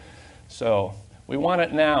that. So we want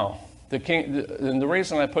it now. And the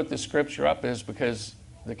reason I put this scripture up is because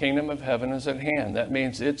the kingdom of heaven is at hand. That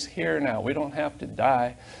means it's here now. We don't have to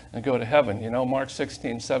die and go to heaven. You know, Mark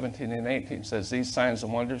 16, 17, and 18 says, these signs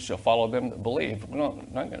and wonders shall follow them that believe. We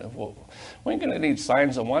ain't going to need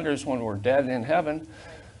signs and wonders when we're dead in heaven.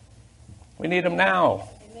 We need them now.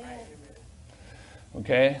 Amen.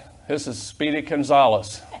 Okay? This is Speedy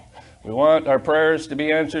Gonzalez. We want our prayers to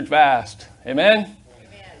be answered fast. Amen?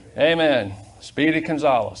 Amen. Amen. Speedy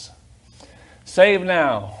Gonzalez. Save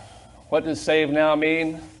now. What does save now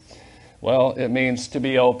mean? Well, it means to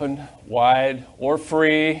be open, wide, or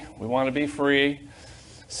free. We want to be free,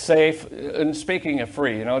 safe. And speaking of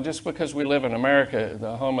free, you know, just because we live in America,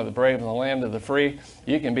 the home of the brave and the land of the free,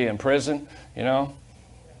 you can be in prison, you know,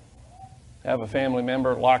 have a family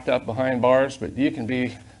member locked up behind bars, but you can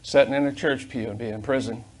be sitting in a church pew and be in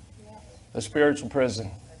prison, a spiritual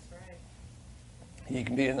prison. You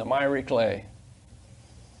can be in the miry clay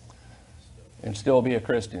and still be a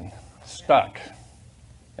Christian. Stuck.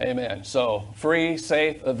 Amen. So free,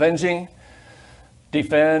 safe, avenging,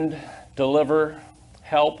 defend, deliver,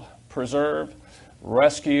 help, preserve,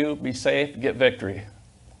 rescue, be safe, get victory.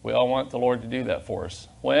 We all want the Lord to do that for us.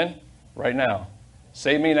 When? Right now.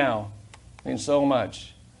 Save me now. Means so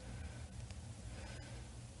much.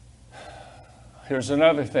 Here's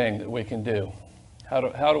another thing that we can do. How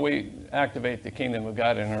do we activate the kingdom of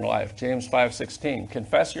God in our life? James 5:16,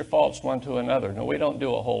 confess your faults one to another. No, we don't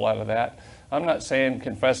do a whole lot of that. I'm not saying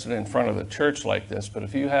confess it in front of the church like this, but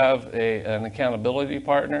if you have an accountability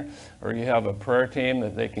partner or you have a prayer team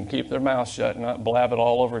that they can keep their mouth shut and not blab it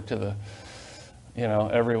all over to the, you know,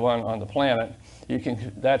 everyone on the planet,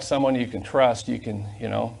 that's someone you can trust. You can, you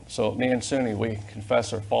know, so me and Soonhe, we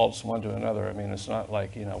confess our faults one to another. I mean, it's not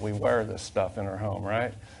like, you know, we wear this stuff in our home,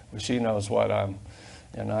 right? But she knows what I'm,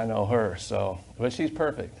 and I know her, so, but she's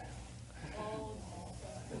perfect. Oh,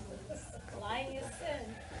 lying is sin.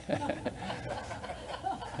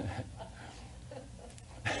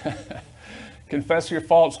 Confess your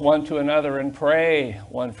faults one to another and pray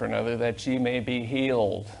one for another that ye may be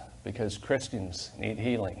healed, because Christians need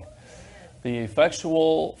healing. The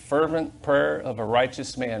effectual, fervent prayer of a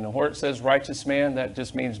righteous man. And where it says righteous man, that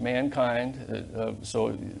just means mankind.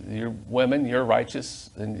 So you're women, you're righteous.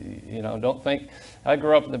 And, you know, don't think, I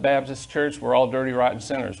grew up in the Baptist church, we're all dirty, rotten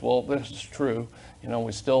sinners. Well, this is true. You know,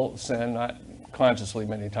 we still sin, not consciously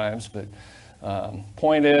many times, but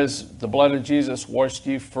point is, the blood of Jesus washed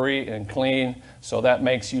you free and clean, so that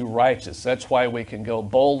makes you righteous. That's why we can go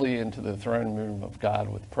boldly into the throne room of God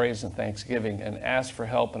with praise and thanksgiving and ask for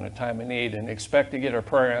help in a time of need and expect to get our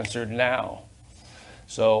prayer answered now.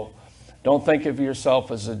 So don't think of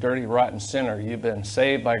yourself as a dirty, rotten sinner. You've been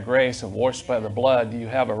saved by grace and washed by the blood. You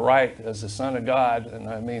have a right as a son of God, and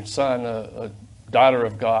I mean son, a daughter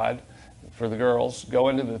of God for the girls, go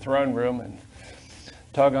into the throne room and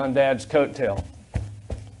tug on Dad's coattail.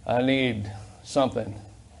 I need something.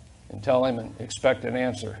 And tell him and expect an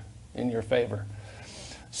answer in your favor.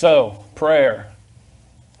 So, prayer.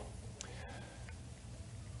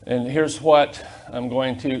 And here's what I'm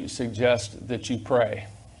going to suggest that you pray.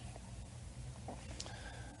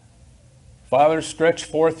 Father, stretch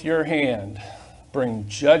forth your hand. Bring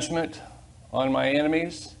judgment on my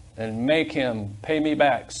enemies and make him pay me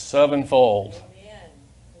back sevenfold.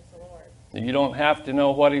 You don't have to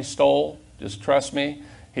know what he stole. Just trust me.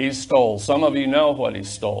 He stole. Some of you know what he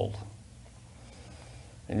stole.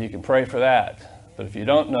 And you can pray for that. But if you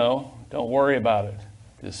don't know, don't worry about it.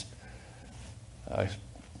 Just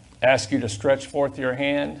ask you to stretch forth your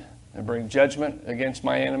hand and bring judgment against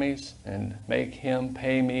my enemies and make him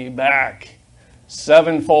pay me back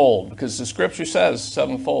sevenfold. Because the scripture says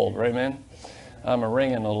sevenfold, right, man? I'm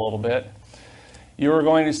ringing a little bit. You are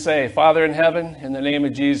going to say, Father in heaven, in the name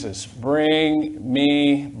of Jesus, bring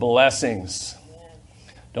me blessings.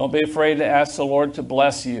 Don't be afraid to ask the Lord to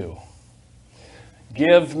bless you.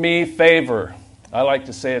 Give me favor. I like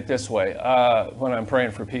to say it this way when I'm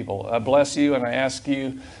praying for people. I bless you and I ask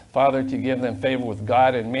you, Father, to give them favor with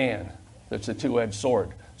God and man. That's a two-edged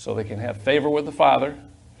sword. So they can have favor with the Father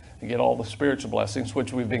and get all the spiritual blessings,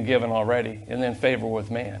 which we've been given already, and then favor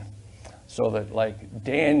with man. So that like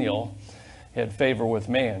Daniel had favor with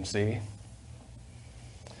man, see?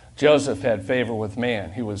 Joseph had favor with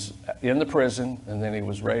man. He was in the prison, and then he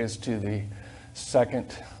was raised to the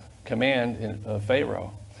second command of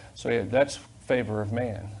Pharaoh. So that's favor of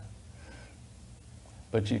man.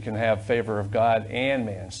 But you can have favor of God and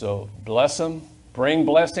man. So bless them, bring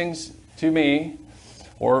blessings to me,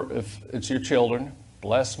 or if it's your children,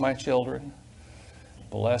 bless my children,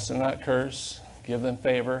 bless and not curse, give them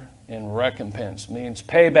favor, and recompense means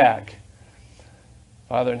payback.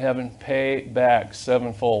 Father in heaven, pay back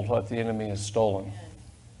sevenfold what the enemy has stolen.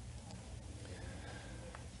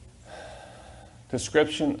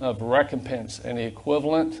 Description of recompense, any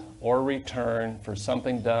equivalent or return for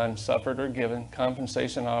something done, suffered, or given,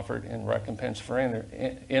 compensation offered, and recompense for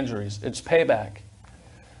injuries. It's payback.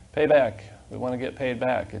 Payback. We want to get paid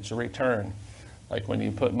back. It's a return. Like when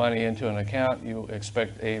you put money into an account, you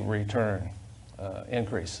expect a return,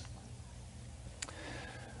 increase.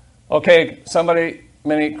 Okay,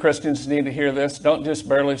 many Christians need to hear this. Don't just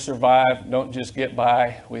barely survive. Don't just get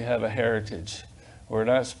by. We have a heritage. We're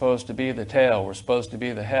not supposed to be the tail. We're supposed to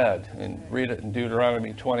be the head. And read it in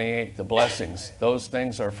Deuteronomy 28, the blessings. Those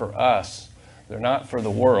things are for us. They're not for the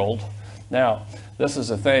world. Now, this is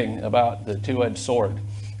a thing about the two-edged sword.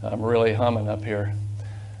 I'm really humming up here.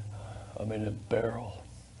 I'm in a barrel.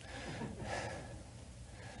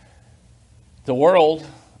 The world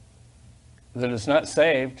that is not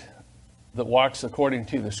saved, that walks according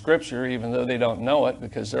to the scripture, even though they don't know it,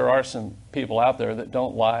 because there are some people out there that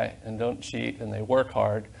don't lie and don't cheat and they work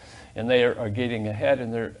hard and they are getting ahead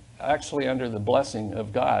and they're actually under the blessing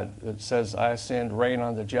of God. It says, I send rain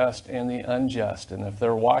on the just and the unjust. And if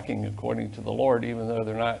they're walking according to the Lord, even though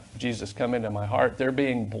they're not, Jesus come into my heart, they're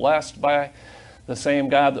being blessed by the same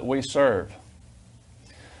God that we serve.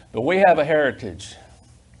 But we have a heritage.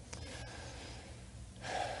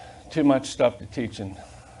 Too much stuff to teach in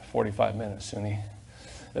 45 minutes, Soonhe.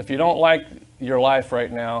 If you don't like your life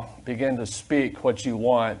right now, begin to speak what you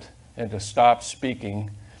want and to stop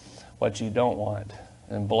speaking what you don't want,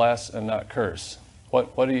 and bless and not curse.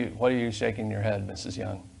 What are you shaking your head, Mrs.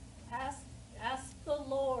 Young? Ask the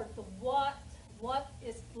Lord what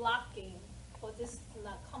is blocking for this to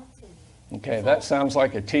not come to me. Okay, that sounds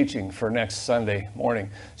like a teaching for next Sunday morning.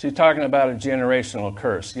 She's talking about a generational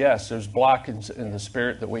curse. Yes, there's blockings in the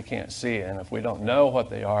spirit that we can't see, and if we don't know what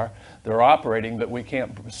they are, they're operating, but we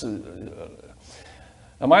can't.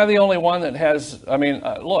 Am I the only one that has,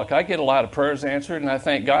 look, I get a lot of prayers answered, and I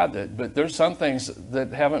thank God that, but there's some things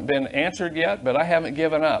that haven't been answered yet, but I haven't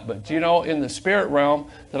given up. But in the spirit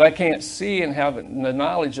realm that I can't see and have the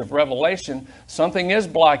knowledge of revelation, something is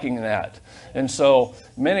blocking that. And so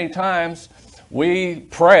many times we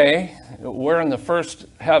pray, we're in the first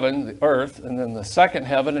heaven, the earth, and then the second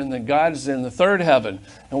heaven, and then God's in the third heaven.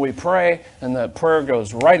 And we pray, and the prayer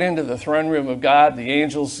goes right into the throne room of God. The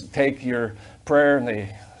angels take your prayer and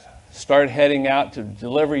they start heading out to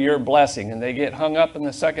deliver your blessing, and they get hung up in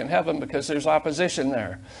the second heaven because there's opposition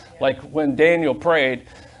there. Like when Daniel prayed,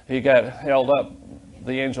 he got held up,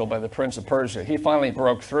 the angel, by the prince of Persia. He finally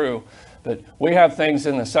broke through. But we have things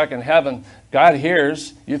in the second heaven. God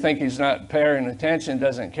hears. You think he's not paying attention,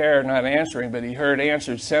 doesn't care, not answering, but he heard,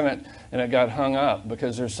 answered, sent it, and it got hung up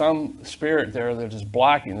because there's some spirit there that is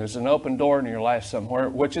blocking. There's an open door in your life somewhere,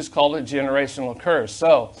 which is called a generational curse.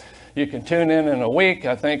 So you can tune in a week.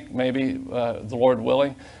 I think maybe the Lord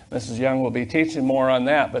willing, Mrs. Young will be teaching more on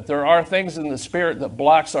that. But there are things in the spirit that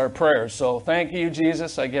blocks our prayers. So thank you,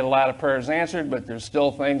 Jesus. I get a lot of prayers answered, but there's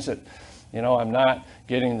still things that, I'm not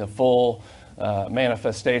getting the full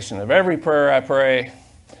manifestation of every prayer I pray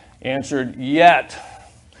answered yet.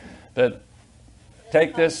 But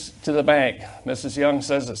take this to the bank. Mrs. Young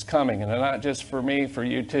says it's coming, and not just for me, for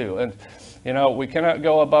you too. And we cannot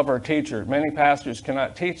go above our teacher. Many pastors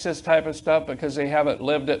cannot teach this type of stuff because they haven't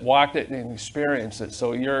lived it, walked it, and experienced it.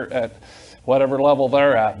 So you're at whatever level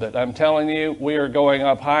they're at. But I'm telling you, we are going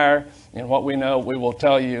up higher, and what we know, we will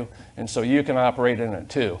tell you, and so you can operate in it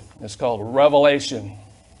too. It's called revelation.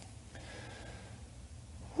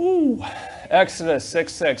 Woo. Exodus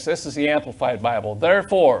 6:6. This is the Amplified Bible.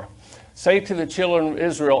 Therefore, say to the children of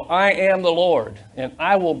Israel, I am the Lord, and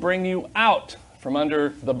I will bring you out from under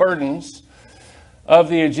the burdens of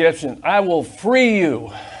the Egyptians. I will free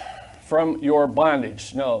you from your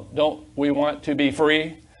bondage. No, don't we want to be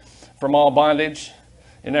free from all bondage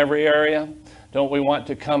in every area? Don't we want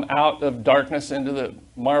to come out of darkness into the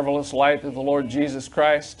marvelous light of the Lord Jesus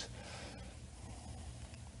Christ?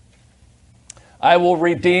 I will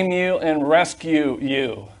redeem you and rescue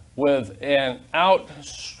you with an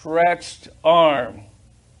outstretched arm,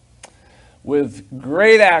 with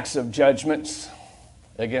great acts of judgments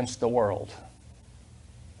against the world.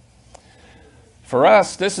 For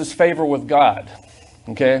us, this is favor with God.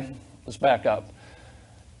 Okay, let's back up.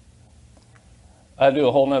 I do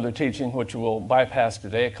a whole nother teaching, which we'll bypass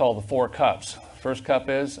today, called the 4 cups. First cup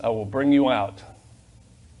is, I will bring you out.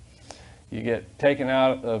 You get taken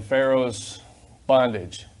out of Pharaoh's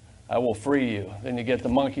bondage. I will free you. Then you get the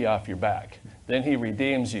monkey off your back. Then he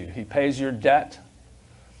redeems you. He pays your debt.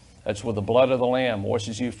 That's with the blood of the Lamb,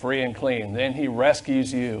 washes you free and clean. Then he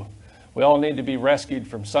rescues you. We all need to be rescued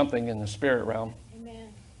from something in the spirit realm.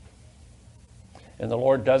 Amen. And the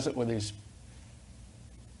Lord does it with his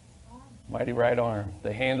mighty right arm,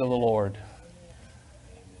 the hand of the Lord.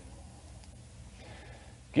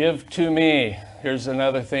 Give to me. Here's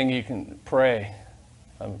another thing you can pray.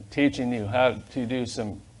 I'm teaching you how to do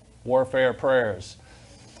some warfare prayers.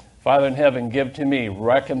 Father in heaven, give to me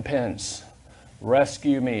recompense.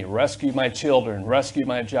 Rescue me. Rescue my children. Rescue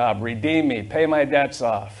my job. Redeem me. Pay my debts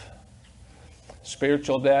off.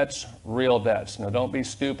 Spiritual debts, real debts. Now don't be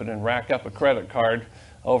stupid and rack up a credit card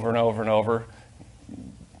over and over and over.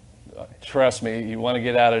 Trust me, you want to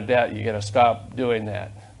get out of debt, you got to stop doing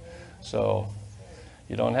that. So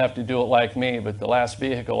you don't have to do it like me, but the last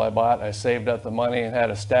vehicle I bought, I saved up the money and had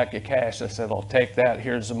a stack of cash. I said, I'll take that.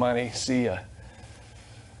 Here's the money. See ya.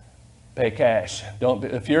 Pay cash.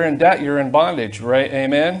 If you're in debt, you're in bondage, right?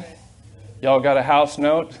 Amen? Y'all got a house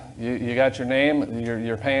note? You got your name?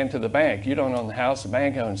 You're paying to the bank. You don't own the house. The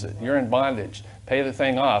bank owns it. You're in bondage. Pay the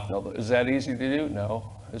thing off. Now, is that easy to do?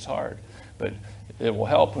 No, it's hard. But it will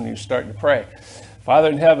help when you start to pray. Father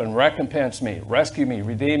in heaven, recompense me, rescue me,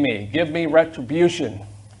 redeem me, give me retribution.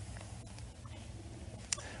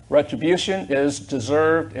 Retribution is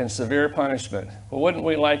deserved and severe punishment. Well, wouldn't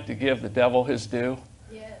we like to give the devil his due?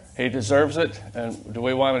 Yes. He deserves it. And do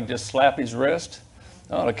we want to just slap his wrist?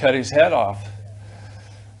 I want to cut his head off.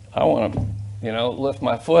 I want to, lift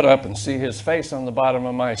my foot up and see his face on the bottom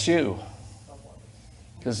of my shoe.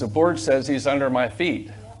 Because the word says he's under my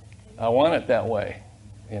feet. I want it that way.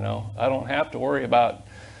 I don't have to worry about,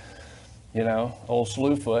 old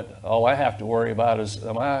Slewfoot. All I have to worry about is,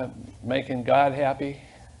 am I making God happy?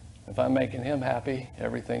 If I'm making him happy,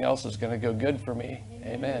 everything else is going to go good for me.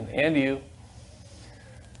 Amen. And you.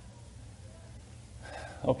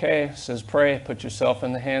 Okay, it says pray, put yourself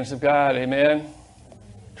in the hands of God. Amen.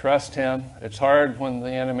 Trust him. It's hard when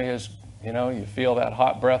the enemy is, you feel that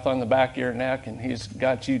hot breath on the back of your neck and he's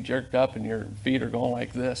got you jerked up and your feet are going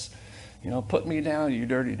like this. Put me down, you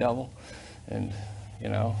dirty devil. And,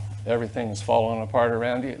 everything is falling apart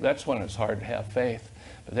around you. That's when it's hard to have faith.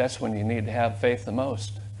 But that's when you need to have faith the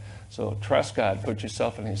most. So trust God. Put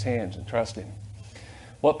yourself in his hands and trust him.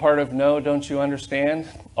 What part of no don't you understand?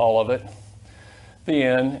 All of it. The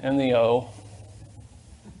N and the O.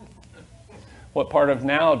 What part of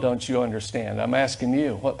now don't you understand? I'm asking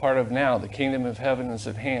you. What part of now? The kingdom of heaven is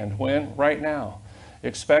at hand. When? Right now.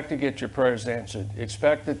 Expect to get your prayers answered.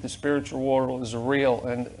 Expect that the spiritual world is real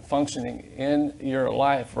and functioning in your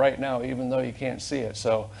life right now, even though you can't see it.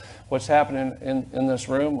 So what's happening in this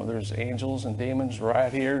room, well, there's angels and demons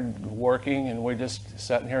right here working, and we're just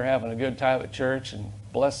sitting here having a good time at church, and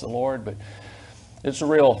bless the Lord. But it's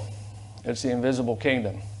real. It's the invisible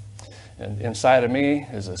kingdom. And inside of me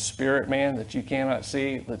is a spirit man that you cannot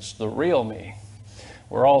see. That's the real me.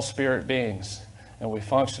 We're all spirit beings, and we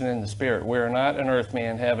function in the spirit. We're not an earth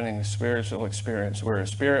man having a spiritual experience. We're a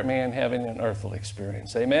spirit man having an earthly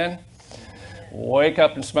experience. Amen? Wake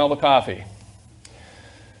up and smell the coffee.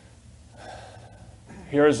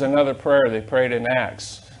 Here's another prayer they prayed in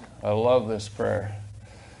Acts. I love this prayer.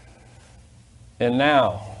 And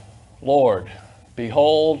now, Lord,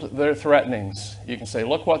 behold their threatenings. You can say,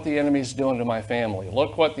 look what the enemy is doing to my family.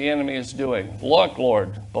 Look what the enemy is doing. Look,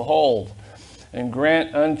 Lord, behold, and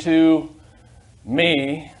grant unto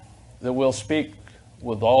me that we'll speak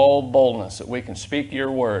with all boldness, that we can speak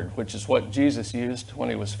your word, which is what Jesus used when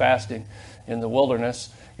he was fasting in the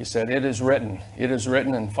wilderness. He said, it is written,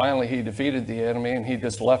 and finally he defeated the enemy, and he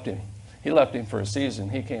just left him. He left him for a season.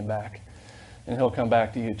 He came back, and he'll come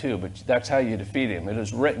back to you too, but that's how you defeat him. It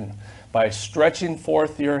is written, by stretching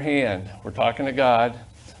forth your hand. We're talking to God.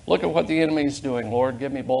 Look at what the enemy is doing. Lord,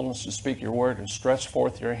 give me boldness to speak your word and stretch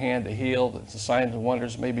forth your hand to heal, that the signs and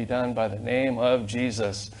wonders may be done by the name of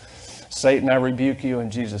Jesus. Satan, I rebuke you in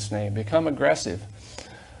Jesus' name. Become aggressive.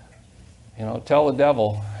 Tell the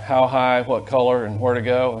devil how high, what color, and where to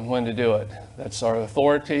go and when to do it. That's our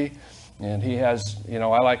authority. And he has, I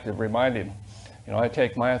like to remind him, I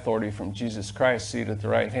take my authority from Jesus Christ, seated at the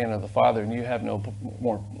right hand of the Father, and you have no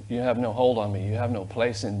hold on me. You have no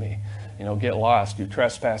place in me. Get lost. You're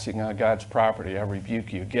trespassing on God's property. I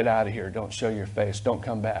rebuke you. Get out of here. Don't show your face. Don't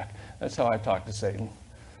come back. That's how I talk to Satan.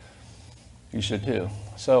 You should too.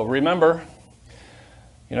 So remember,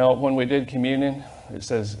 when we did communion, it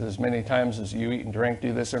says, as many times as you eat and drink,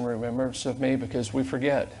 do this in remembrance of me, because we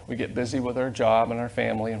forget. We get busy with our job and our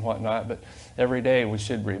family and whatnot, but every day we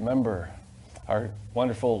should remember our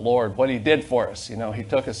wonderful Lord, what he did for us. He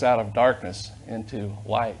took us out of darkness into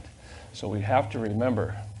light. So we have to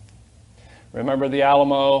remember. Remember the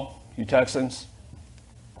Alamo, you Texans?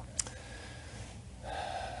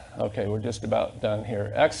 Okay, we're just about done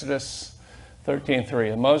here. Exodus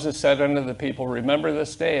 13:3. And Moses said unto the people, remember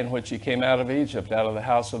this day in which ye came out of Egypt, out of the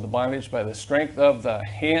house of the bondage, by the strength of the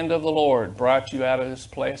hand of the Lord brought you out of this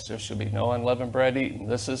place. There shall be no unleavened bread eaten.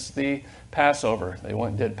 This is the Passover. They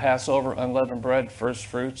went and did Passover, unleavened bread, first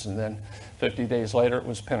fruits, and then 50 days later it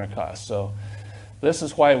was Pentecost. So this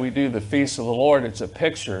is why we do the feast of the Lord. It's a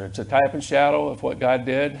picture. It's a type and shadow of what God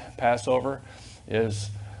did. Passover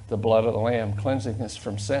is the blood of the Lamb, cleansing us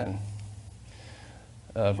from sin.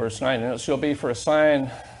 Verse 9, and it shall be for a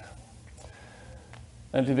sign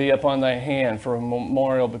unto thee upon thy hand, for a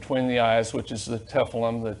memorial between the eyes, which is the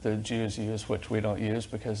tefillin that the Jews use, which we don't use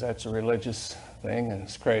because that's a religious thing and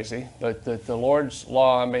it's crazy. But that the Lord's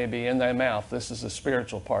law may be in thy mouth. This is the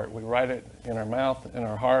spiritual part. We write it in our mouth, in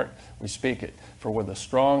our heart, we speak it. For with a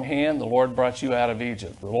strong hand the Lord brought you out of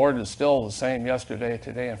Egypt. The Lord is still the same yesterday,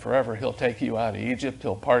 today, and forever. He'll take you out of Egypt.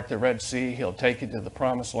 He'll part the Red Sea. He'll take you to the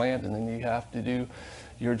promised land, and then you have to do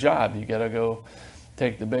your job. You got to go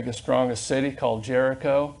take the biggest, strongest city called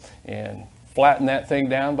Jericho and flatten that thing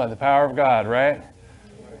down by the power of God, right?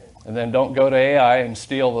 And then don't go to Ai and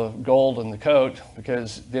steal the gold and the coat,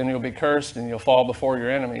 because then you'll be cursed and you'll fall before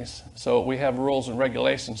your enemies. So we have rules and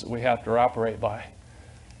regulations that we have to operate by.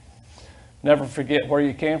 Never forget where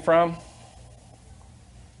you came from.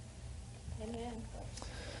 Amen.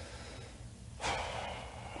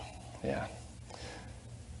 Yeah.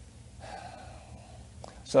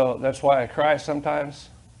 So that's why I cry sometimes.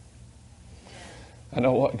 I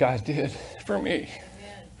know what God did for me.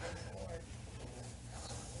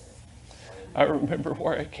 I remember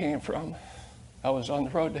where I came from. I was on the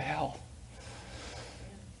road to hell.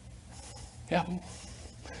 Yeah.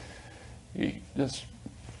 He just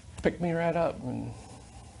picked me right up, and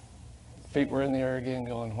feet were in the air again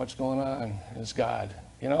going, what's going on? It's God.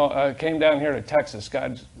 I came down here to Texas.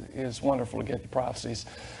 God is wonderful to get the prophecies.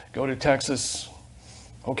 Go to Texas.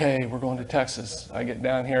 Okay, we're going to Texas. I get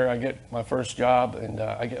down here, I get my first job, and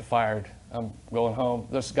I get fired. I'm going home.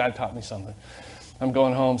 This guy taught me something. I'm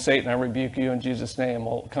going home. Satan, I rebuke you in Jesus' name.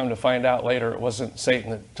 Well, come to find out later, it wasn't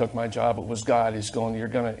Satan that took my job. It was God. He's going, you're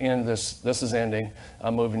going to end this. This is ending.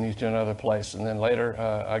 I'm moving you to another place. And then later,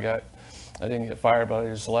 I didn't get fired, but I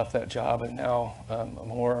just left that job, and now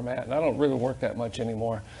I'm where I'm at. And I don't really work that much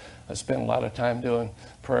anymore. I spend a lot of time doing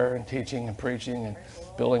prayer and teaching and preaching and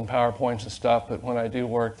building PowerPoints and stuff. But when I do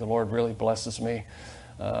work, the Lord really blesses me.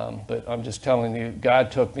 But I'm just telling you,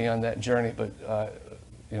 God took me on that journey. But,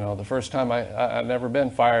 the first time I've never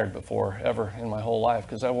been fired before, ever in my whole life,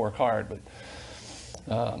 because I work hard.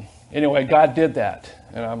 But anyway, God did that.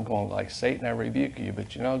 And I'm going like, Satan, I rebuke you.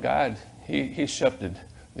 But, God, he shifted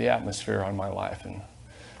the atmosphere on my life. And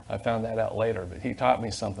I found that out later, but he taught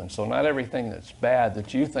me something. So not everything that's bad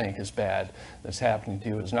that you think is bad that's happening to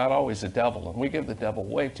you is not always the devil. And we give the devil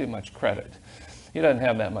way too much credit. He doesn't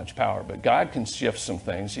have that much power, but God can shift some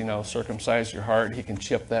things, circumcise your heart. He can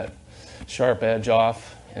chip that sharp edge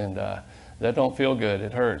off, and that don't feel good.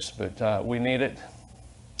 It hurts, but we need it.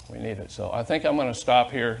 We need it. So I think I'm going to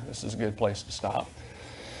stop here. This is a good place to stop.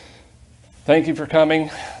 Thank you for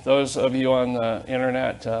coming. Those of you on the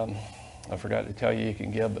internet, I forgot to tell you, you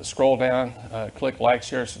can give, but scroll down, click like,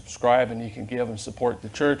 share, subscribe, and you can give and support the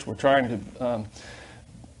church. We're trying to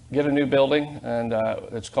get a new building, and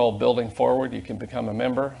it's called Building Forward. You can become a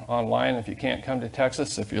member online if you can't come to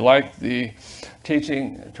Texas. If you like the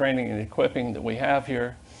teaching, training, and equipping that we have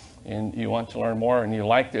here, and you want to learn more, and you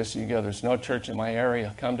like this, you go, there's no church in my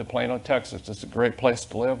area. Come to Plano, Texas. It's a great place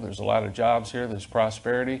to live. There's a lot of jobs here. There's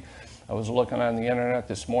prosperity. I was looking on the internet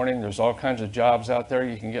this morning. There's all kinds of jobs out there.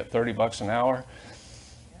 You can get $30 an hour.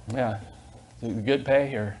 Yeah, good pay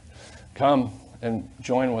here. Come and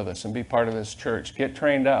join with us and be part of this church. Get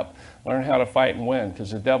trained up. Learn how to fight and win,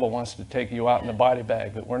 because the devil wants to take you out in a body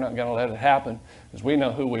bag, but we're not going to let it happen because we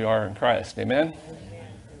know who we are in Christ. Amen?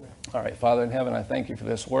 All right, Father in heaven, I thank you for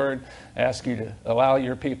this word. I ask you to allow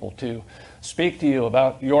your people to speak to you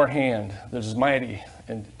about your hand that is mighty,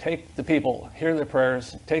 and take the people, hear their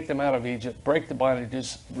prayers, take them out of Egypt, break the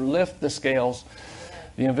bondages, lift the scales,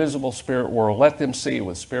 the invisible spirit world. Let them see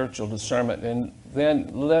with spiritual discernment, and then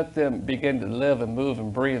let them begin to live and move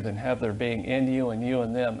and breathe and have their being in you and you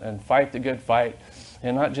in them, and fight the good fight,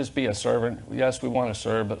 and not just be a servant. Yes, we want to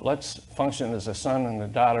serve, but let's function as a son and a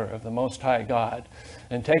daughter of the Most High God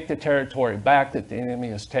and take the territory back that the enemy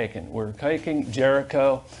has taken. We're taking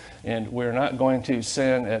Jericho, and we're not going to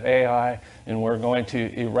sin at Ai, and we're going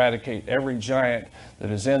to eradicate every giant that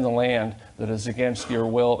is in the land that is against your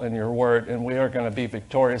will and your word, and we are going to be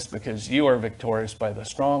victorious because you are victorious by the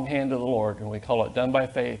strong hand of the Lord, and we call it done by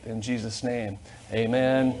faith in Jesus' name.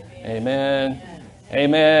 Amen, amen,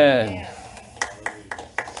 amen.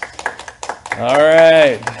 All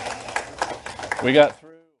right. We got